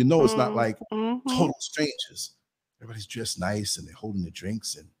people. So you know it's not like total strangers. Everybody's dressed nice and they're holding their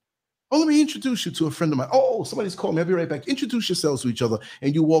drinks. And let me introduce you to a friend of mine. Oh, somebody's calling me. I'll be right back. Introduce yourselves to each other.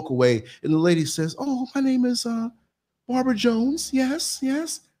 And you walk away. And the lady says, oh, my name is Barbara Jones. Yes.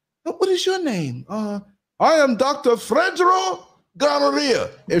 What is your name? I am Dr. Fredro Gonorrhea.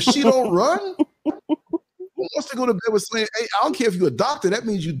 If she don't run, who wants to go to bed with somebody? Hey, I don't care if you're a doctor. That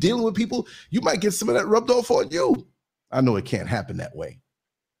means you're dealing with people. You might get some of that rubbed off on you. I know it can't happen that way.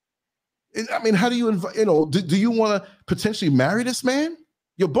 I mean, how do you invite, do you want to potentially marry this man?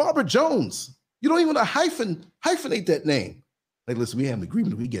 You're Barbara Jones. You don't even want to hyphenate that name. Like, listen, we have an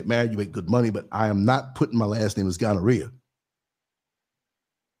agreement. We get married, you make good money, but I am not putting my last name as gonorrhea.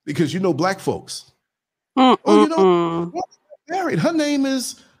 Because black folks. Married. Her name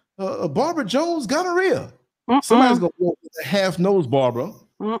is Barbara Jones Gonorrhea. Somebody's gonna walk with a half nose Barbara.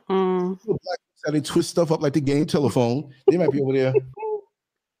 Black folks, how they twist stuff up like the game telephone. They might be over there.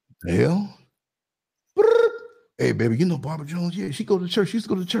 The hell? Hey, baby, you know Barbara Jones? Yeah, she go to church. She used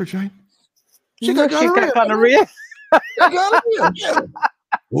to go to church, right? She got gonorrhea. Yeah.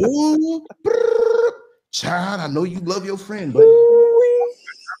 Oh, child, I know you love your friend, but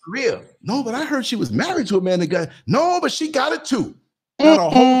career. No, but I heard she was married to a man that got. No, but she got it too. Now the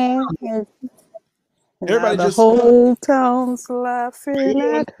whole everybody the just whole town's laughing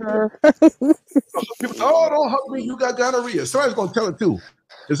at her. people, oh, don't hug me. You got gonorrhea. Somebody's gonna tell it too.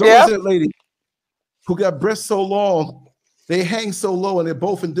 There's always Yep. that lady who got breasts so long, they hang so low, and they're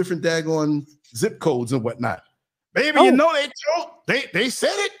both in different daggone zip codes and whatnot. Baby, you know they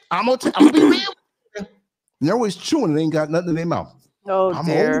said it. I'm gonna be real. And they're always chewing and they ain't got nothing in their mouth. Oh I'm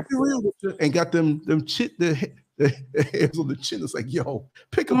dear. only be real with you. And got them the hairs on the chin. It's like, yo,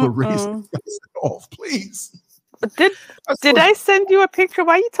 pick up a razor and cut it off, please. Did I send you a picture?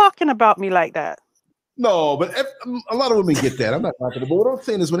 Why are you talking about me like that? No, but a lot of women get that. I'm not talking about. What I'm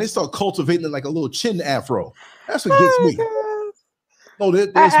saying is when they start cultivating it like a little chin afro, that's what gets me. No,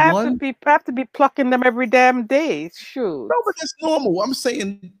 there's one. I have to be plucking them every damn day. Shoot. No, but that's normal. I'm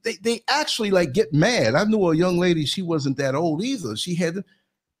saying they actually like get mad. I knew a young lady. She wasn't that old either. She had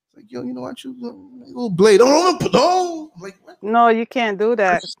like, yo, you know what? You little blade. Oh, no. Like, what? No, you can't do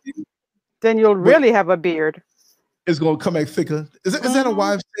that. Then you'll really have a beard. It's gonna come back thicker. Is that a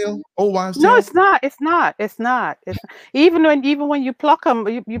wives' tale? Old wives' tale? No, it's not. It's not. Even when you pluck them,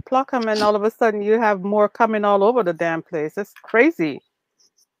 you pluck them, and all of a sudden you have more coming all over the damn place. It's crazy.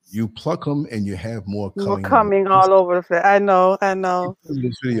 You pluck them and you have more coming all over the place. I know.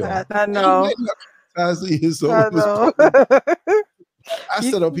 This video. I know. I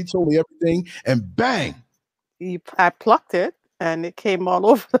set up. He told me everything, and bang! I plucked it, and it came all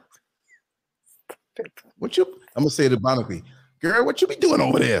over. What you? I'm gonna say it ironically, girl. What you be doing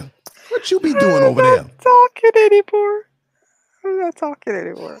over there? What you be doing over there? I'm not talking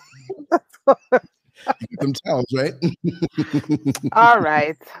anymore. You get them towels, right? All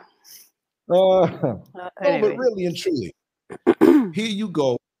right. No, but really and truly, here you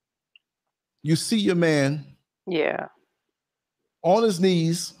go. You see your man, on his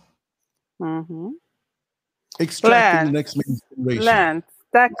knees, extracting the next man's generation. Lance,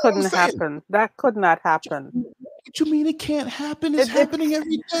 that couldn't happen. That could not happen. What you mean it can't happen? It's happening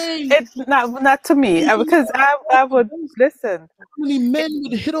every day. It's not to me, because I would listen. How many men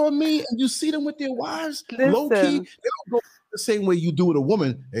would hit on me, and you see them with their wives, low key? They don't go the same way you do with a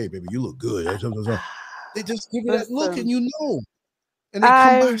woman. Hey, baby, you look good. They just give you that look, and you know. And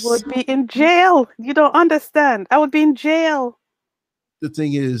I would be in jail. You don't understand. I would be in jail. The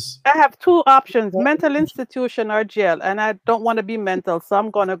thing is, I have two options: mental institution or jail, and I don't want to be mental, so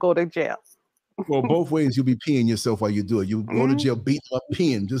I'm gonna go to jail. Well, both ways you'll be peeing yourself while you do it. You go to jail, beating up,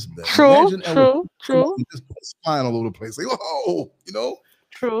 peeing. Just true. Just put spine all over the place. Like, oh, you know.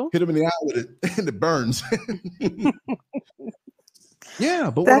 True. Hit him in the eye with it, and it burns.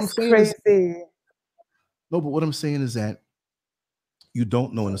 Yeah, but that's crazy. But what I'm saying is that you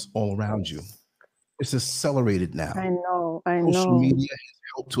don't know, and it's all around you. It's accelerated now. I know. Social media has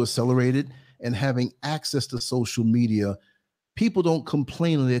helped to accelerate it, and having access to social media, people don't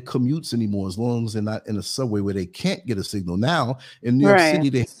complain on their commutes anymore as long as they're not in a subway where they can't get a signal. Now in New York City,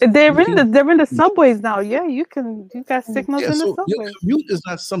 they're in the subways now. Yeah, you got signals in the subway. Your commute is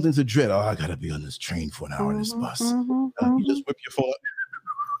not something to dread. Oh, I gotta be on this train for an hour on this bus. You just whip your phone,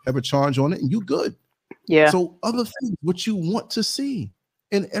 have a charge on it, and you good. Yeah. So other things, what you want to see,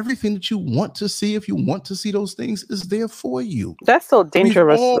 and everything that you want to see, if you want to see those things, is there for you. That's so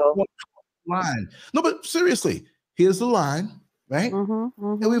dangerous, though. Line. No, but seriously, here's the line, right? And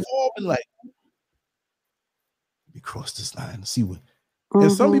we've all been like, let me cross this line and see what. And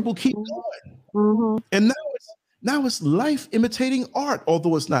some people keep going. And now it's life imitating art,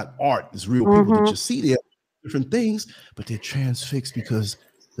 although it's not art. It's real people that you see there, different things, but they're transfixed because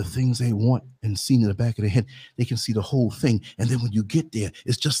the things they want and seen in the back of their head, they can see the whole thing. And then when you get there,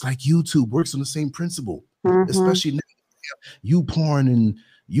 it's just like YouTube works on the same principle, especially now, you porn and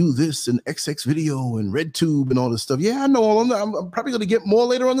you this and XX video and RedTube and all this stuff. Yeah, I know all of them. I'm probably going to get more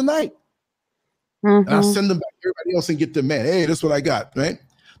later on the night. And I'll send them back to everybody else and get them mad. Hey, that's what I got, right?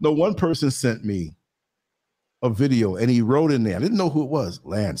 No, one person sent me a video and he wrote in there, I didn't know who it was.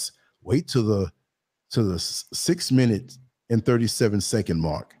 Lance, wait to the 6 minute and 37-second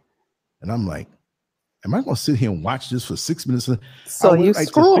mark. And I'm like, am I going to sit here and watch this for 6 minutes? So you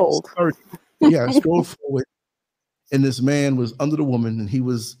scrolled. Yeah, I scrolled forward. And this man was under the woman and he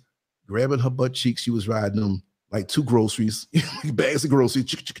was grabbing her butt cheeks. She was riding them like two groceries, bags of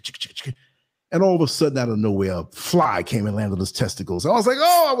groceries. And all of a sudden, out of nowhere, a fly came and landed on his testicles. I was like,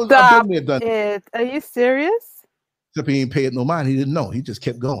 oh, I've been there, done it. Are you serious? Except he ain't paid no mind. He didn't know. He just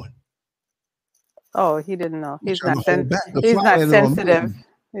kept going. Oh, he didn't know. He's not sensitive. He's not sensitive.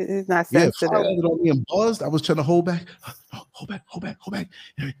 Yeah, the fly landed on me and buzzed. I was trying to hold back. Hold back. Hold back.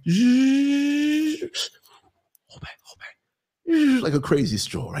 like a crazy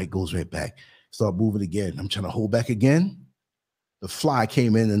straw, right? Goes right back. Start moving again. I'm trying to hold back again. The fly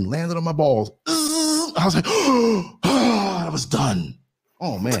came in and landed on my balls. I was like, oh, I was done.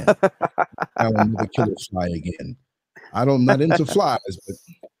 Oh man. I will never kill a fly again. I'm not into flies, but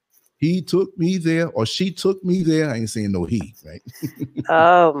he took me there, or she took me there. I ain't saying no he, right?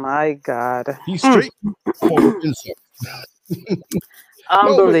 Oh my God. He's straight. No, but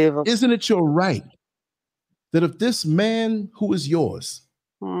Unbelievable. isn't it your right that if this man who is yours,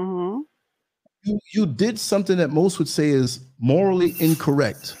 Mm-hmm. you did something that most would say is morally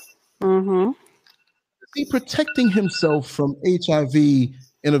incorrect, Mm-hmm. is he protecting himself from HIV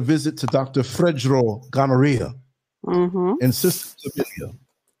in a visit to Dr. Fredro Gonorrhea Mm-hmm. and Sister Amelia,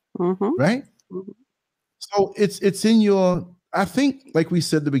 Mm-hmm. right? So it's in your, I think, like we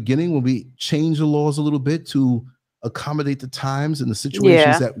said at the beginning, when we change the laws a little bit to accommodate the times and the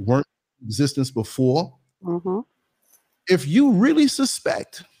situations that weren't in existence before. Mm-hmm. If you really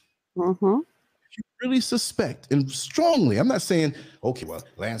suspect, Mm-hmm. and strongly, I'm not saying, okay, well,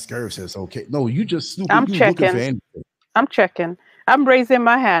 Lance Gerv says okay. No, you just Snooping, I'm you looking for checking. anything. I'm checking. I'm raising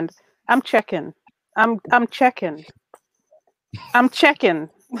my hand. I'm checking. I'm checking. I'm checking.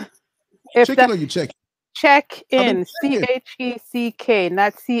 If Chicken that or you checking? check I've been in, checking. CHECK,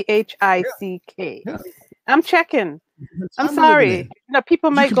 not CHICK. Yeah. I'm checking. I'm Time we living sorry. in. People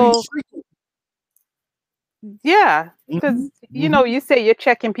You might could be go, streaking. yeah, because Mhm, you say you're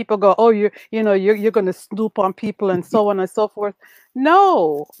checking. People go, oh, you're going to snoop on people and so on and so forth.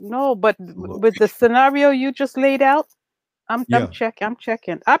 No, but Look, with the scenario you just laid out, I'm yeah.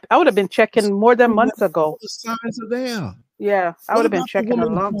 checking. I would have been checking more than months ago. All the signs are there. Yeah, I What would have been about the checking a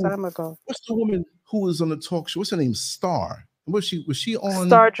woman long who? time ago. What's the woman who was on the talk show? What's her name? Star. Was she on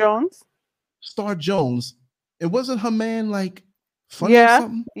Star Jones. Star Jones? And wasn't her man like funny or Yeah,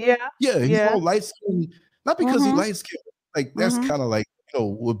 something? yeah, Yeah, he's yeah. all light skinned. Not because he Mhm. light skinned. Like that's Mhm. kind of like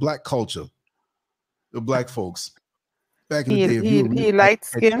with black culture, the black folks back in the He day. If you he were rich, he black, light had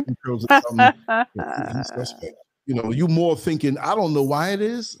skinned. 10 girls or something, he's suspect. You more thinking. I don't know why it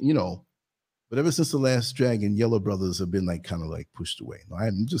is. But ever since the last Dragon, Yellow Brothers have been like kind of like pushed away. No,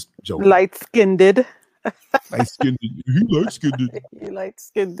 I'm just joking. Light skinned. Light skinned. He light skinned. He light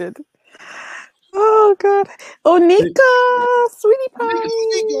skinned. Oh God. Oh Nika, sweetie pie.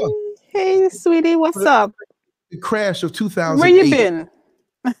 Hey sweetie, what's up? The crash of Where you 2008. been?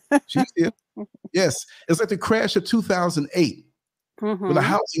 She's here. Yes, it's like the crash of 2008 when the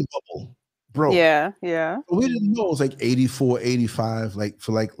housing bubble broke. Yeah, yeah. We didn't know it was like 84, 85, like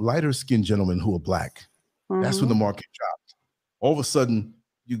for like lighter skinned gentlemen who are black. That's when the market dropped. All of a sudden,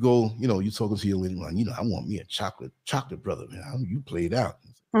 you go, you talking to your lady line, I want me a chocolate brother, man. You played out.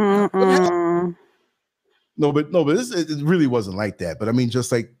 What happened? No, but it really wasn't like that. But I mean,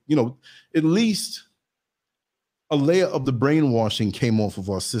 just like, at least a layer of the brainwashing came off of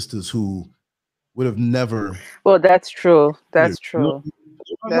our sisters who would have never. Well, that's true. That's No, true.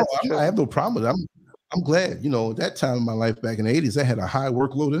 That's true. I have no problem with it. I'm glad, at that time in my life back in the 80s, I had a high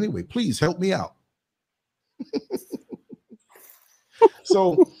workload anyway. Please help me out.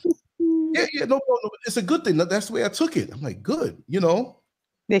 So, no, it's a good thing. That's the way I took it. I'm like, good,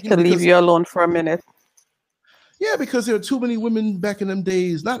 They could leave you alone for a minute. Yeah, because there are too many women back in them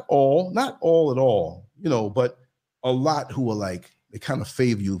days. Not all at all, but a lot who are like, they kind of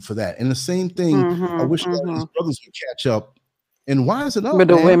favor you for that. And the same thing, I wish a lot of these brothers would catch up and wise it up. With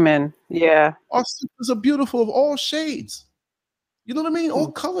the women, yeah. Our sisters are beautiful of all shades. You know what I mean?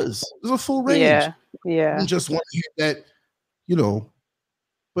 All colors. There's a full range. Yeah. I just want to hear that,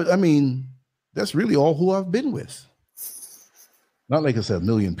 but I mean, that's really all who I've been with. Not like I said, a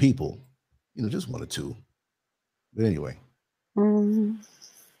million people, just one or two. But anyway. Do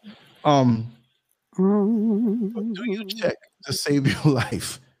you check to save your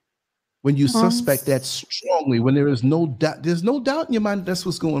life when you suspect that strongly, when there is no doubt, there's no doubt in your mind that's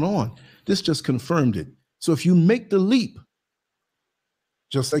what's going on. This just confirmed it. So if you make the leap,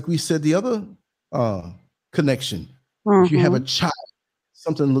 just like we said, the other connection, if you have a child,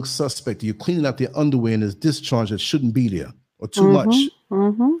 something looks suspect, you're cleaning out their underwear and there's discharge that shouldn't be there, or too much.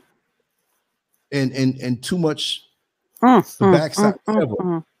 And too much the backside.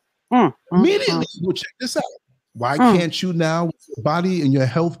 Immediately, well, check this out. Why can't you now, with your body and your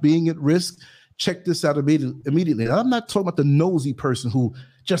health being at risk, check this out immediately? Now, I'm not talking about the nosy person who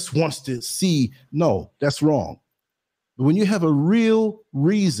just wants to see. No, that's wrong. But when you have a real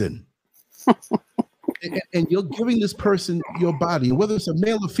reason and you're giving this person your body, whether it's a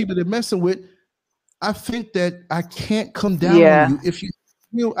male or female they're messing with, I think that I can't come down on you if you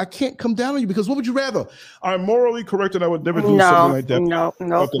I can't come down on you because what would you rather? I'm morally correct and I would never do something like that. No.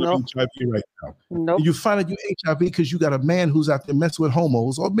 HIV right now. Nope. And you find out you HIV because you got a man who's out there messing with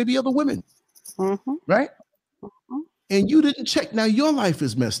homos or maybe other women, right? And you didn't check. Now your life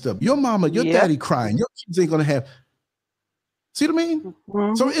is messed up. Your mama, your daddy crying. Your kids ain't gonna have. See what I mean?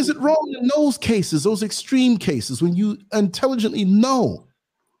 So is it wrong in those cases, those extreme cases, when you intelligently know?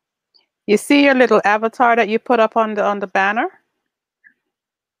 You see your little avatar that you put up on the banner?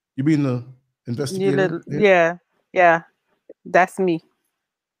 You mean the investigator? Yeah. That's me.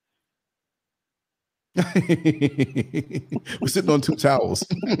 We're sitting on two towels.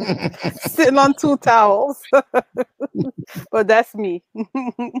 Sitting on two towels. But that's me.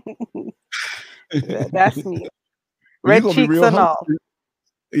 That's me. Red cheeks and all.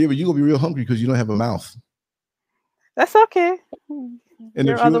 Yeah, but you're gonna be real hungry because you don't have a mouth. That's okay. And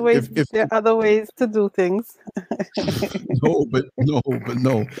there are other ways to do things. No.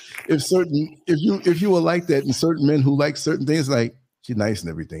 If you were like that, and certain men who like certain things, like she's nice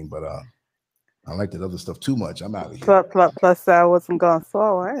and everything, but I like that other stuff too much. I'm out of here. Plus I wasn't gonna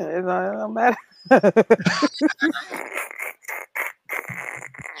swallow. It don't matter. Let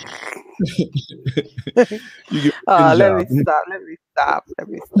me stop.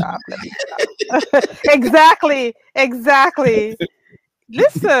 Exactly.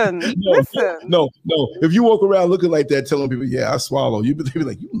 Listen. No. If you walk around looking like that, telling people, "Yeah, I swallow," you be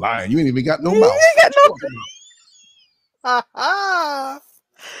like, "You lying? You ain't even got no mouth." You got no.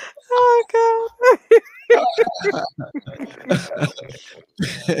 Oh God.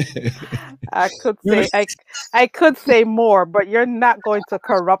 I could say more, but you're not going to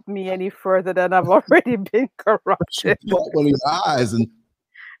corrupt me any further than I've already been corrupted. On his eyes and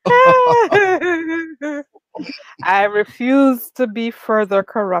I refuse to be further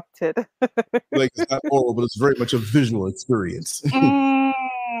corrupted. Like it's not oral, but it's very much a visual experience. You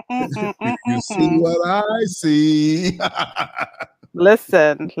see what I see.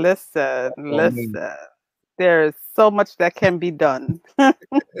 Listen. There is so much that can be done.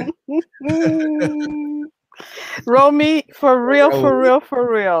 Romy, for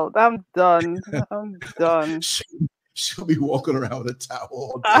real. I'm done. She'll be walking around with a towel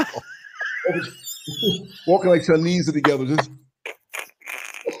all day. Walking like her knees are together, just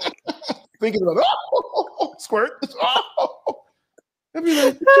thinking about squirt. I'd be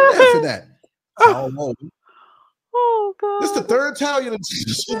like, what you laughing at? Oh God! This is the third Italian in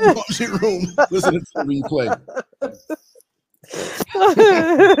the laundry room listening to the replay.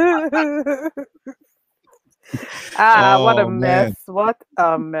 What a mess! What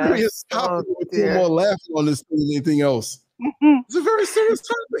a mess! We're more laughing on this than anything else. It's a very serious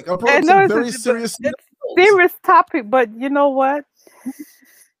topic. It's serious topic, but you know what?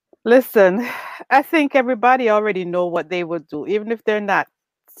 Listen, I think everybody already know what they would do, even if they're not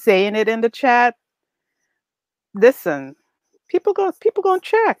saying it in the chat. Listen, people gonna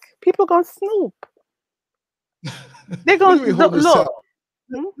check. People gonna snoop. They're gonna look.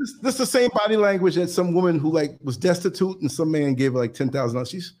 This is the same body language that some woman who was destitute and some man gave her like $10,000.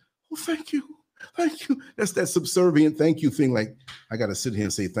 She's, thank you. That's that subservient thank you thing. Like, I gotta sit here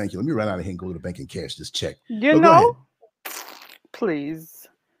and say thank you. Let me run out of here and go to the bank and cash this check. Please.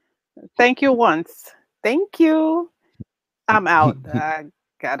 Thank you once. Thank you. I'm out.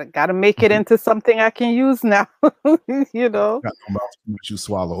 Gotta make it into something I can use now. You know. Got no mouth too much you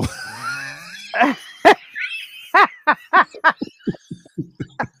swallow.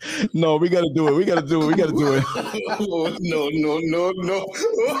 No, we gotta do it. Oh, no.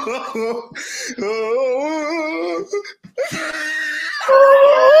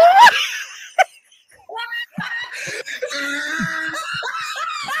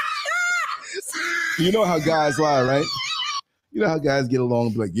 You know how guys lie, right? You know how guys get along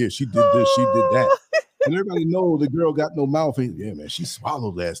and be like, yeah, she did this, she did that. And everybody knows the girl got no mouth. And, yeah, man, she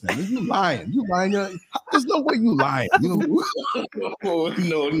swallowed last night. You lying. There's no way you lying. You know? Oh,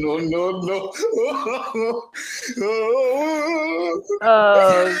 no.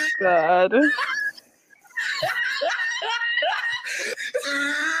 Oh, God.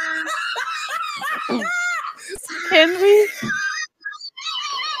 Can we?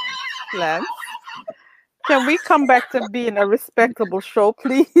 Lance? Can we come back to being a respectable show,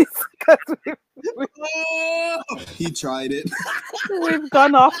 please? He tried it. We've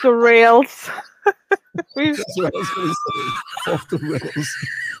gone off the rails. That's what I was going to say. Off the rails.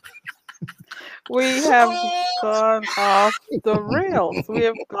 We have gone off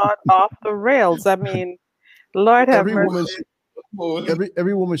the rails. I mean, Lord have mercy.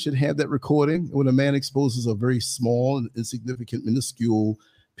 Every woman should have that recording. When a man exposes a very small, insignificant, minuscule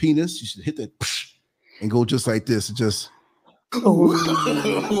penis, you should hit that and go just like this. Just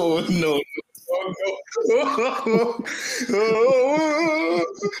Oh, no. He will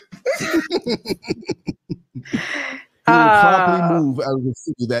promptly move out of the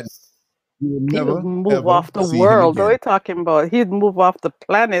city that you will He would never, move ever off the see him world. What are again. you talking about? He'd move off the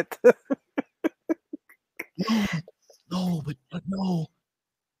planet. But no.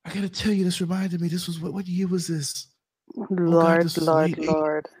 I gotta tell you, this reminded me. This was what year was this? Oh God, Lord, this was Lord, late 80s.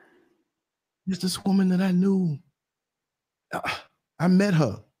 Lord. There's this woman that I knew. I met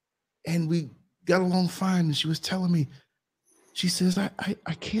her, and we got along fine. And she was telling me, she says, "I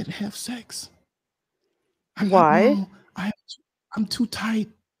can't have sex. Why? I'm too tight.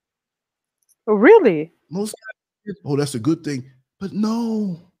 Really? Most guys, oh, that's a good thing, but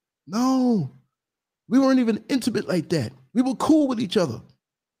no, we weren't even intimate like that. We were cool with each other."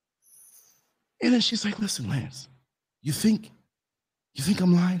 And then she's like, "Listen, Lance, you think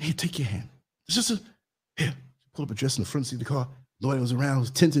I'm lying? Here, take your hand. It's just here." Pull up a dress in the front seat of the car. Nobody was around. It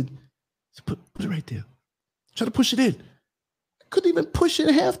was tinted. So put it right there. Try to push it in. I couldn't even push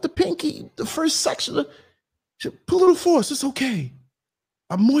in half the pinky, the first section. Put a little force. It's okay.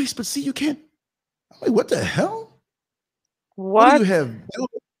 I'm moist, but see, you can't. I'm like, what the hell? What do you have?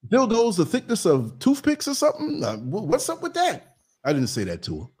 Dildos the thickness of toothpicks or something? What's up with that? I didn't say that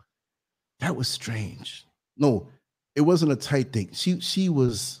to her. That was strange. No, it wasn't a tight thing. She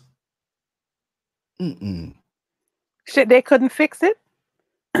was. Shit, they couldn't fix it?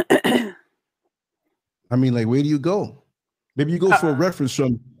 I mean, like, where do you go? Maybe you go for a reference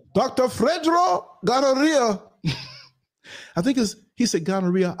from Dr. Fredro Gonorrhea. I think he said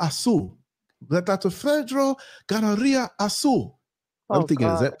gonorrhea asu. Dr. Fredro Gonorrhea asu. I'm thinking,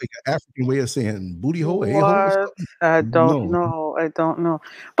 God. Is that like an African way of saying booty hole, a-hole? I don't know.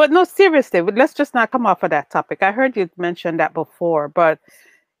 But no, seriously, let's just not come off of that topic. I heard you mention that before, but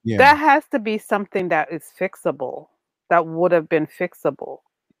that has to be something that is fixable. That would have been fixable,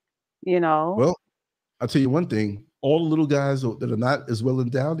 you know? Well, I'll tell you one thing. All the little guys that are not as well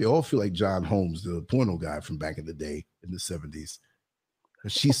endowed, they all feel like John Holmes, the porno guy from back in the day in the 70s.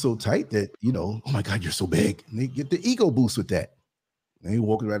 She's so tight that, oh my God, you're so big. And they get the ego boost with that. And they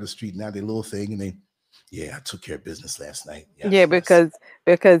walking around the street now, their little thing, and I took care of business last night. Yes, because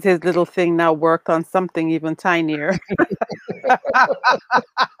his little thing now worked on something even tinier.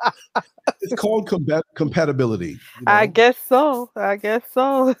 It's called compatibility. I guess so. I'm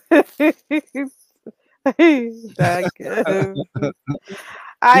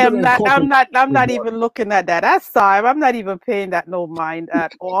not even looking at that. That's time. I'm not even paying that no mind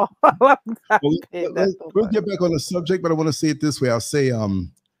at all. We'll get back on the subject, but I want to say it this way. I'll say,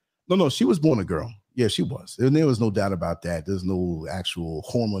 no, she was born a girl. Yeah, she was. And there was no doubt about that. There's no actual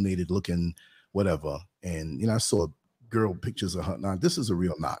hormonated looking whatever. And, I saw girl pictures of her. Now, this is a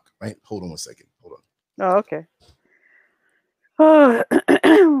real knock, right? Hold on 1 second. Hold on. Oh, okay.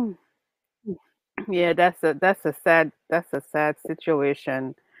 Yeah, that's a sad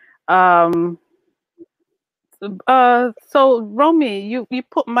situation. So Romy, you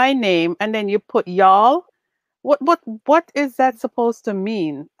put my name and then you put y'all. What is that supposed to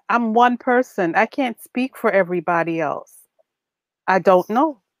mean? I'm one person. I can't speak for everybody else. I don't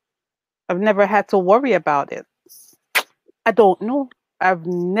know. I've never had to worry about it. I don't know. I've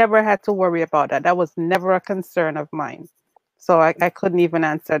never had to worry about that. That was never a concern of mine. So I couldn't even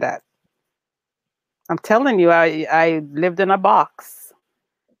answer that. I'm telling you, I lived in a box.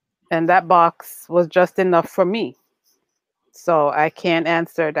 And that box was just enough for me. So I can't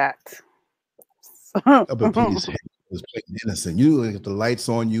answer that. Oh, but please, was playing innocent. You got the lights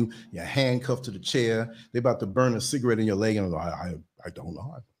on you, you're handcuffed to the chair. They're about to burn a cigarette in your leg, and I don't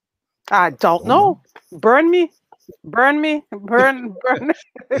know. I don't know. Burn me. Burn.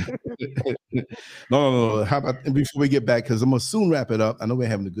 No. How about before we get back, because I'm gonna soon wrap it up. I know we're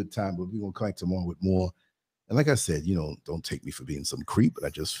having a good time, but we're gonna come back tomorrow with more. And like I said, don't take me for being some creep, but I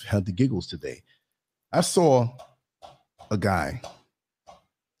just had the giggles today. I saw a guy.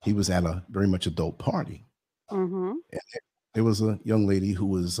 He was at a very much adult party. Mm-hmm. And there was a young lady who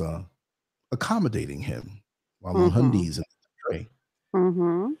was accommodating him while on her knees in the tray.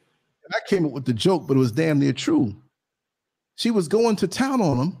 Mm-hmm. And I came up with the joke, but it was damn near true. She was going to town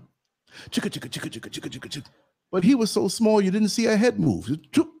on him. Chicka, chicka, chicka, chicka, chicka, chicka, chicka. But he was so small, you didn't see her head move.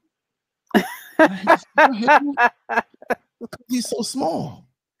 He's so small.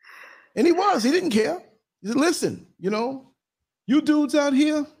 And he didn't care. He said, listen, you dudes out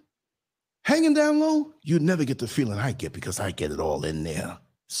here hanging down low, you never get the feeling I get because I get it all in there.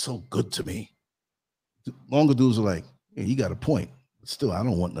 It's so good to me. Longer dudes are like, hey, you got a point. But still, I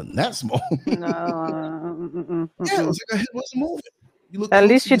don't want nothing that small. No. Yeah, it was like her head wasn't moving. At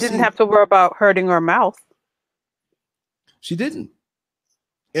least she didn't have to worry about hurting her mouth. She didn't.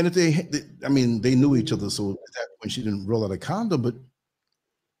 And if I mean, they knew each other, so at that point she didn't roll out a condom, but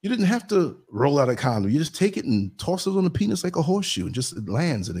you didn't have to roll out a condom. You just take it and toss it on the penis like a horseshoe, and just it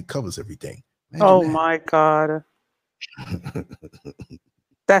lands and it covers everything. Imagine Oh that. my God.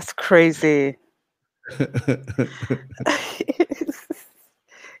 That's crazy.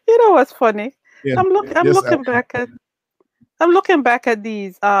 You know what's funny? Yeah. I'm Yes, looking back at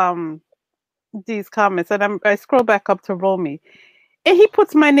these comments, and I scroll back up to Romy, and he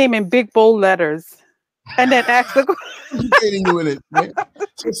puts my name in big bold letters and then asks the educating you in it, man.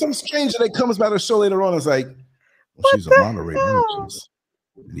 So some stranger that comes by the show later on is like, well, what she's a the moderator. hell?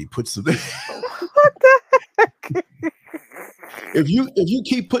 And he puts the What the heck? if you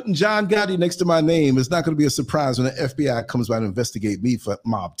keep putting John Gotti next to my name, it's not going to be a surprise when the FBI comes by to investigate me for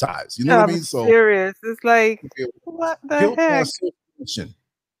mob ties. You know what I I'm mean? So serious. It's like, what the guilt by heck? association.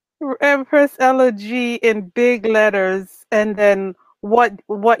 Empress Elegy in big letters, and then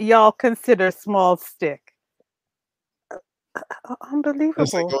what y'all consider small stick. That's like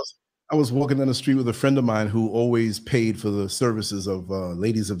Unbelievable. I was walking down the street with a friend of mine who always paid for the services of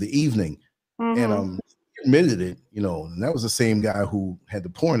ladies of the evening, and Mm-hmm. he admitted it, you know, and that was the same guy who had the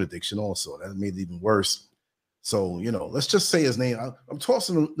porn addiction also. That made it even worse. So, you know, let's just say his name. I'm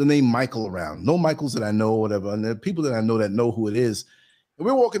tossing the name Michael around. No Michaels that I know, whatever, and the people that I know who it is. And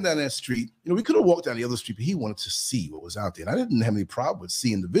we're walking down that street. You know, we could have walked down the other street, but he wanted to see what was out there. And I didn't have any problem with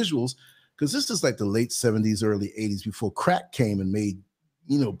seeing the visuals because this is like the late 70s, early 80s before crack came and made,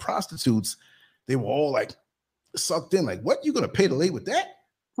 you know, prostitutes. They were all like sucked in. Like, what? You going to pay to lay with that?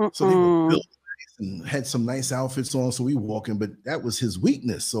 So they were built and had some nice outfits on. So we walking, but that was his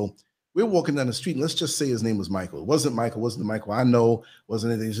weakness. So we're walking down the street. And let's just say his name was Michael. It wasn't Michael. Wasn't the Michael I know.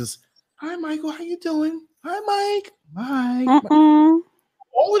 Wasn't anything. It's just, hi, Michael. How you doing? Hi, Mike. Mike.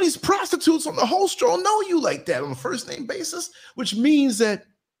 All of these prostitutes on the whole stroll know you like that on a first name basis, which means that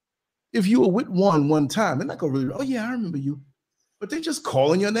if you were with one time, they're not going to really, oh, yeah, I remember you. But they just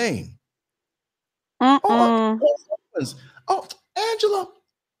calling your name. Oh, Angela,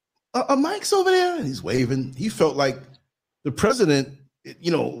 Mike's over there. And he's waving. He felt like the president,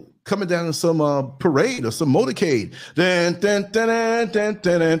 you know, coming down in some parade or some motorcade.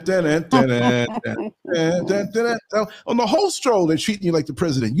 On the whole stroll, they're treating you like the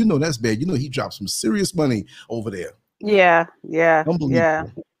president. You know that's bad. You know he dropped some serious money over there. Yeah.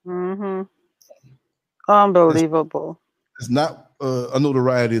 Unbelievable. Mm-hmm. Unbelievable. It's not a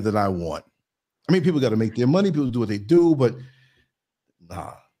notoriety that I want. I mean, people got to make their money. People do what they do, but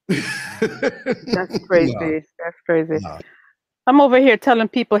nah. That's crazy. Nah. That's crazy. Nah. I'm over here telling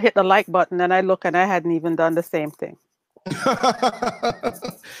people hit the like button, and I look and I hadn't even done the same thing.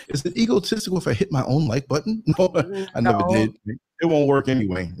 Is it egotistical if I hit my own like button? No, I never did. It won't work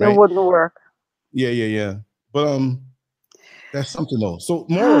anyway, right? It wouldn't work. Yeah. But that's something though. So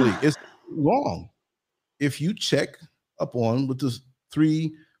morally, it's wrong if you check up on with the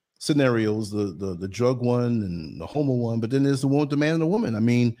three scenarios: the drug one and the homo one, but then there's the one with the man and the woman. I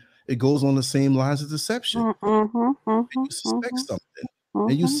mean, it goes on the same lines of deception. You suspect something,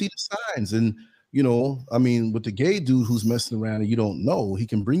 and you see the signs, and you know, I mean, with the gay dude who's messing around and you don't know, he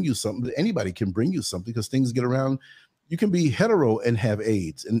can bring you something. Anybody can bring you something because things get around. You can be hetero and have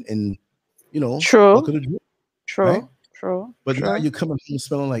AIDS, and you know, true, right? True. But now you're coming home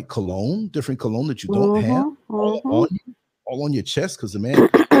smelling like cologne, different cologne that you don't have, all on your chest, because the man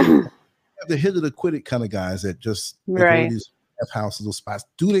have the hit of the quit it kind of guys that just go to these houses, those spots,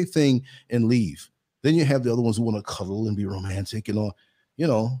 do their thing and leave. Then you have the other ones who want to cuddle and be romantic and all, you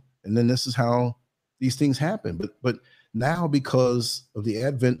know, and then this is how these things happen. But now, because of the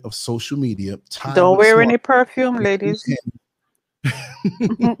advent of social media, don't wear any perfume, ladies.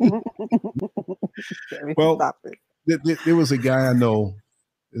 Well, there was a guy I know,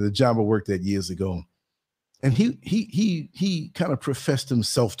 the job I worked at years ago, and he kind of professed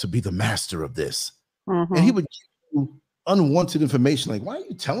himself to be the master of this, and he would give you unwanted information like, "Why are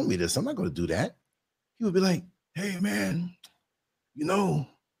you telling me this? I'm not going to do that." He would be like, "Hey, man, you know,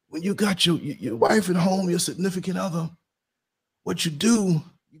 when you got your wife at home, your significant other, what you do,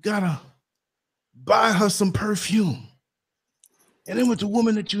 you gotta buy her some perfume. And then with the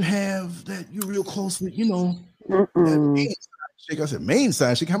woman that you have that you're real close with, you know, that main side chick." I said, "Main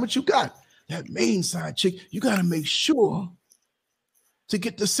side chick? How much you got?" "That main side chick, you gotta make sure to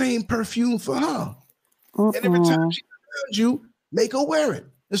get the same perfume for her. And every time she's around you, make her wear it.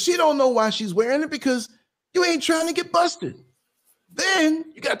 And she don't know why she's wearing it because you ain't trying to get busted. Then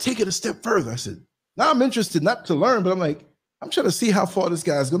you got to take it a step further." I said, "Now I'm interested, not to learn, but I'm like, I'm trying to see how far this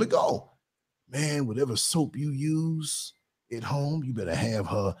guy's going to go. Man, whatever soap you use at home, you better have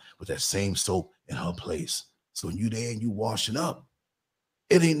her with that same soap in her place. So when you there and you washing up,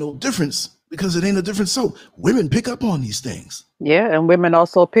 it ain't no difference because it ain't a different soap. Women pick up on these things. Yeah, and women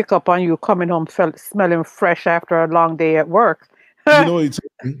also pick up on you coming home smelling fresh after a long day at work. You know what he told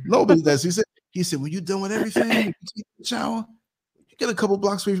me? Nobody does. He said, when you done with everything, you take a shower, you get a couple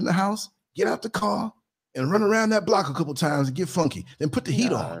blocks away from the house, get out the car, and run around that block a couple times and get funky. Then put the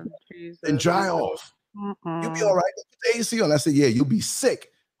heat on Oh, and Jesus. dry off. You'll be all Mm-mm. right. Put the AC on. I said, yeah, you'll be sick.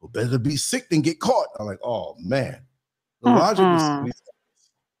 Well, better be sick than get caught. I'm like, oh man. The logic was Mm-mm.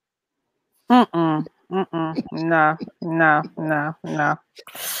 Mm-mm. Mm-mm. No, no, no, no.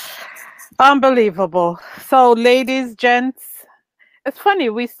 Unbelievable. So, ladies, gents, it's funny.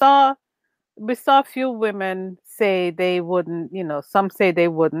 We saw a few women say they wouldn't. Some say they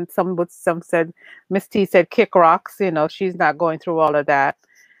wouldn't. Some said Miss T said kick rocks. She's not going through all of that.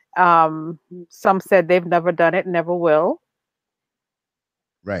 Some said they've never done it, never will.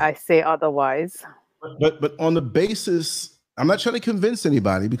 right. I say otherwise. But on the basis, I'm not trying to convince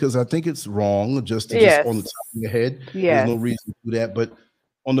anybody because I think it's wrong just on the Yes. top of your head. There's Yes. no reason to do that. But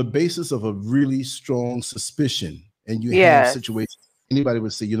on the basis of a really strong suspicion, and you have Yes. situations, anybody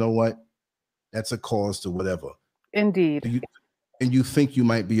would say, you know what, that's a cause to whatever. Indeed. And you think you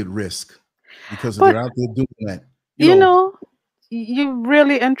might be at risk because if But they're out there doing that, you know, you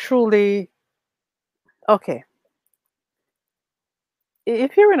really and truly okay.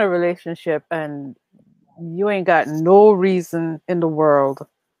 If you're in a relationship and you ain't got no reason in the world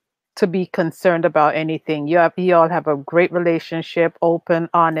to be concerned about anything. You all have a great relationship, open,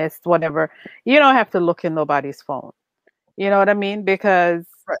 honest, whatever. You don't have to look in nobody's phone. You know what I mean? Because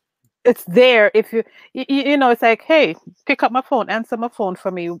right. it's there. If it's like, hey, pick up my phone, answer my phone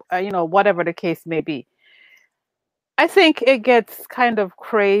for me. Whatever the case may be. I think it gets kind of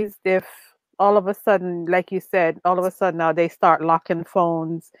crazed if all of a sudden, like you said, all of a sudden now they start locking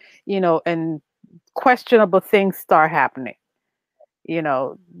phones, and questionable things start happening.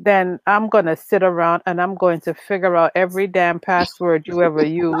 Then I'm going to sit around and I'm going to figure out every damn password you ever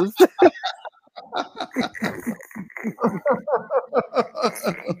used.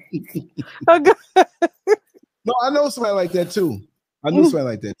 No, I know somebody like that too. I know somebody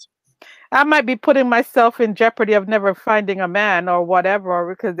like that too. I might be putting myself in jeopardy of never finding a man or whatever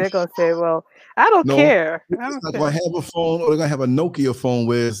because they're going to say, well, I don't No, care. they're I just don't not gonna care. have a phone, or they're gonna have a Nokia phone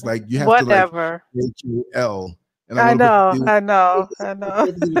where it's like you have to like Whatever. H-U-L, and I'm I gonna put know. you. I know. I know.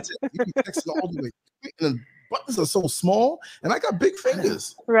 You be texting all the way, and the buttons are so small, and I got big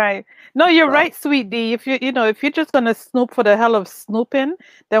fingers. Right. No, you're Wow. right, sweet D. If you're just gonna snoop for the hell of snooping,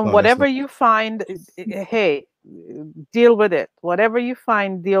 then Oh, that's whatever not. you find, hey, deal with it. Whatever you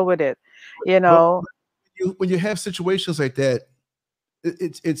find, deal with it. You But know. when you have situations like that,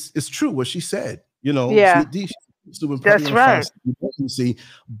 it's true what she said. Yeah, Sweet D, she's doing probably that's gonna find right. something you see.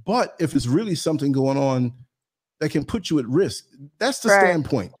 But if it's really something going on that can put you at risk, that's the Right.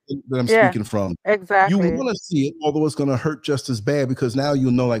 standpoint that I'm Yeah, speaking from. You exactly. want to see it, although it's going to hurt just as bad because now you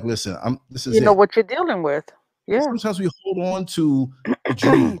know, like, listen, this is You know it. what you're dealing with. And Yeah. sometimes we hold on to the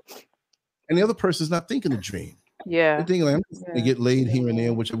dream, and the other person's not thinking the dream. They're Yeah. thinking, like, I'm just going to Yeah. get laid here and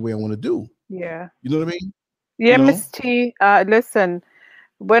there, whichever way I want to do. Yeah. You know what I mean? Yeah, You know? Miss T. Listen,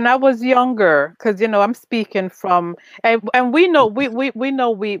 when I was younger, because I'm speaking from, and we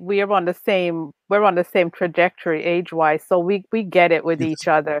are on the same trajectory age wise, so we get it with Yes. each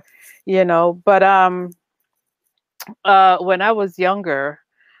other, But when I was younger,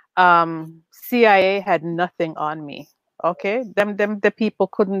 CIA had nothing on me. Okay, them the people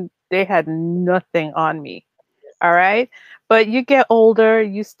couldn't. They had nothing on me. All right. But you get older,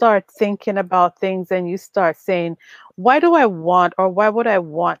 you start thinking about things and you start saying, why do I want or why would I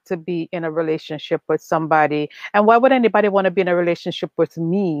want to be in a relationship with somebody? And why would anybody want to be in a relationship with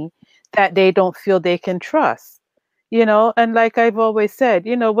me that they don't feel they can trust? And like I've always said,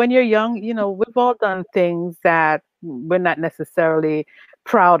 when you're young, we've all done things that we're not necessarily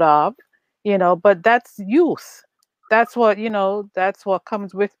proud of, but that's youth. That's what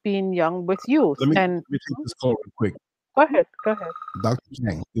comes with being young with youth. And Let me take this call real quick. go ahead. Go ahead. Dr.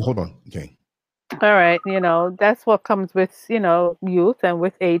 Chang, hold on. Okay. All right. That's what comes with, youth, and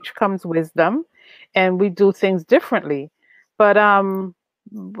with age comes wisdom, and we do things differently. But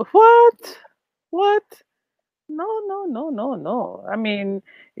what? What? No, no, no, no, no. I mean,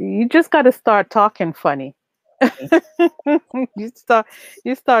 you just got to start talking funny. you start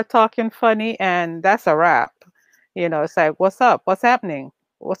you start talking funny and that's a wrap. It's like, what's up? What's happening?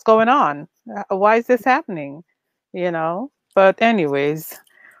 What's going on? Why is this happening? But anyways,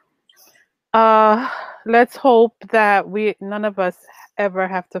 Uh, let's hope that we none of us ever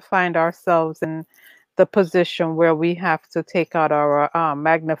have to find ourselves in the position where we have to take out our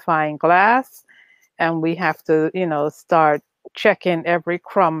magnifying glass and we have to, start checking every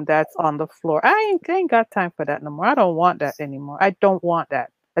crumb that's on the floor. I ain't got time for that no more. I don't want that anymore. I don't want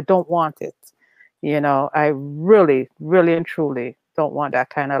that. I don't want it. I really, really and truly don't want that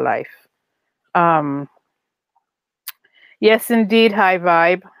kind of life. Um, yes, indeed, high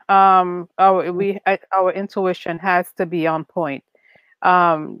vibe. Our intuition has to be on point.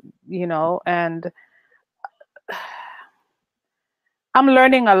 And I'm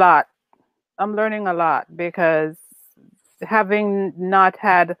learning a lot. I'm learning a lot because having not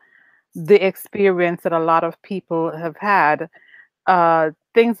had the experience that a lot of people have had,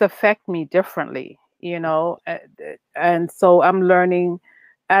 things affect me differently, and so I'm learning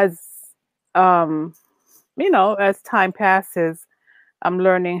as, um, as time passes, I'm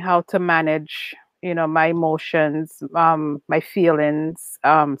learning how to manage, my emotions, my feelings,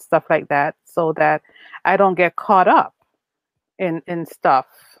 stuff like that, so that I don't get caught up in stuff,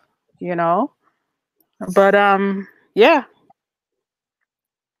 you know. But yeah,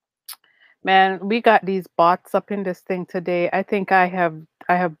 man, we got these bots up in this thing today. I think I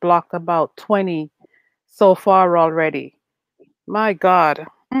have blocked about 20 so far already. My God.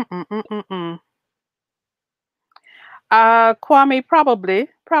 Mm-mm-mm-mm-mm. Kwame,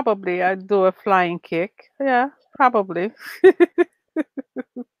 probably I'd do a flying kick. Yeah, probably.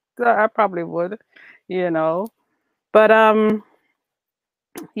 I probably would, you know. But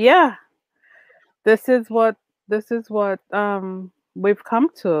yeah, this is what we've come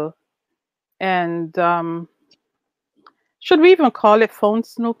to. And should we even call it phone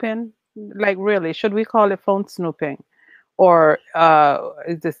snooping? Like, really, should we call it phone snooping? Or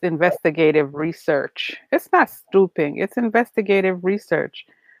is this investigative research? It's not snooping, it's investigative research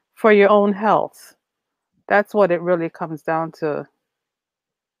for your own health. That's what it really comes down to.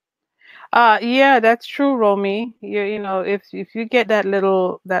 Yeah, that's true, Romy. If you get that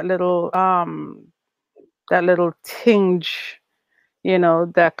little tinge,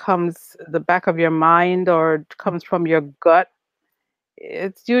 that comes the back of your mind or comes from your gut,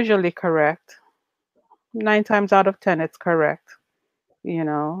 it's usually correct. 9 times out of 10, it's correct,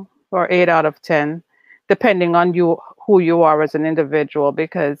 or 8 out of 10, depending on who you are as an individual.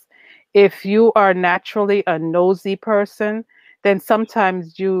 Because if you are naturally a nosy person, then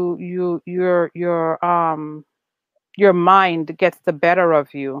sometimes your mind gets the better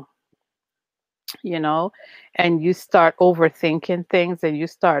of you, you know, and you start overthinking things, and you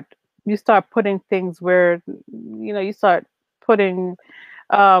start putting things where, you start putting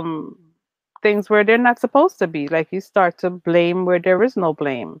um things where they're not supposed to be. Like, you start to blame where there is no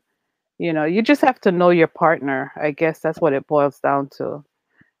blame. You just have to know your partner. I guess that's what it boils down to.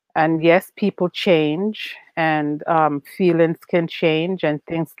 And yes, people change, and feelings can change, and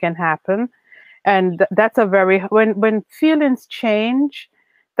things can happen. And that's a very when feelings change,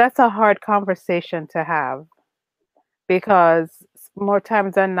 that's a hard conversation to have, because more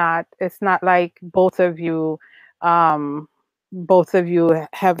times than not, it's not like um both of you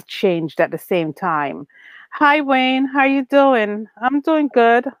have changed at the same time. Hi, Wayne, how you doing? I'm doing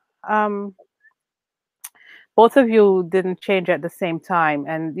good. um Both of you didn't change at the same time,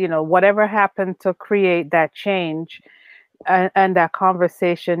 and whatever happened to create that change, and that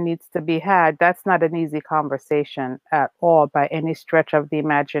conversation needs to be had. That's not an easy conversation at all by any stretch of the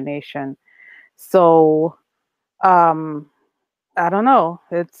imagination. So um I don't know.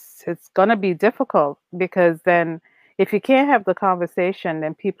 It's gonna be difficult, because then if you can't have the conversation,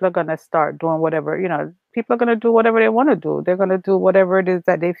 then people are gonna start doing whatever, people are gonna do whatever they want to do. They're gonna do whatever it is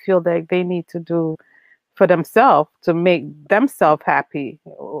that they feel like they need to do for themselves to make themselves happy,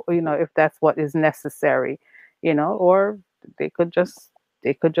 if that's what is necessary, or they could just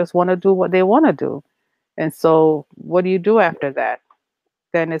they could just want to do what they want to do. And so what do you do after that?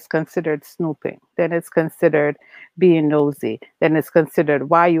 Then it's considered snooping. Then it's considered being nosy. Then it's considered,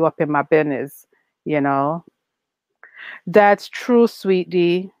 why you up in my business, you know? That's true, sweet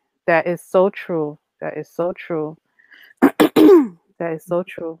D. That is so true. That is so true. That is so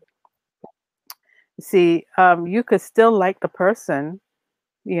true. See, you could still like the person,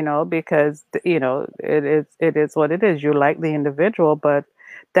 because it is what it is. You like the individual, but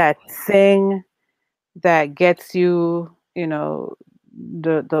that thing that gets you,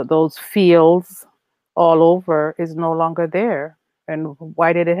 those feels all over is no longer there. And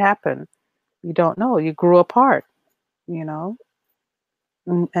why did it happen? You don't know. You grew apart, you know,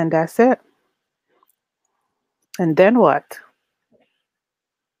 and that's it. And then what?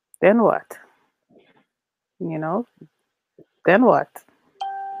 Then what? You know, then what?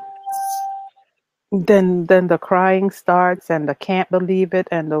 Then the crying starts, and the can't believe it,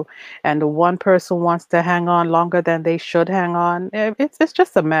 and the one person wants to hang on longer than they should hang on. It's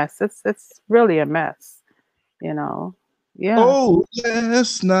just a mess. It's really a mess, you know. Yeah. Oh,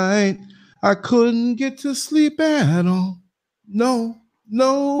 last night I couldn't get to sleep at all. No,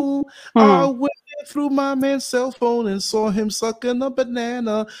 no. I Hmm. went through my man's cell phone and saw him sucking a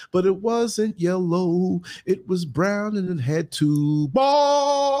banana, but it wasn't yellow. It was brown and it had two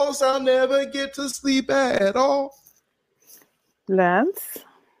balls. I'll never get to sleep at all. Lance.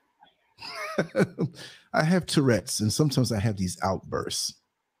 I have Tourette's, and sometimes I have these outbursts.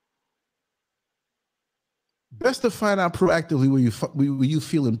 Best to find out proactively where you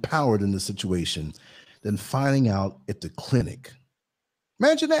feel empowered in the situation than finding out at the clinic.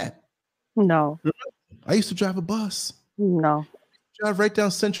 Imagine that. No. I used to drive a bus. No. Drive right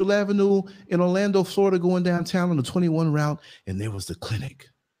down Central Avenue in Orlando, Florida, going downtown on the 21 route, and there was the clinic,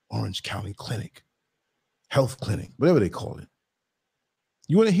 Orange County Clinic, Health Clinic, whatever they call it.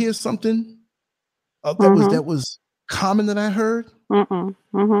 You want to hear something that was common that I heard? Mm-mm.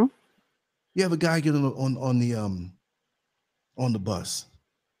 Mm-hmm. You have a guy get on the bus.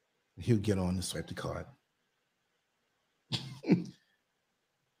 He'll get on and swipe the card.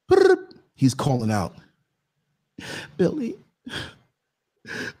 He's calling out, Billy,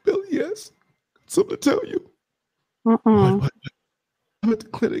 yes, something to tell you. What? I'm at the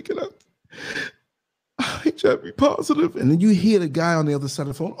clinic and I'm HIV positive. And then you hear the guy on the other side of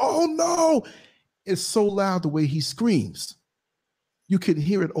the phone, oh no, it's so loud the way he screams. You can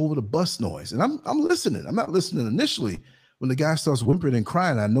hear it over the bus noise. And I'm listening. I'm not listening initially. When the guy starts whimpering and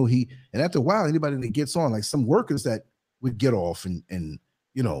crying, I know and after a while, anybody that gets on, like some workers that would get off and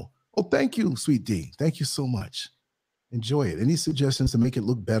oh, thank you, sweet D. Thank you so much. Enjoy it. Any suggestions to make it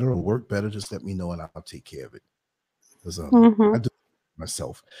look better or work better, just let me know and I'll take care of it. Because I do it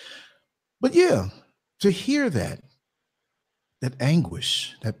myself. But yeah, to hear that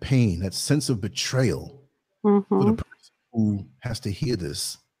anguish, that pain, that sense of betrayal for the person who has to hear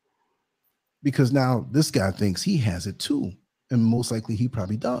this, because now this guy thinks he has it too, and most likely he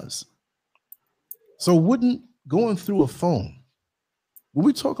probably does. So wouldn't going through a phone, when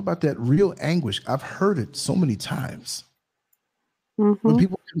we talk about that real anguish, I've heard it so many times. When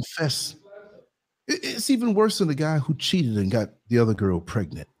people confess, it's even worse than the guy who cheated and got the other girl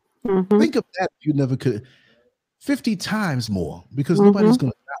pregnant. Think of that if you never could. 50 times more, because nobody's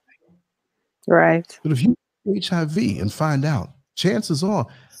going to die. Right. But if you get HIV and find out, chances are,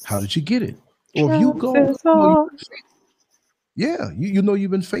 how did you get it? Or if you go,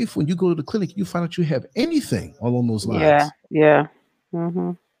 you've been faithful, and you go to the clinic, you find out you have anything along those lines. Yeah.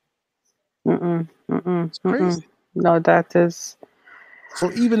 It's crazy. No, that is.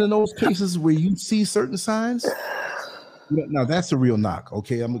 So even in those cases where you see certain signs, now that's a real knock.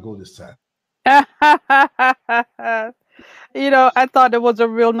 Okay, I'm gonna go this time. I thought it was a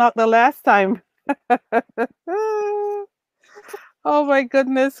real knock the last time. Oh my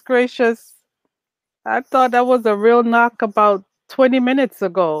goodness gracious. I thought that was a real knock about 20 minutes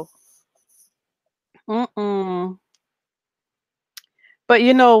ago. But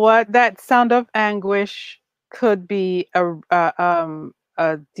you know what? That sound of anguish could be a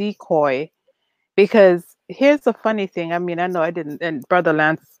decoy, because here's the funny thing. I mean, I know I didn't, and Brother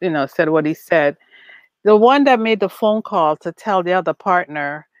Lance, said what he said. The one that made the phone call to tell the other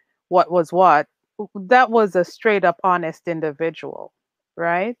partner what was what, that was a straight up honest individual,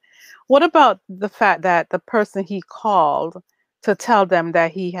 right? What about the fact that the person he called to tell them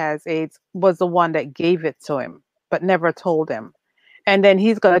that he has AIDS was the one that gave it to him, but never told him? And then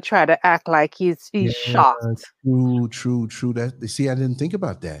he's going to try to act like he's shocked. True. That, see, I didn't think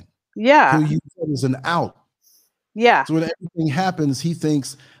about that. Yeah. He'll use that as an out. Yeah. So when everything happens, he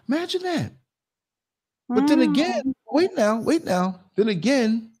thinks, imagine that. But then again, wait now. Then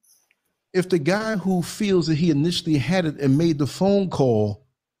again, if the guy who feels that he initially had it and made the phone call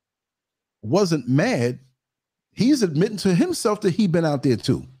wasn't mad, he's admitting to himself that he'd been out there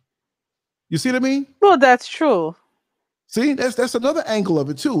too. You see what I mean? Well, that's true. See, that's another angle of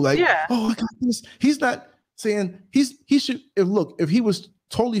it too. Like, oh, I got this. He's not saying he should. If he was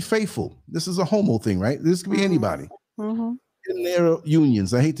totally faithful, this is a homo thing, right? This could be anybody. In their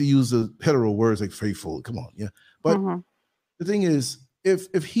unions, I hate to use the hetero words like faithful. Come on, yeah. But the thing is,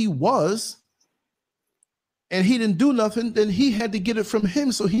 if he was, and he didn't do nothing, then he had to get it from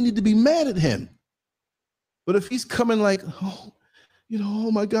him. So he need to be mad at him. But if he's coming like, oh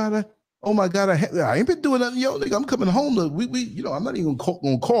my God, I ain't been doing nothing, yo, nigga. I'm coming home. I'm not even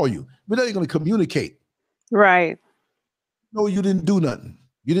gonna call you. We're not even gonna communicate. Right. No, you didn't do nothing.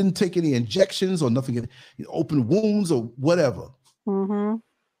 You didn't take any injections or nothing, open wounds or whatever.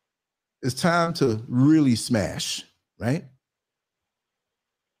 it's time to really smash, right?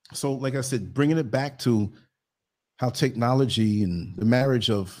 So, like I said, bringing it back to how technology and the marriage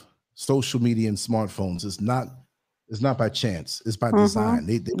of social media and smartphones is not by chance. It's by Mm-hmm. design.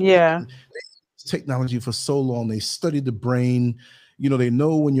 They've Yeah. been technology for so long. They study the brain. They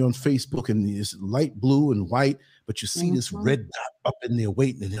know when you're on Facebook and it's light blue and white, but you see this Mm-hmm. red dot up in there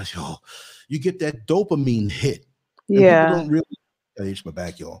waiting, and you're like, oh, you get that dopamine hit. And people Yeah. don't really I itch my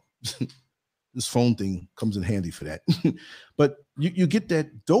back, y'all. This phone thing comes in handy for that. But you get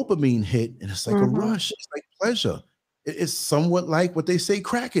that dopamine hit, and it's like a Mm-hmm. rush. It's like pleasure. It's somewhat like what they say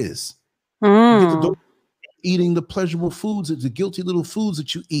crack is. You get the Mm. eating the pleasurable foods, the guilty little foods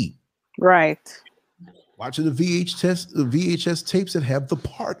that you eat. Right. Watching the VHS tapes that have the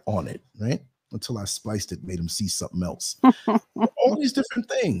part on it, right? Until I spliced it, made them see something else. All these different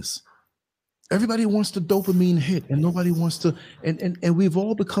things. Everybody wants the dopamine hit, and nobody wants to. And we've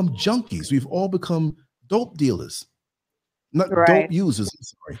all become junkies. We've all become dope dealers, not dope Right. users. I'm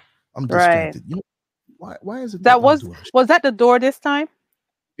sorry, I'm Right. distracted. Why is it that That I'm was doing? was that the door this time?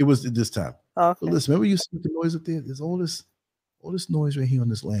 It was this time. But Okay. listen, remember you see the noise up there? There's all this noise right here on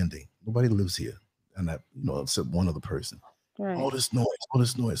this landing. Nobody lives here, and except one other person. Right. All this noise, all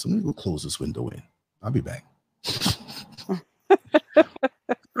this noise. So let me go close this window in. I'll be back.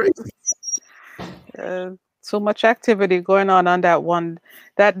 Crazy. So much activity going on that one.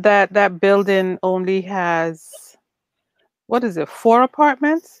 That building only has, what is it, 4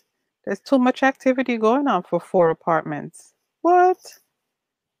 apartments? There's too much activity going on for 4 apartments. What?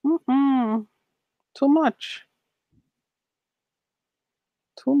 Mm-mm. Too much.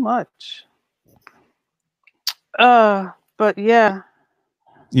 Too much. But yeah.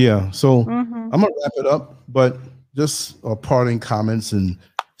 Yeah. So Mm-hmm. I'm gonna wrap it up, but just parting comments and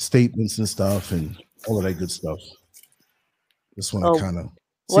statements and stuff and all of that good stuff. Just want to Oh, kind of see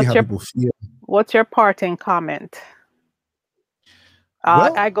what's how your people feel. what's your parting comment?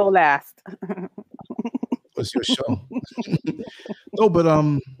 Well, I go last. it's your show. No, but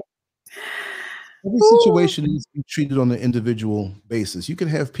every Ooh. situation needs to be treated on an individual basis. You can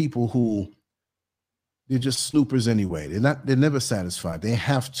have people who they're just snoopers anyway. They're never satisfied. They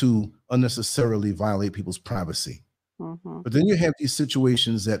have to unnecessarily violate people's privacy. Mm-hmm. But then you have these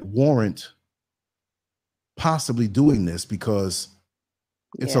situations that warrant possibly doing this because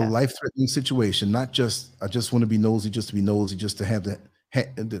it's a Yeah. life-threatening situation, not just I just want to be nosy just to be nosy, just to have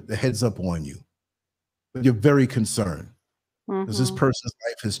the heads up on you. But you're very concerned because this Mm-hmm. person's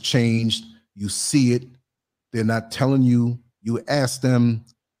life has changed. You see it. They're not telling you. You ask them.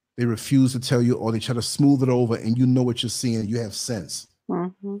 They refuse to tell you, or they try to smooth it over, and you know what you're seeing. You have sense.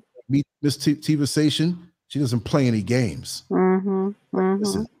 Mm-hmm. Meet Miss Tivasation. She doesn't play any games. Mm-hmm. Mm-hmm.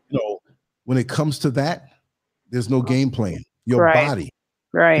 Listen, when it comes to that, there's no game playing. Your Right. body,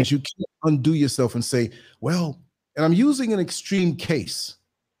 Right. because you can't undo yourself and say, well, and I'm using an extreme case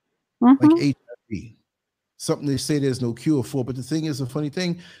like Mm-hmm. HIV, something they say there's no cure for. But the thing is, a funny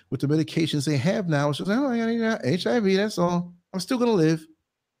thing with the medications they have now, it's just like, oh, yeah, HIV, that's all. I'm still going to live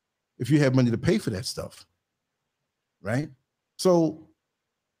if you have money to pay for that stuff. Right. So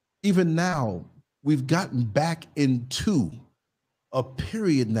even now, we've gotten back into a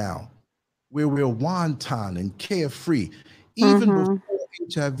period now where we're wanton and carefree. Even before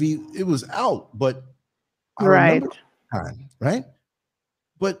Mm-hmm. HIV, it was out, but I Right. remember the time, right?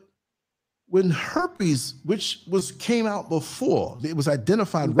 But when herpes, which came out before, it was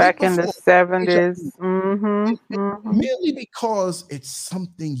identified right Back in the before HIV, 70s. Mm-hmm. Mm-hmm. merely because it's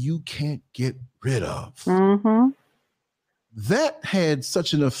something you can't get rid of. Mm-hmm. That had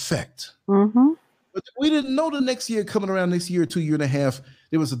such an effect. Mm-hmm. But we didn't know the next year coming around, next year, 2 year and a half,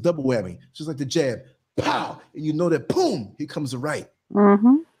 there was a double whammy, just like the jab, pow, and you know that boom, here comes the right.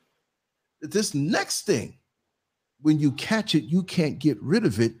 Mm-hmm. This next thing, when you catch it, you can't get rid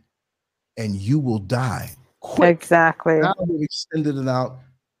of it, and you will die quick. Exactly. Now they've extended it out.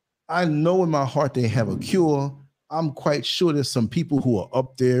 I know in my heart they have a cure. I'm quite sure there's some people who are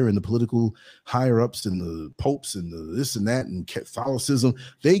up there in the political higher ups and the popes and the this and that and Catholicism.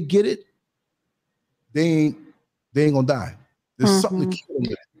 They get it. They ain't gonna die. There's something Mm-hmm. to kill them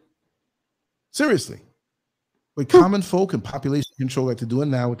with it. Seriously. But common folk and population control like they're doing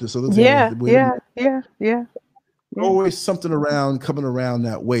now with this other thing, Yeah. Yeah. Yeah. Yeah. Yeah. always something coming around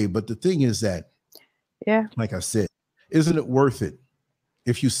that way. But the thing is that, Yeah. like I said, isn't it worth it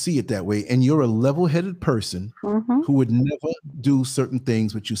if you see it that way and you're a level-headed person Mm-hmm. who would never do certain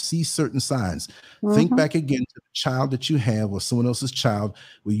things, but you see certain signs? Think Mm-hmm. back again to the child that you have or someone else's child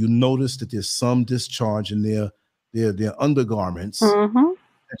where you notice that there's some discharge in their undergarments. Mm-hmm.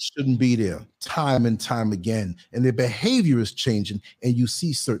 that shouldn't be there time and time again. And their behavior is changing and you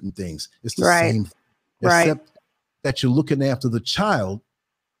see certain things. It's the Right. same, Right. except that you're looking after the child.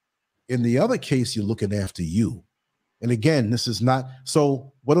 In the other case, you're looking after you. And again, this is not,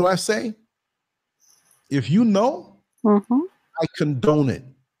 so what do I say? If you know, Mm-hmm. I condone it.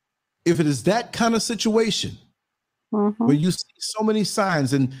 If it is that kind of situation Mm-hmm. where you see so many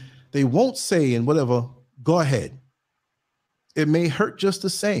signs and they won't say and whatever, go ahead. It may hurt just the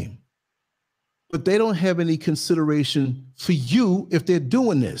same, but they don't have any consideration for you if they're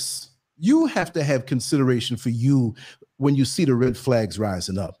doing this. You have to have consideration for you when you see the red flags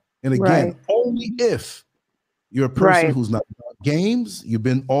rising up. And again, Right. only if you're a person Right. who's not about games, you've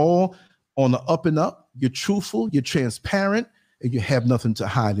been all on the up and up, you're truthful, you're transparent, and you have nothing to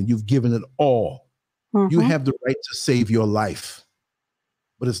hide, and you've given it all. You Mm-hmm. have the right to save your life,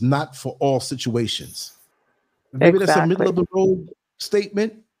 but it's not for all situations. Maybe that's a middle Exactly. of the road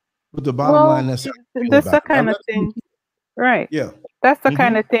statement, but the bottom line, Well, that's how I feel that's the about it. kind of thing. Right. Yeah. That's the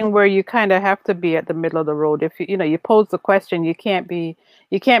kind Mm-hmm. of thing where you kind of have to be at the middle of the road. If you pose the question, you can't be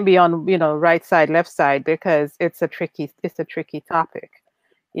on, right side, left side, because it's a tricky topic.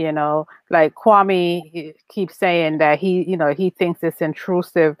 Like Kwame, he keeps saying that he thinks it's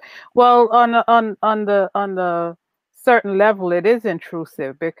intrusive. Well, on the certain level, it is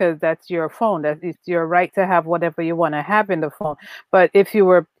intrusive because that's your phone. That it's your right to have whatever you want to have in the phone. But if you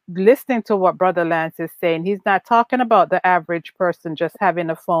were listening to what Brother Lance is saying, he's not talking about the average person just having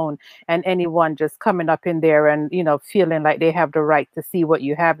a phone and anyone just coming up in there and feeling like they have the right to see what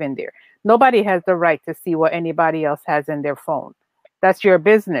you have in there. Nobody has the right to see what anybody else has in their phone. That's your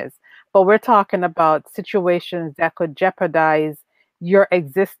business. But we're talking about situations that could jeopardize your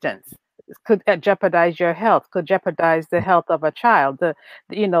existence, could jeopardize your health, could jeopardize the health of a child, the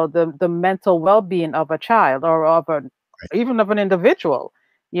mental well-being of a child or even of an individual,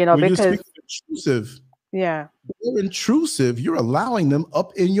 When you speak because of intrusive, yeah. you're intrusive, you're allowing them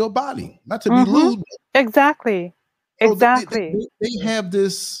up in your body. Not to be Mm-hmm. lewd, Exactly. but Exactly. they have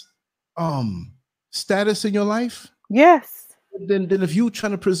this status in your life. Yes. Then if you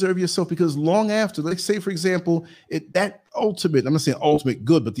trying to preserve yourself, because long after, let's say, for example, that ultimate, I'm not saying ultimate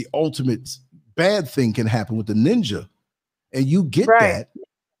good, but the ultimate bad thing can happen with the ninja, and you get Right. that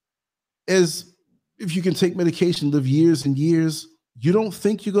as if you can take medication, live years and years, you don't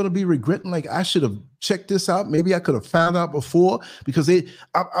think you're going to be regretting, like, I should have checked this out. Maybe I could have found out before, because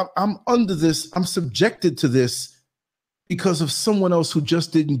I'm under this, I'm subjected to this because of someone else who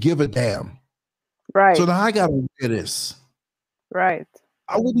just didn't give a damn. So Right. now I got to wear this. Right.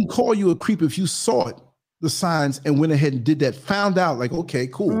 I wouldn't call you a creep if you saw it, the signs, and went ahead and did that. Found out, like, okay,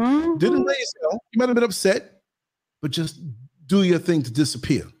 cool. Didn't Mm-hmm. raise hell. You might have been upset, but just do your thing to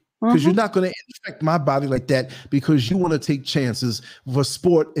disappear. Because Mm-hmm. you're not going to infect my body like that because you want to take chances for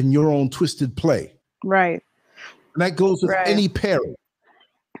sport and your own twisted play. Right. And that goes with Right. any parent.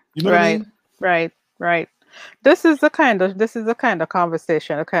 You know what I Right. mean? Right. Right. This is the kind of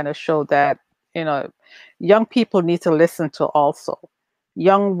conversation, a kind of show that, young people need to listen to also.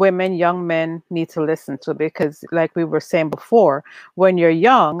 Young women, young men need to listen to, because like we were saying before, when you're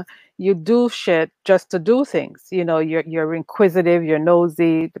young, you do shit just to do things. You're inquisitive, you're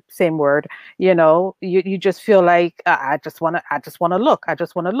nosy, the same word. You just feel like I just want to look. I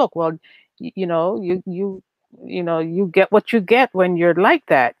just want to look. Well, you get what you get when you're like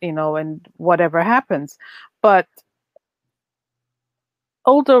that, and whatever happens. But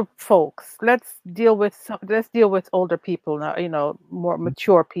older folks, let's deal with older people now, more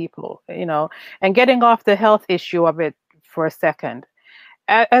mature people, and getting off the health issue of it for a second.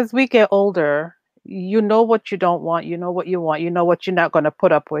 As we get older, you know what you don't want, you know what you want, you know what you're not going to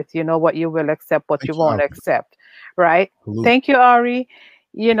put up with, you know what you will accept, what Thank you you, won't Ari. accept, right? Salute. Thank you, Ari.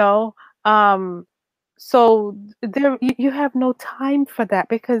 you know um so there, you have no time for that,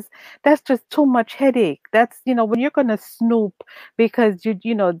 because that's just too much headache. That's, when you're going to snoop because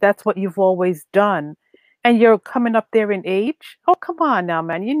that's what you've always done, and you're coming up there in age. Oh, come on now,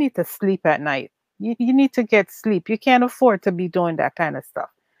 man. You need to sleep at night. You need to get sleep. You can't afford to be doing that kind of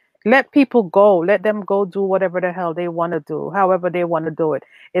stuff. Let people go. Let them go do whatever the hell they want to do, however they want to do it.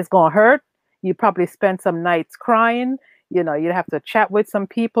 It's going to hurt. You probably spend some nights crying. You have to chat with some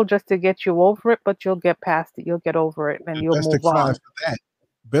people just to get you over it, but you'll get past it. You'll get over it and And you'll best to move cry on. for that.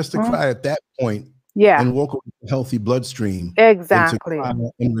 Best to Mm. cry at that point Yeah, and walk with a healthy bloodstream than to exactly. cry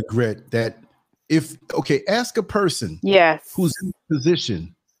and regret that. Ask a person Yes. who's in a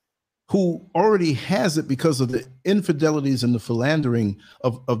position who already has it because of the infidelities and the philandering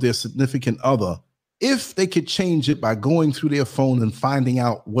of their significant other, if they could change it by going through their phone and finding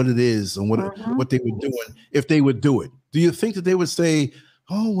out what it is and Mhm. what they were doing, if they would do it. Do you think that they would say,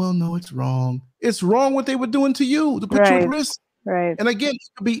 Oh, well, no, it's wrong. It's wrong what they were doing to you to put you at Right. risk. Right. And again, it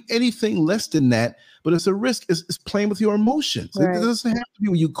could be anything less than that, but it's a risk. It's playing with your emotions. It Right. doesn't have to be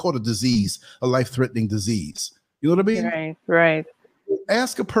when you caught a disease, a life-threatening disease. You know what I mean? Right. Right.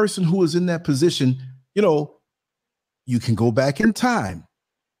 Ask a person who is in that position, you know, you can go back in time.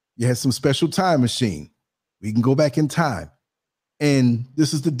 You had some special time machine. We can go back in time. And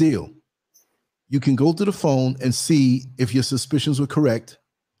this is the deal. You can go to the phone and see if your suspicions were correct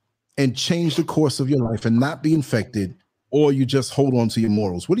and change the course of your life and not be infected, or you just hold on to your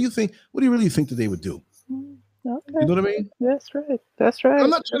morals. What do you think? What do you really think that they would do? Okay. You know what I mean? That's right. That's right. I'm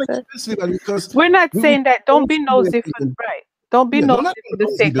not trying to That's right. convince anybody because We're not we saying that. Don't be nosy for thinking, right. Don't be yeah, no, nosy not for doing the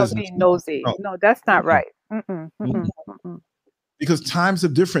nosy sake of business. being nosy. No. No, that's not Mm-mm. right. Mm-mm, mm-mm, Mm-mm. mm-mm. Because times are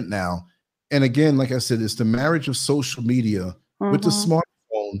different now. And again, like I said, it's the marriage of social media with the Mhm.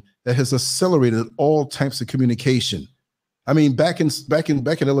 smartphone that has accelerated all types of communication. I mean, back in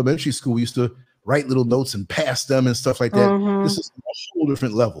elementary school, we used to write little notes and pass them and stuff like that. This Mhm. is a whole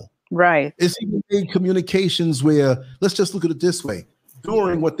different level. Right. It's even made communications where, let's just look at it this way,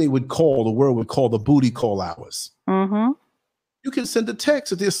 during what they would call, the world would call the booty call hours. Mhm. You can send a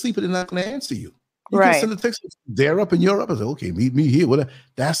text if they're sleeping, they're not going to answer you. You can Right. send a text, they're up and you're up. I say, okay, meet me here. Whatever.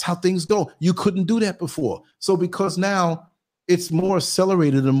 That's how things go. You couldn't do that before. So because now it's more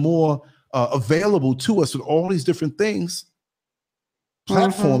accelerated and more available to us with all these different things,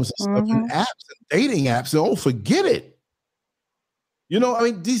 platforms and stuff and apps and dating apps, and forget it. You know, I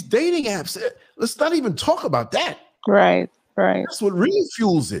mean, these dating apps, let's not even talk about that. Right. Right. That's what really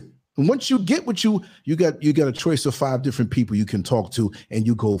fuels it. And once you get what you got a choice of 5 different people you can talk to, and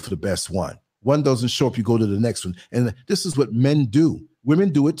you go for the best one. One doesn't show up, you go to the next one. And this is what men do.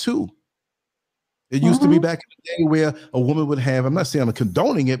 Women do it too. It used to be back in the day where a woman would have, I'm not saying I'm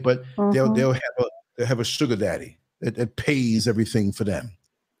condoning it, but they'll have a sugar daddy that pays everything for them.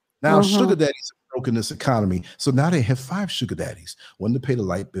 Now sugar daddies have broken this economy. So now they have 5 sugar daddies. One to pay the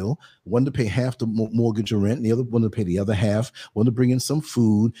light bill, one to pay half the mortgage or rent, and the other one to pay the other half, one to bring in some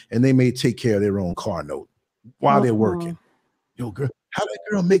food, and they may take care of their own car note while they're working. Yo, girl, how that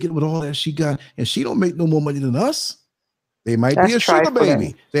girl make it with all that she got, and she don't make no more money than us? They might be a sugar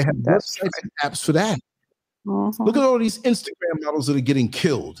baby. They have websites and apps for that. Look at all these Instagram models that are getting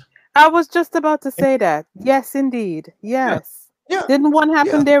killed. I was just about to say that. Yes, indeed. Yes. Yeah. Didn't one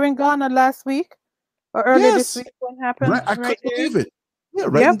happen there in Ghana last week or earlier this week? One happened. Right. I couldn't believe it. Yeah,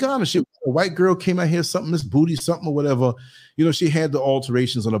 right in Ghana. A white girl came out here, something, Miss Booty, something or whatever. You know, she had the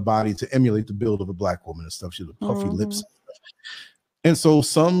alterations on her body to emulate the build of a black woman and stuff. She had puffy lips. And so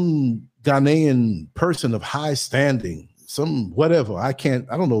some Ghanaian person of high standing, some whatever, I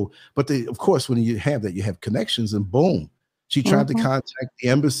don't know. But of course, when you have that, you have connections, and boom, she tried to contact the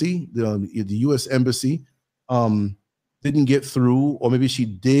embassy, the U.S. embassy, didn't get through, or maybe she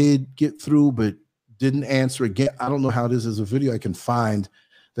did get through, but didn't answer again. I don't know how it is. There's a video I can find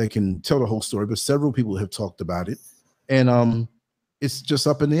that can tell the whole story, but several people have talked about it. And it's just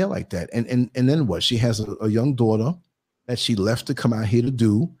up in the air like that. And then what? She has a young daughter that she left to come out here to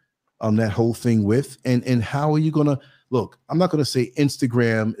do that whole thing with. And how are you gonna look? I'm not gonna say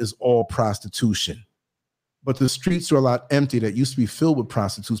Instagram is all prostitution, but the streets are a lot empty that used to be filled with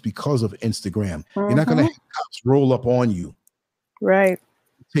prostitutes because of Instagram. You're not gonna have cops roll up on you, right?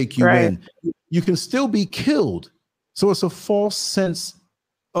 Take you in. You can still be killed. So it's a false sense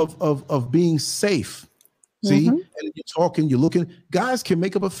of being safe. See, and you're talking, you're looking. Guys can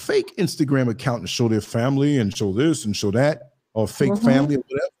make up a fake Instagram account and show their family and show this and show that, or fake family or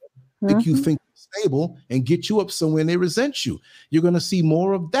whatever. Make you think stable and get you up somewhere, and they resent you. You're going to see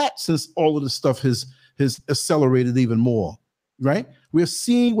more of that since all of the stuff has accelerated even more, right? We're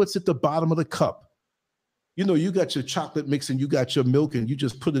seeing what's at the bottom of the cup. You know, you got your chocolate mix and you got your milk, and you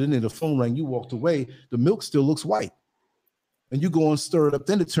just put it in there, the phone rang, you walked away, the milk still looks white. And you go and stir it up,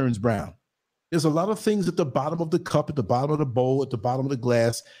 then it turns brown. There's a lot of things at the bottom of the cup, at the bottom of the bowl, at the bottom of the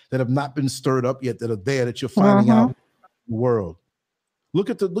glass that have not been stirred up yet, that are there that you're finding out in the world. Look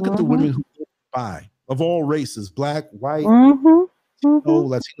at the women who buy of all races, black, white, no,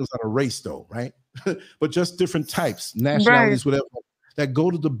 Latinos not a race though, right? But just different types, nationalities, whatever, that go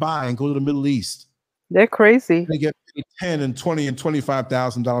to Dubai and go to the Middle East. They're crazy. They get $10 and $20 and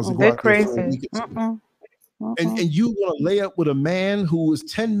 $25,000 to go They're out there crazy. for a week. And you want to lay up with a man who is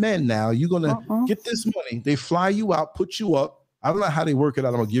 10 men now. You're going to get this money. They fly you out, put you up. I don't know how they work it out.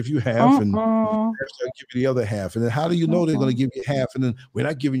 I'm going to give you half and I'll give you the other half. And then how do you know they're going to give you half and then we're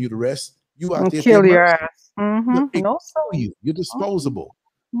not giving you the rest? You out there. Kill your ass. You're disposable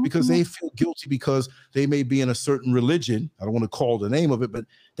because they feel guilty because they may be in a certain religion. I don't want to call the name of it, but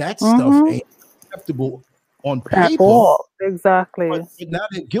that stuff ain't acceptable on At paper. all. Exactly. But now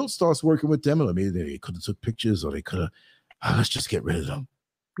that guilt starts working with them, or maybe they could have took pictures, or they could have, let's just get rid of them.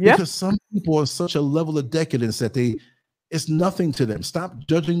 Yep. Because some people are such a level of decadence that it's nothing to them. Stop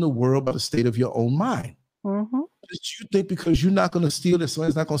judging the world by the state of your own mind. Mm-hmm. Did you think because you're not going to steal that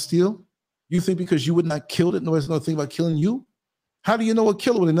somebody's not going to steal? You think because you would not kill it, nobody's going to think about killing you? How do you know a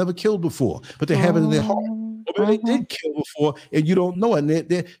killer when they never killed before, but they have it in their heart? Or maybe they did kill before and you don't know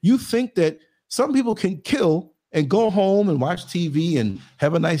it. And you think that some people can kill and go home and watch TV and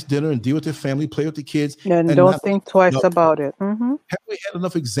have a nice dinner and deal with their family, play with the kids. And don't think twice about it. Mm-hmm. Have we had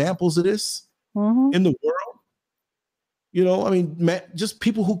enough examples of this Mm-hmm. in the world? You know, I mean, just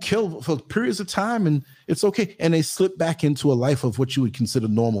people who kill for periods of time and it's okay. And they slip back into a life of what you would consider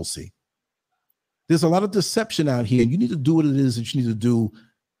normalcy. There's a lot of deception out here, and you need to do what it is that you need to do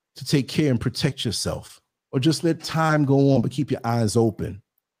to take care and protect yourself, or just let time go on, but keep your eyes open.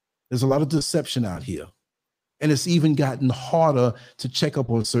 There's a lot of deception out here, and it's even gotten harder to check up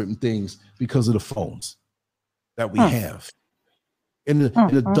on certain things because of the phones that we have. In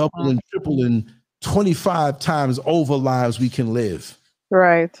the double and triple and 25 times over lives we can live.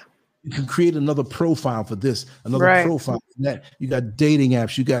 Right. You can create another profile for this, another profile for that. You got dating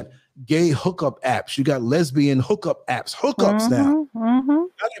apps, you got gay hookup apps, you got lesbian hookup apps, hookups now. Mm-hmm. Not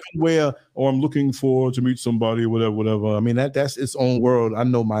even where, I'm looking forward to meet somebody, whatever. I mean, that's its own world. I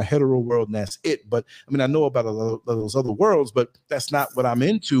know my hetero world, and that's it. But I mean, I know about a lot of those other worlds, but that's not what I'm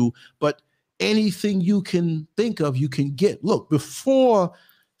into. But anything you can think of, you can get. Look, before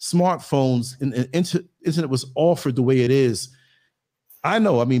smartphones and internet was offered the way it is, I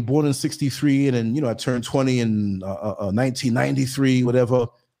know, I mean, born in 63 and then, I turned 20 in 1993, whatever.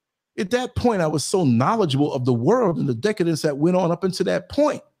 At that point, I was so knowledgeable of the world and the decadence that went on up until that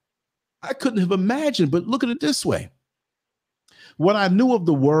point. I couldn't have imagined, but look at it this way. What I knew of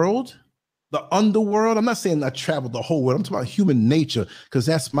the world, the underworld, I'm not saying I traveled the whole world. I'm talking about human nature, because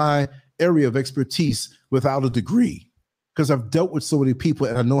that's my area of expertise without a degree, because I've dealt with so many people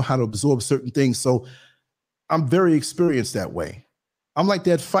and I know how to absorb certain things. So I'm very experienced that way. I'm like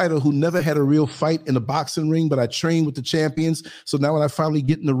that fighter who never had a real fight in a boxing ring, but I trained with the champions. So now when I finally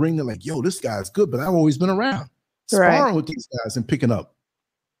get in the ring, they're like, yo, this guy's good, but I've always been around sparring with these guys and picking up.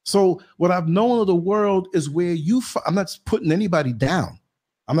 So what I've known of the world is where I'm not putting anybody down.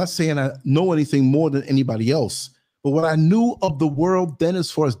 I'm not saying I know anything more than anybody else, but what I knew of the world then,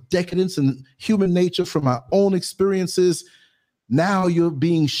 as far as decadence and human nature from my own experiences, now you're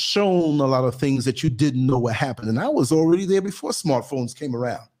being shown a lot of things that you didn't know what happened. And I was already there before smartphones came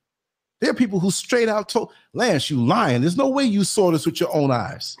around. There are people who straight out told, Lance, you lying. There's no way you saw this with your own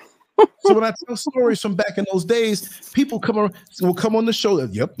eyes. So when I tell stories from back in those days, people will come on the show.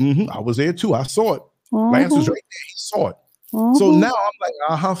 Yep, I was there too. I saw it. Lance was right there. He saw it. So now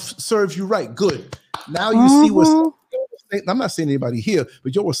I'm like, serves you right. Good. Now you see what's. I'm not saying anybody here,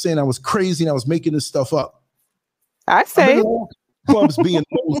 but you were saying I was crazy and I was making this stuff up. I say clubs being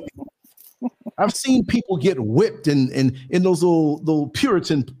nosy. I've seen people get whipped in those little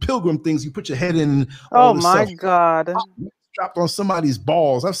Puritan pilgrim things you put your head in. Oh my God. Dropped on somebody's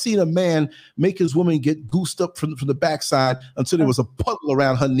balls. I've seen a man make his woman get goosed up from the backside until there was a puddle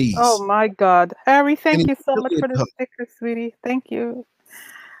around her knees. Oh my God. Harry, thank you so much for the sticker, sweetie. Thank you.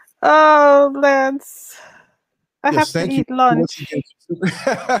 Oh, Lance. I have to eat lunch.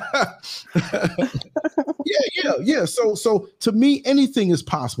 Yeah. So to me, anything is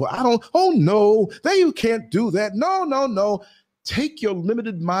possible. No, you can't do that. No. Take your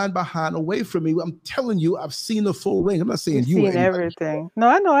limited mind behind away from me. I'm telling you, I've seen the full ring. I'm not saying you've seen everything. No,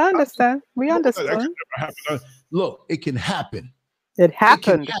 I know. I understand. We understand. Look, it can happen. It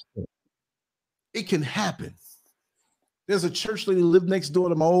happened. It can happen. There's a church lady who lived next door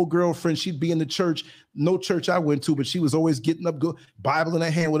to my old girlfriend. She'd be in the church, no church I went to, but she was always getting up, Bible in her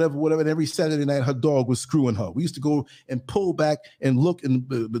hand, whatever. And every Saturday night, her dog was screwing her. We used to go and pull back and look, and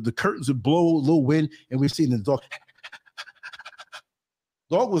the curtains would blow a little wind, and we'd see the dog.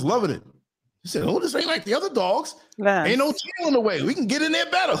 Dog was loving it. He said, "Oh, this ain't like the other dogs. Lance. Ain't no tail in the way. We can get in there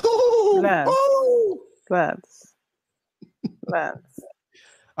better." Lance.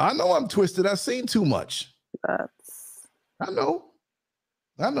 I know I'm twisted. I've seen too much. I know.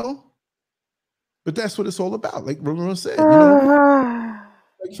 But that's what it's all about. Like Ramon said,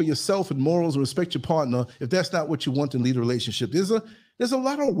 respect for yourself and morals, and respect your partner. If that's not what you want, then lead a relationship. There's a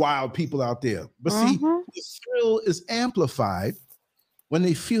lot of wild people out there. But see, the thrill is amplified when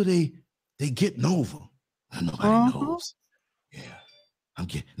they feel they getting over. And nobody knows. Yeah. I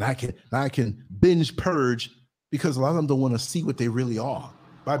can binge purge, because a lot of them don't want to see what they really are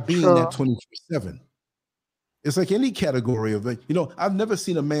by being that 24/7. It's like any category of I've never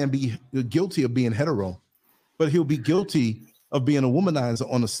seen a man be guilty of being hetero. but he'll be guilty of being a womanizer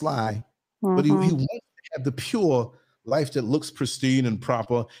on the sly. But he wants to have the pure life that looks pristine and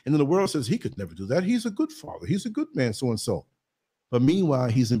proper. And then the world says he could never do that. He's a good father. He's a good man, so and so. But meanwhile,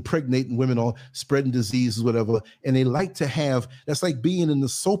 he's impregnating women or spreading diseases, whatever. And they like to have, that's like being in the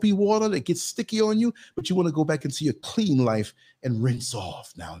soapy water that gets sticky on you, but you want to go back into your clean life and rinse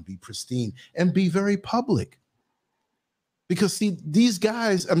off now and be pristine and be very public. Because see, these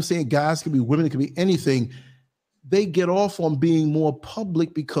guys, I'm saying guys, can be women, it can be anything. They get off on being more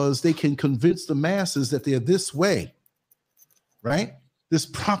public because they can convince the masses that they're this way, right? This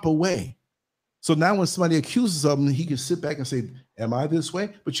proper way. So now when somebody accuses of him, he can sit back and say, am I this way?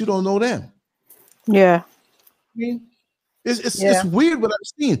 But you don't know them. Yeah. I mean, it's weird what I've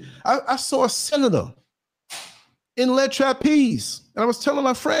seen. I saw a senator in lead trapeze, and I was telling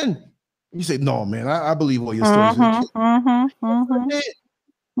my friend, you say, no, man, I believe all your stories.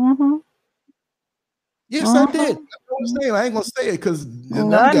 Yes, I did. That's what I'm saying. I ain't gonna say it because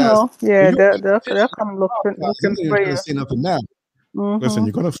them I guys. know. Yeah, they'll come looking for you. Say nothing now. Listen,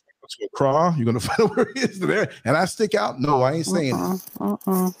 you're gonna find to a crawl. You're gonna find out where he is there, and I stick out. No, I ain't saying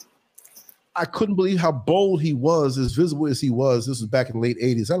it. I couldn't believe how bold he was, as visible as he was. This was back in the late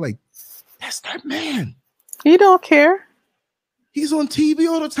 80s. I'm like, that's that man. He don't care. He's on TV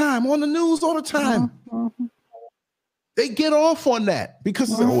all the time, on the news all the time. They get off on that because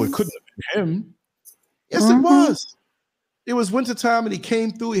it couldn't have been him. Yes, it was. It was wintertime, and he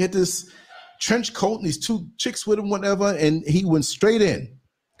came through. He had this trench coat and these two chicks with him, whatever, and he went straight in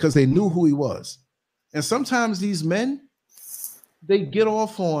because they knew who he was. And sometimes these men, they get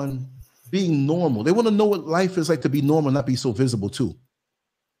off on being normal. They want to know what life is like to be normal, not be so visible too.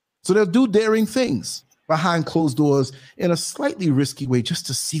 So they'll do daring things behind closed doors in a slightly risky way just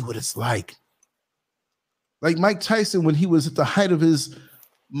to see what it's like. Like Mike Tyson, when he was at the height of his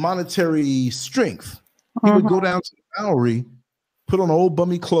monetary strength, he would go down to the Bowery, put on old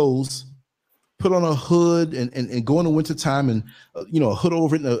bummy clothes, put on a hood and go in the wintertime and, a hood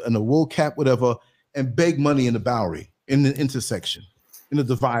over it and a wool cap, whatever, and beg money in the Bowery, in the intersection, in the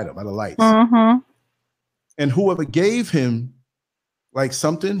divider by the lights. And whoever gave him like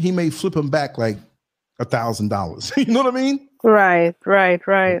something, he may flip him back like $1,000. You know what I mean? Right.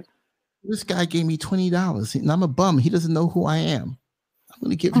 This guy gave me $20 and I'm a bum. He doesn't know who I am. I'm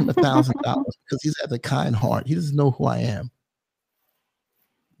going to give him $1,000 because he's had a kind heart. He doesn't know who I am.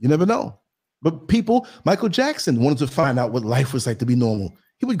 You never know. But people, Michael Jackson wanted to find out what life was like to be normal.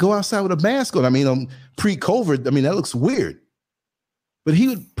 He would go outside with a mask on. I mean, pre-COVID, that looks weird. But he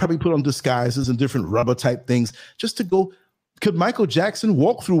would probably put on disguises and different rubber type things just to go. Could Michael Jackson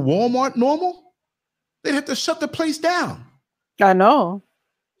walk through Walmart normal? They'd have to shut the place down. I know.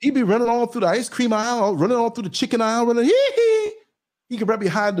 He'd be running all through the ice cream aisle, running all through the chicken aisle, running, hee. He could probably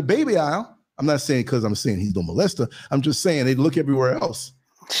hide in the baby aisle. I'm not saying because I'm saying he's no molester. I'm just saying they'd look everywhere else.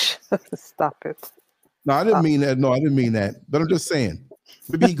 Stop it. No, I didn't mean that. No, I didn't mean that. But I'm just saying.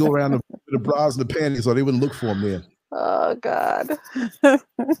 Maybe he'd go around the bras and the panties or they wouldn't look for him there. Oh, God.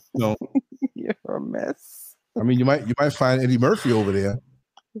 No. You're a mess. I mean, you might find Eddie Murphy over there.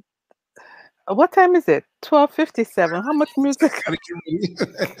 What time is it? 12:57. How much music?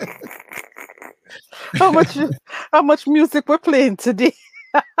 How much music we're playing today?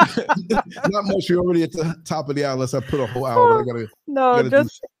 Not much. You're already at the top of the hour unless I put a whole hour. But I gotta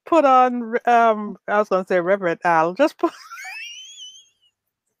put on. I was going to say Reverend Al. Just put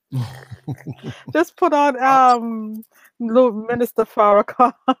on Minister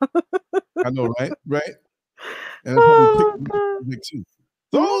Farrakhan. I know, right? And too.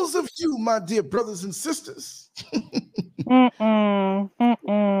 Those of you, my dear brothers and sisters.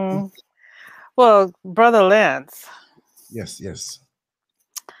 Well, Brother Lance. Yes.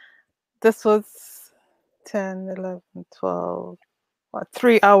 This was 10, 11, 12,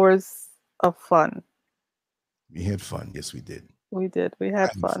 3 hours of fun. We had fun. Yes, we did. We did. We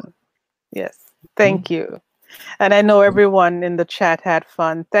had fun. Yes. Thank you. And I know everyone in the chat had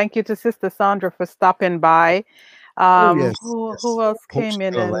fun. Thank you to Sister Sandra for stopping by. Yes. Who else came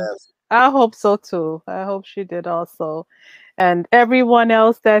in? And I hope so too. I hope she did also. And everyone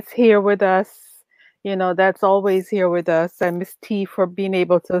else that's here with us, that's always here with us. And Miss T for being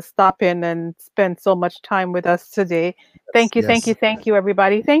able to stop in and spend so much time with us today. Thank you,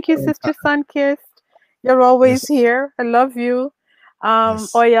 everybody. Thank you, Sister Sunkissed. You're always here. I love you.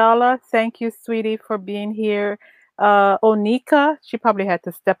 Oyala, thank you, sweetie, for being here. Onika, she probably had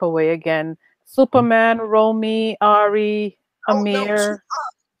to step away again. Superman, Romy, Ari, Amir.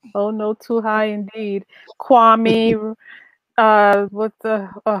 Oh, no, too high indeed. Kwame, With the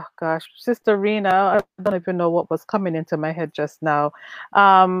oh gosh, Sister Rena, I don't even know what was coming into my head just now.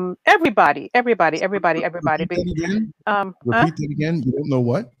 Everybody. Repeat that again. Huh? Repeat that again. You don't know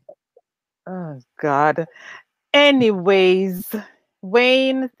what? Oh God. Anyways,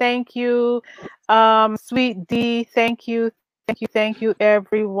 Wayne, thank you. Sweet D, thank you,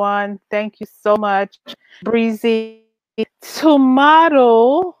 everyone. Thank you so much. Breezy.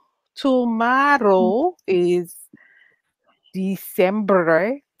 Tomorrow is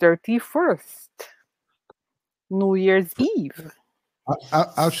December 31st, New Year's Eve.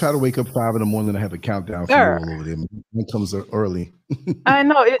 I'll try to wake up 5 in the morning and have a countdown for you Sure. all over there. Mine comes early. I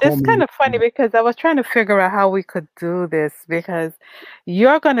know Call it's kind me. of funny because I was trying to figure out how we could do this because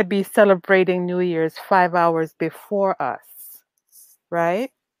you're going to be celebrating New Year's 5 hours before us,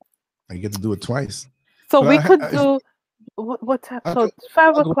 right? I get to do it twice. So But we could do what time? I'll, So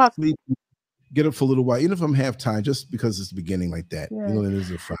five I'll go to o'clock. sleep, get up for a little while, even if I'm half time, just because it's the beginning like that. You Yeah. know, it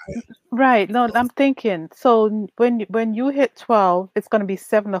is a Friday. Right. No, I'm thinking. So when you hit 12, it's going to be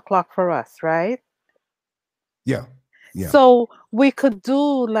 7 o'clock for us, right? Yeah. Yeah. So we could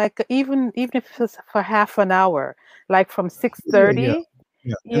do like even if it's for half an hour, like from six Yeah. Yeah. thirty.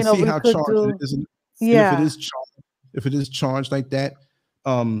 Yeah. And see We how could charged it do. is. And if it Yeah. is charged, like that,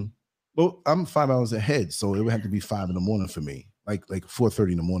 well, I'm 5 hours ahead, so it would have to be 5 in the morning for me, like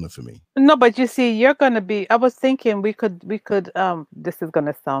 4:30 in the morning for me. No, but you see, you're gonna be. I was thinking we could. This is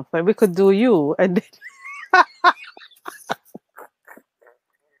gonna sound funny. We could do you, and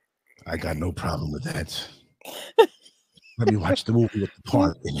I got no problem with that. Let me watch the movie with the we,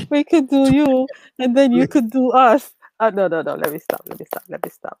 part in it. we could do you, and then you could do us. No, no, no. Let me stop. Let me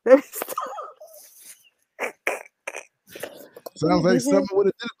stop. Sounds like something would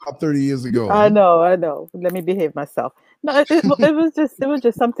have did about 30 years ago. I know. Let me behave myself. No, it was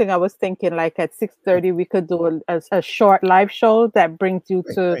just something I was thinking. Like at 6:30, we could do a short live show that brings you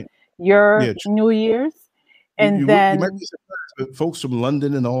to Right. your Yeah, New Year's, and you might then be surprised, but folks from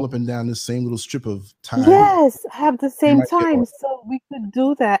London and all up and down this same little strip of time, yes, have the they same might get time. on. So we could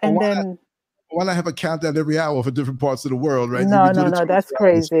do that, Well, and then why not have a countdown every hour for different parts of the world, right? You no, could do no, the no, 24 that's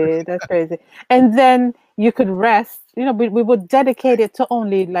hours. crazy. That's crazy. And then you could rest. We would dedicate it to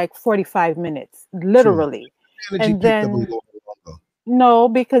only like 45 minutes, True. literally. Energy And picked up a then little longer. no,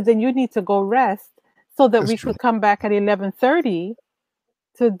 because then you need to go rest so that That's we true. could come back at 11:30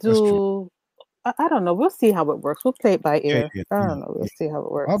 to That's true. do I don't know. We'll see how it works. We'll play it by Yeah, ear. yeah, I yeah, don't know. We'll yeah. see how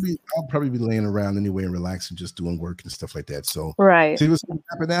it works. I'll probably be laying around anyway and relaxing, just doing work and stuff like that. So Right. see what's going to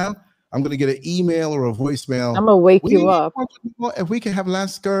happen now. I'm going to get an email or a voicemail. I'm gonna wake you We up. want to know if we can have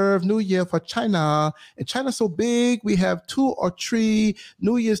last curve New Year for China. And China's so big, we have 2 or 3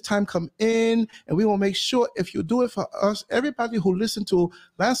 New Year's time come in, and we will make sure if you do it for us, everybody who listen to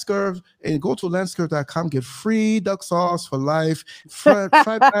Last Curve and go to lastcurve.com, get free duck sauce for life, fried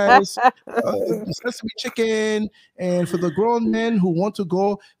rice, sesame chicken, and for the grown men who want to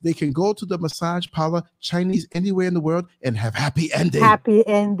go, they can go to the massage parlor, Chinese anywhere in the world, and have happy ending. Happy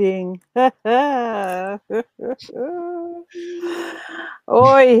ending.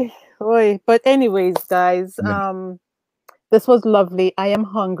 Oi, oi. But anyways, guys, this was lovely. I am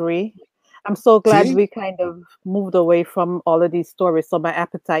hungry. I'm so glad See? we kind of moved away from all of these stories, so my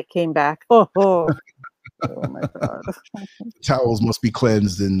appetite came back. Oh my god. Towels must be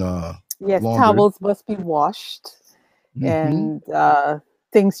cleansed and Yes, laundered. towels must be washed Mhm. and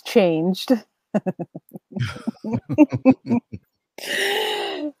things changed.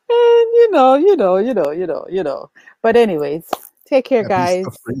 And you know. But anyways, take care, Happy guys.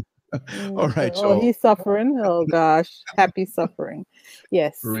 suffering. All right, Oh, y'all. he's suffering. Oh gosh, happy suffering.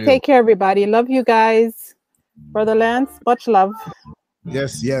 Yes. For real. Take care, everybody. Love you guys. Brother Lance, much love.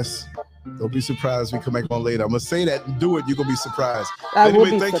 Yes, yes. Don't be surprised we come back on later. I'm gonna say that and do it. You're gonna be surprised. I will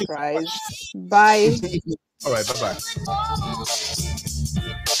Anyway, be thank surprised. you Bye. so much. All right, bye-bye.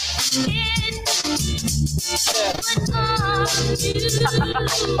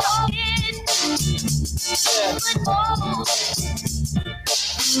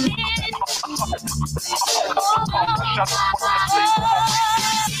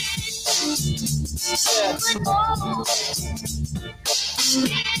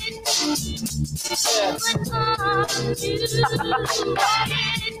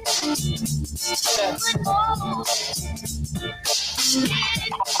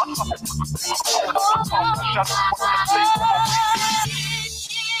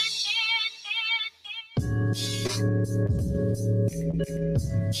 I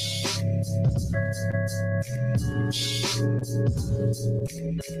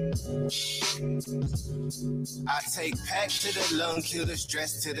take pack to the lung, kill the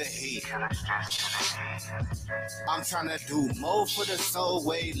stress to the heat. I'm trying to do more for the soul,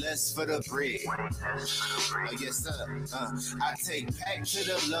 way less for the bread. Yes, sir. I take pack to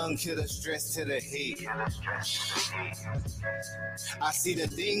the lung, kill the stress to the head. I see the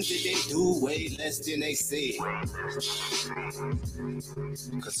things that they do way less than they say.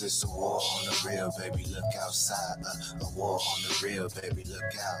 Cause it's a war on the real, baby, look outside. A war on the real, baby,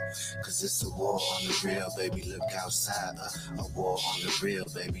 look out. Cause it's a war on the real, baby, look outside. A war on the real,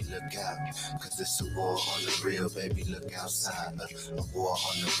 baby, look out. Cause it's a war on the real, baby, look outside. A war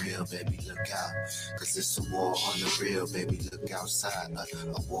on the real, baby, look out. Cause it's a war on the real, baby, look outside.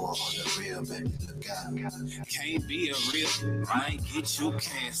 A war on the real, baby, look out. Can't be a real, might get you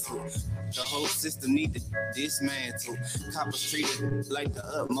canceled. The whole system need to dismantle. Coppers treated like the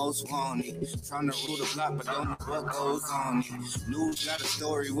utmost wanted. Trying to rule the block, but don't know what goes on me. News got a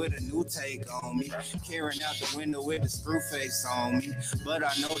story with a new take on me. Carrying out the window with a screw face on me. But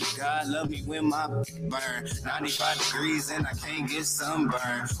I know that God love me when my burn. 95 degrees and I can't get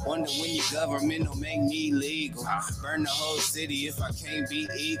sunburn. Wonder when your government will make me legal. Burn the whole city if I can't be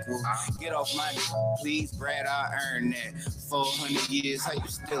equal. Get off my please, Brad, I earn that. 400 years, how you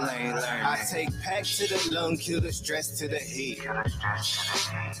still ain't learned? I take pack to the lung, kill the stress to the head.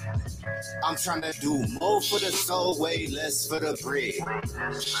 I'm trying to do more for the soul, way less for the bread.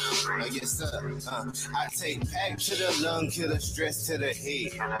 Yes, sir. I take pack to the lung, kill the stress to the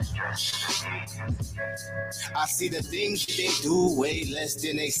head. I see the things that they do way less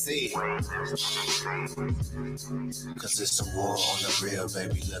than they say. Cause it's a war on the real,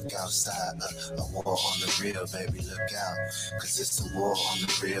 baby, look outside. A war on the real, baby, look out. Cause it's a war on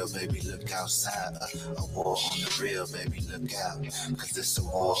the real, baby, look outside. A war on the real, baby, look out. Cause it's a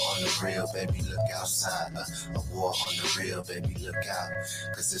war on the real, baby, look outside. A war on the real, baby, look out.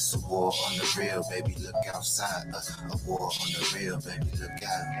 Cause it's a war on the real, baby, look outside. A war on the real, baby, look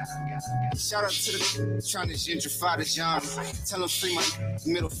out. Shout out to the trying to gentrify the genre. Tell them free my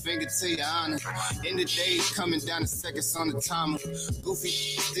middle finger to your honor. In the days coming down the seconds on the timer. Goofy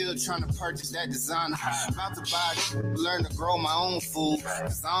still trying to purchase that designer. About to buy, learn to grow my own food.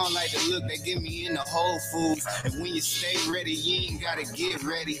 Cause I don't like the look they give me in the Whole Foods. And when you stay ready, you ain't gotta get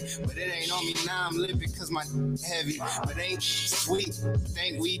ready. But it ain't on me now, I'm limping cause my heavy. But ain't sweet,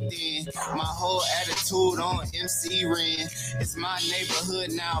 think we thin. My whole attitude on MC Ren. It's my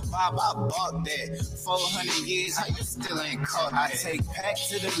neighborhood now, Bob, I bought that. 400 years, how you still ain't caught that? I take pack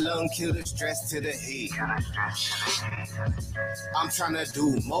to the lung, kill the stress to the head. I'm trying to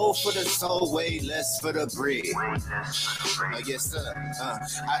do more for the soul, way less for the bread. Yes, sir.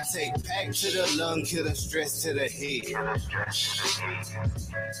 I take pack to the lung, kill the stress to the head.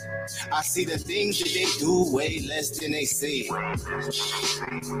 I see the things that they do way less than they say.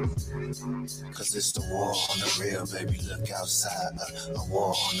 Cause it's the war on the real, baby, look outside. A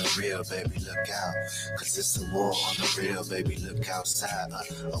war on the real, baby, look out. Cause it's a war on the real, baby, look outside.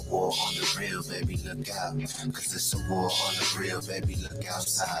 A war on the real, baby, look out. Cause it's a war on the real, baby, look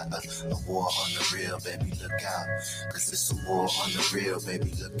outside. A war on the real, baby, look out. Cause it's a war on the real,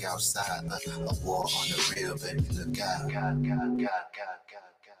 baby, look outside. A war on the real, baby, look out.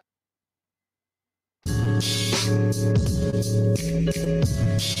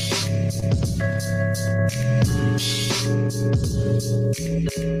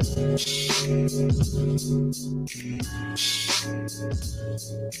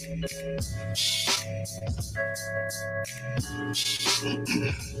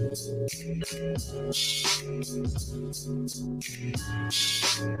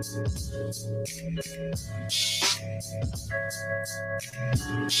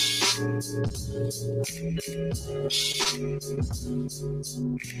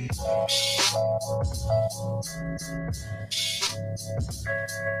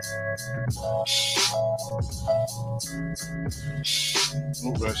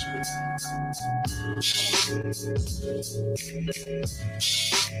 No rush.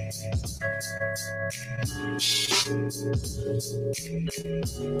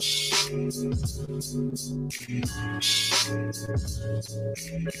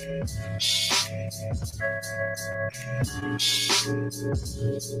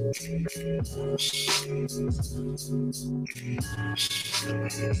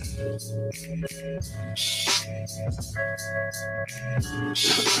 No.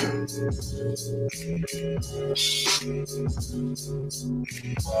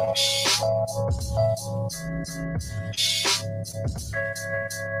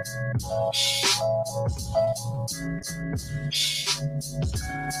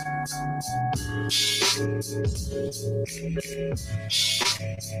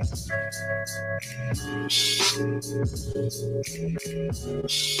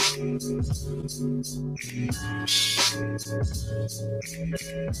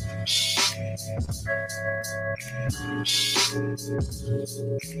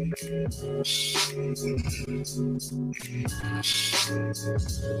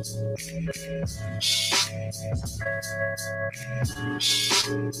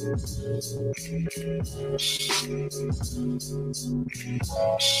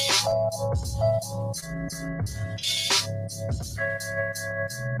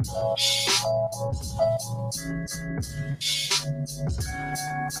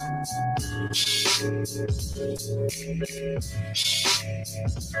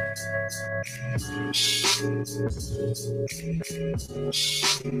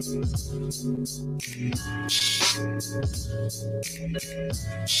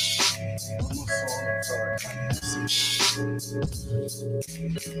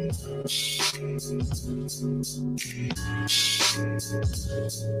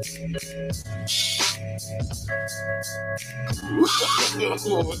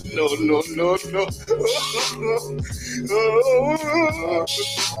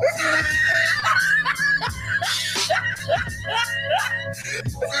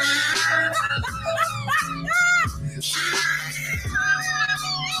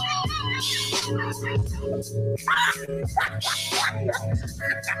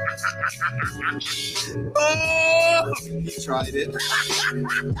 He tried it.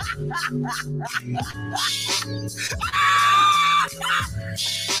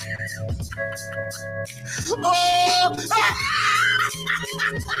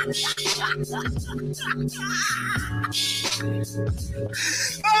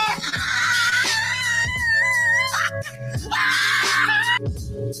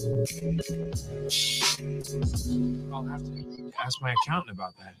 I'll have to ask my accountant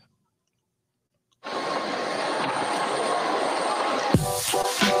about that.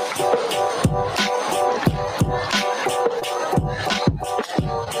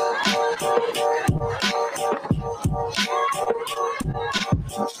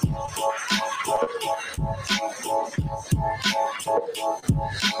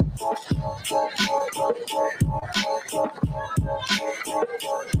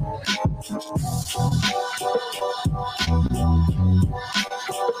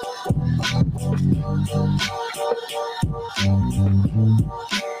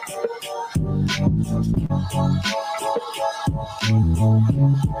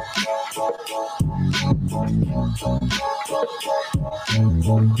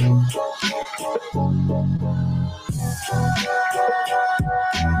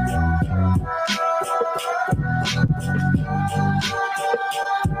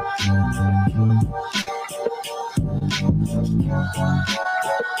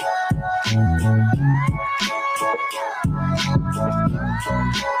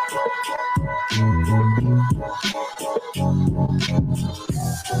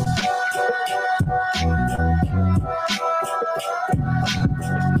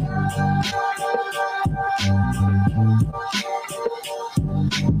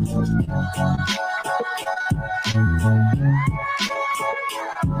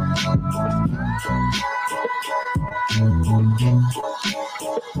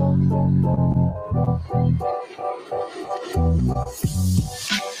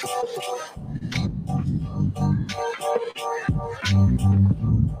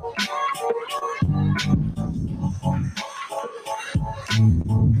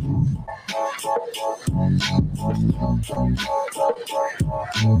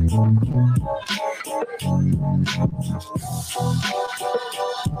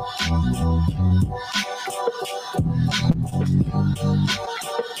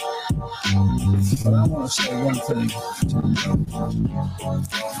 But I want to say one thing to you.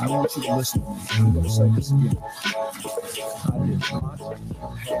 I want you to listen to me. I'm going to say this again. I did not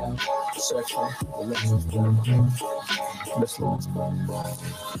have sexual relations with Miss Lewinsky.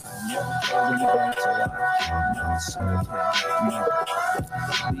 I never told anybody to lie. Not a single time. Never.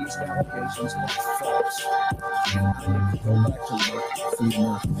 These allegations are false. And I need to go back to work for the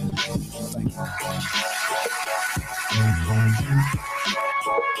American community.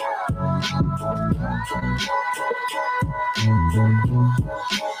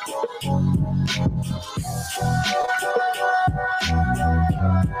 Thank you.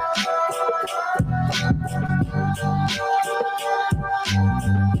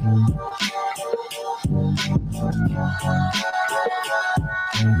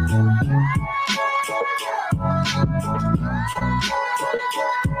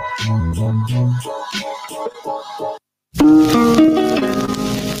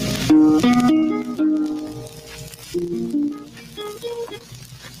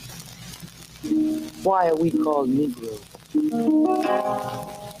 Why are we called Negroes?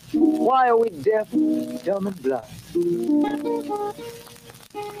 Why are we deaf, dumb, and blind?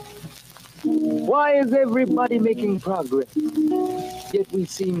 Why is everybody making progress, yet we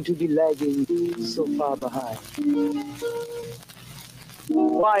seem to be lagging so far behind?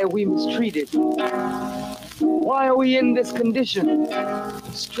 Why are we mistreated? Why are we in this condition,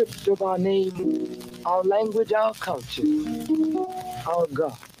 stripped of our name, our language, our culture, our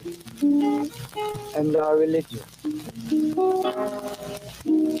God, and our religion?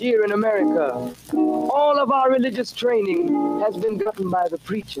 Here in America, all of our religious training has been gotten by the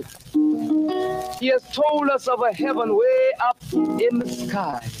preacher. He has told us of a heaven way up in the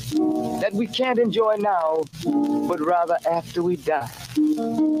sky that we can't enjoy now, but rather after we die.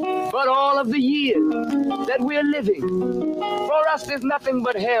 But all of the years that we're living, for us is nothing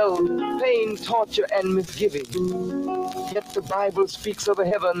but hell, pain, torture, and misgiving. Yet the Bible speaks of a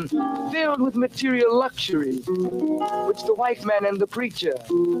heaven filled with material luxury, which the white man and the preacher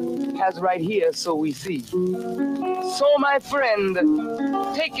has right here, so we see. So, my friend,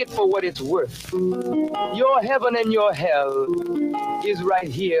 take it for what it's worth. Your heaven and your hell is right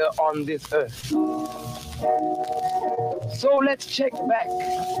here on this earth. So let's check back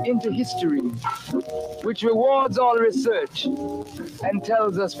into history, which rewards all research and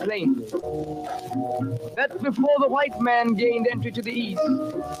tells us plainly that before the white man gained entry to the East,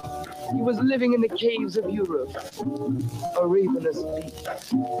 he was living in the caves of Europe, a ravenous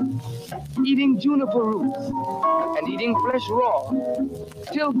beast, eating juniper roots and eating flesh raw,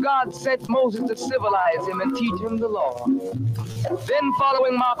 till God sent Moses to civilize him and teach him the law. Then,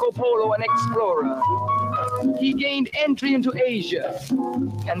 following Marco Polo, an explorer, he gained entry into Asia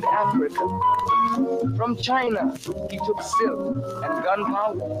and Africa. From China, he took silk and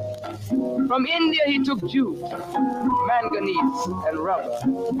gunpowder. From India, he took jute, manganese, and rubber.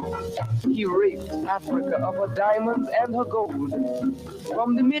 He raped Africa of her diamonds and her gold.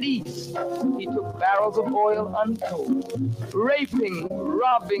 From the Mideast, he took barrels of oil untold, raping,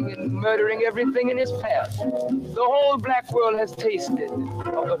 robbing, and murdering everything in his path. The whole black world has tasted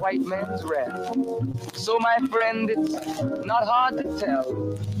of the white man's wrath. So, my friend, it's not hard to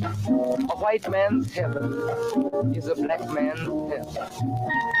tell. A white man's heaven is a black man's hell.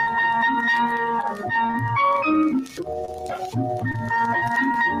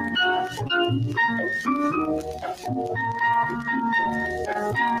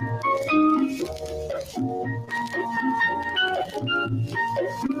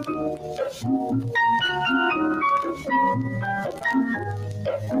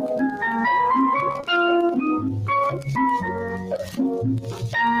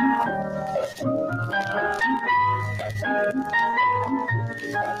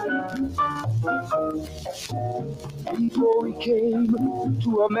 Before we came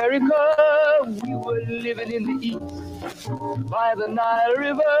to America, we were living in the East. By the Nile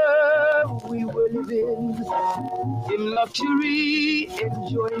River, we were living in luxury,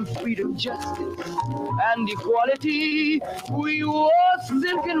 enjoying freedom, justice, and equality. We wore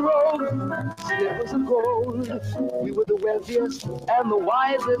silken robes, slippers of gold. We were the wealthiest and the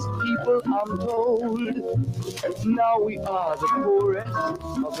wisest people, I'm told. Now we are the poorest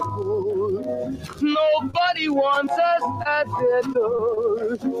of the poor. Nobody wants us at their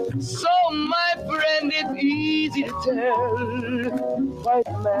door. So, my friend, it's easy to tell.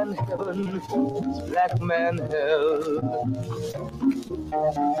 White man heaven, black man hell.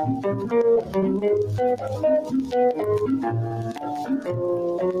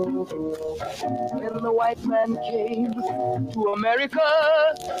 When the white man came to America,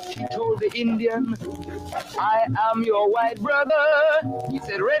 he told the Indian, I am your white brother. He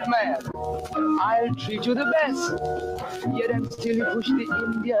said, red man, I'll treat you the best. Yet and still he pushed the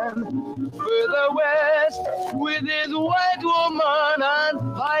Indian further west with his white woman and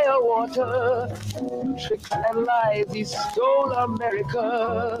fire water. Tricks and lies, he stole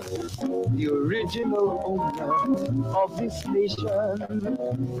America. The original owner of this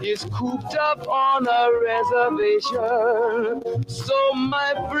nation is cooped up on a reservation. So,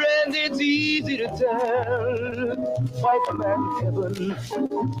 my friend, it's easy to tell. White man heaven,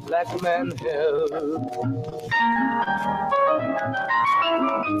 black man hell.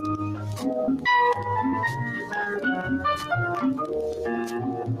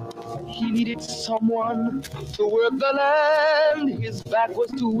 He needed someone to work the land. His back was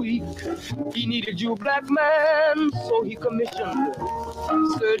too weak. He needed you, black man, so he commissioned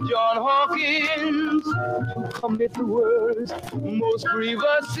Sir John Hawkins to commit the world's most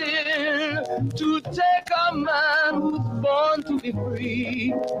grievous sin, to take a man who's born to be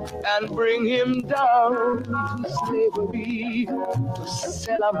free and bring him down to slavery, to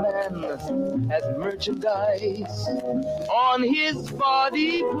sell a man as merchandise. On his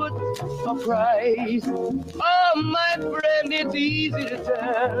body put a price. Oh, my friend, it's easy to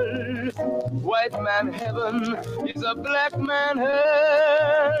tell. White man heaven is a black man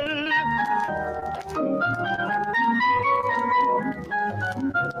hell.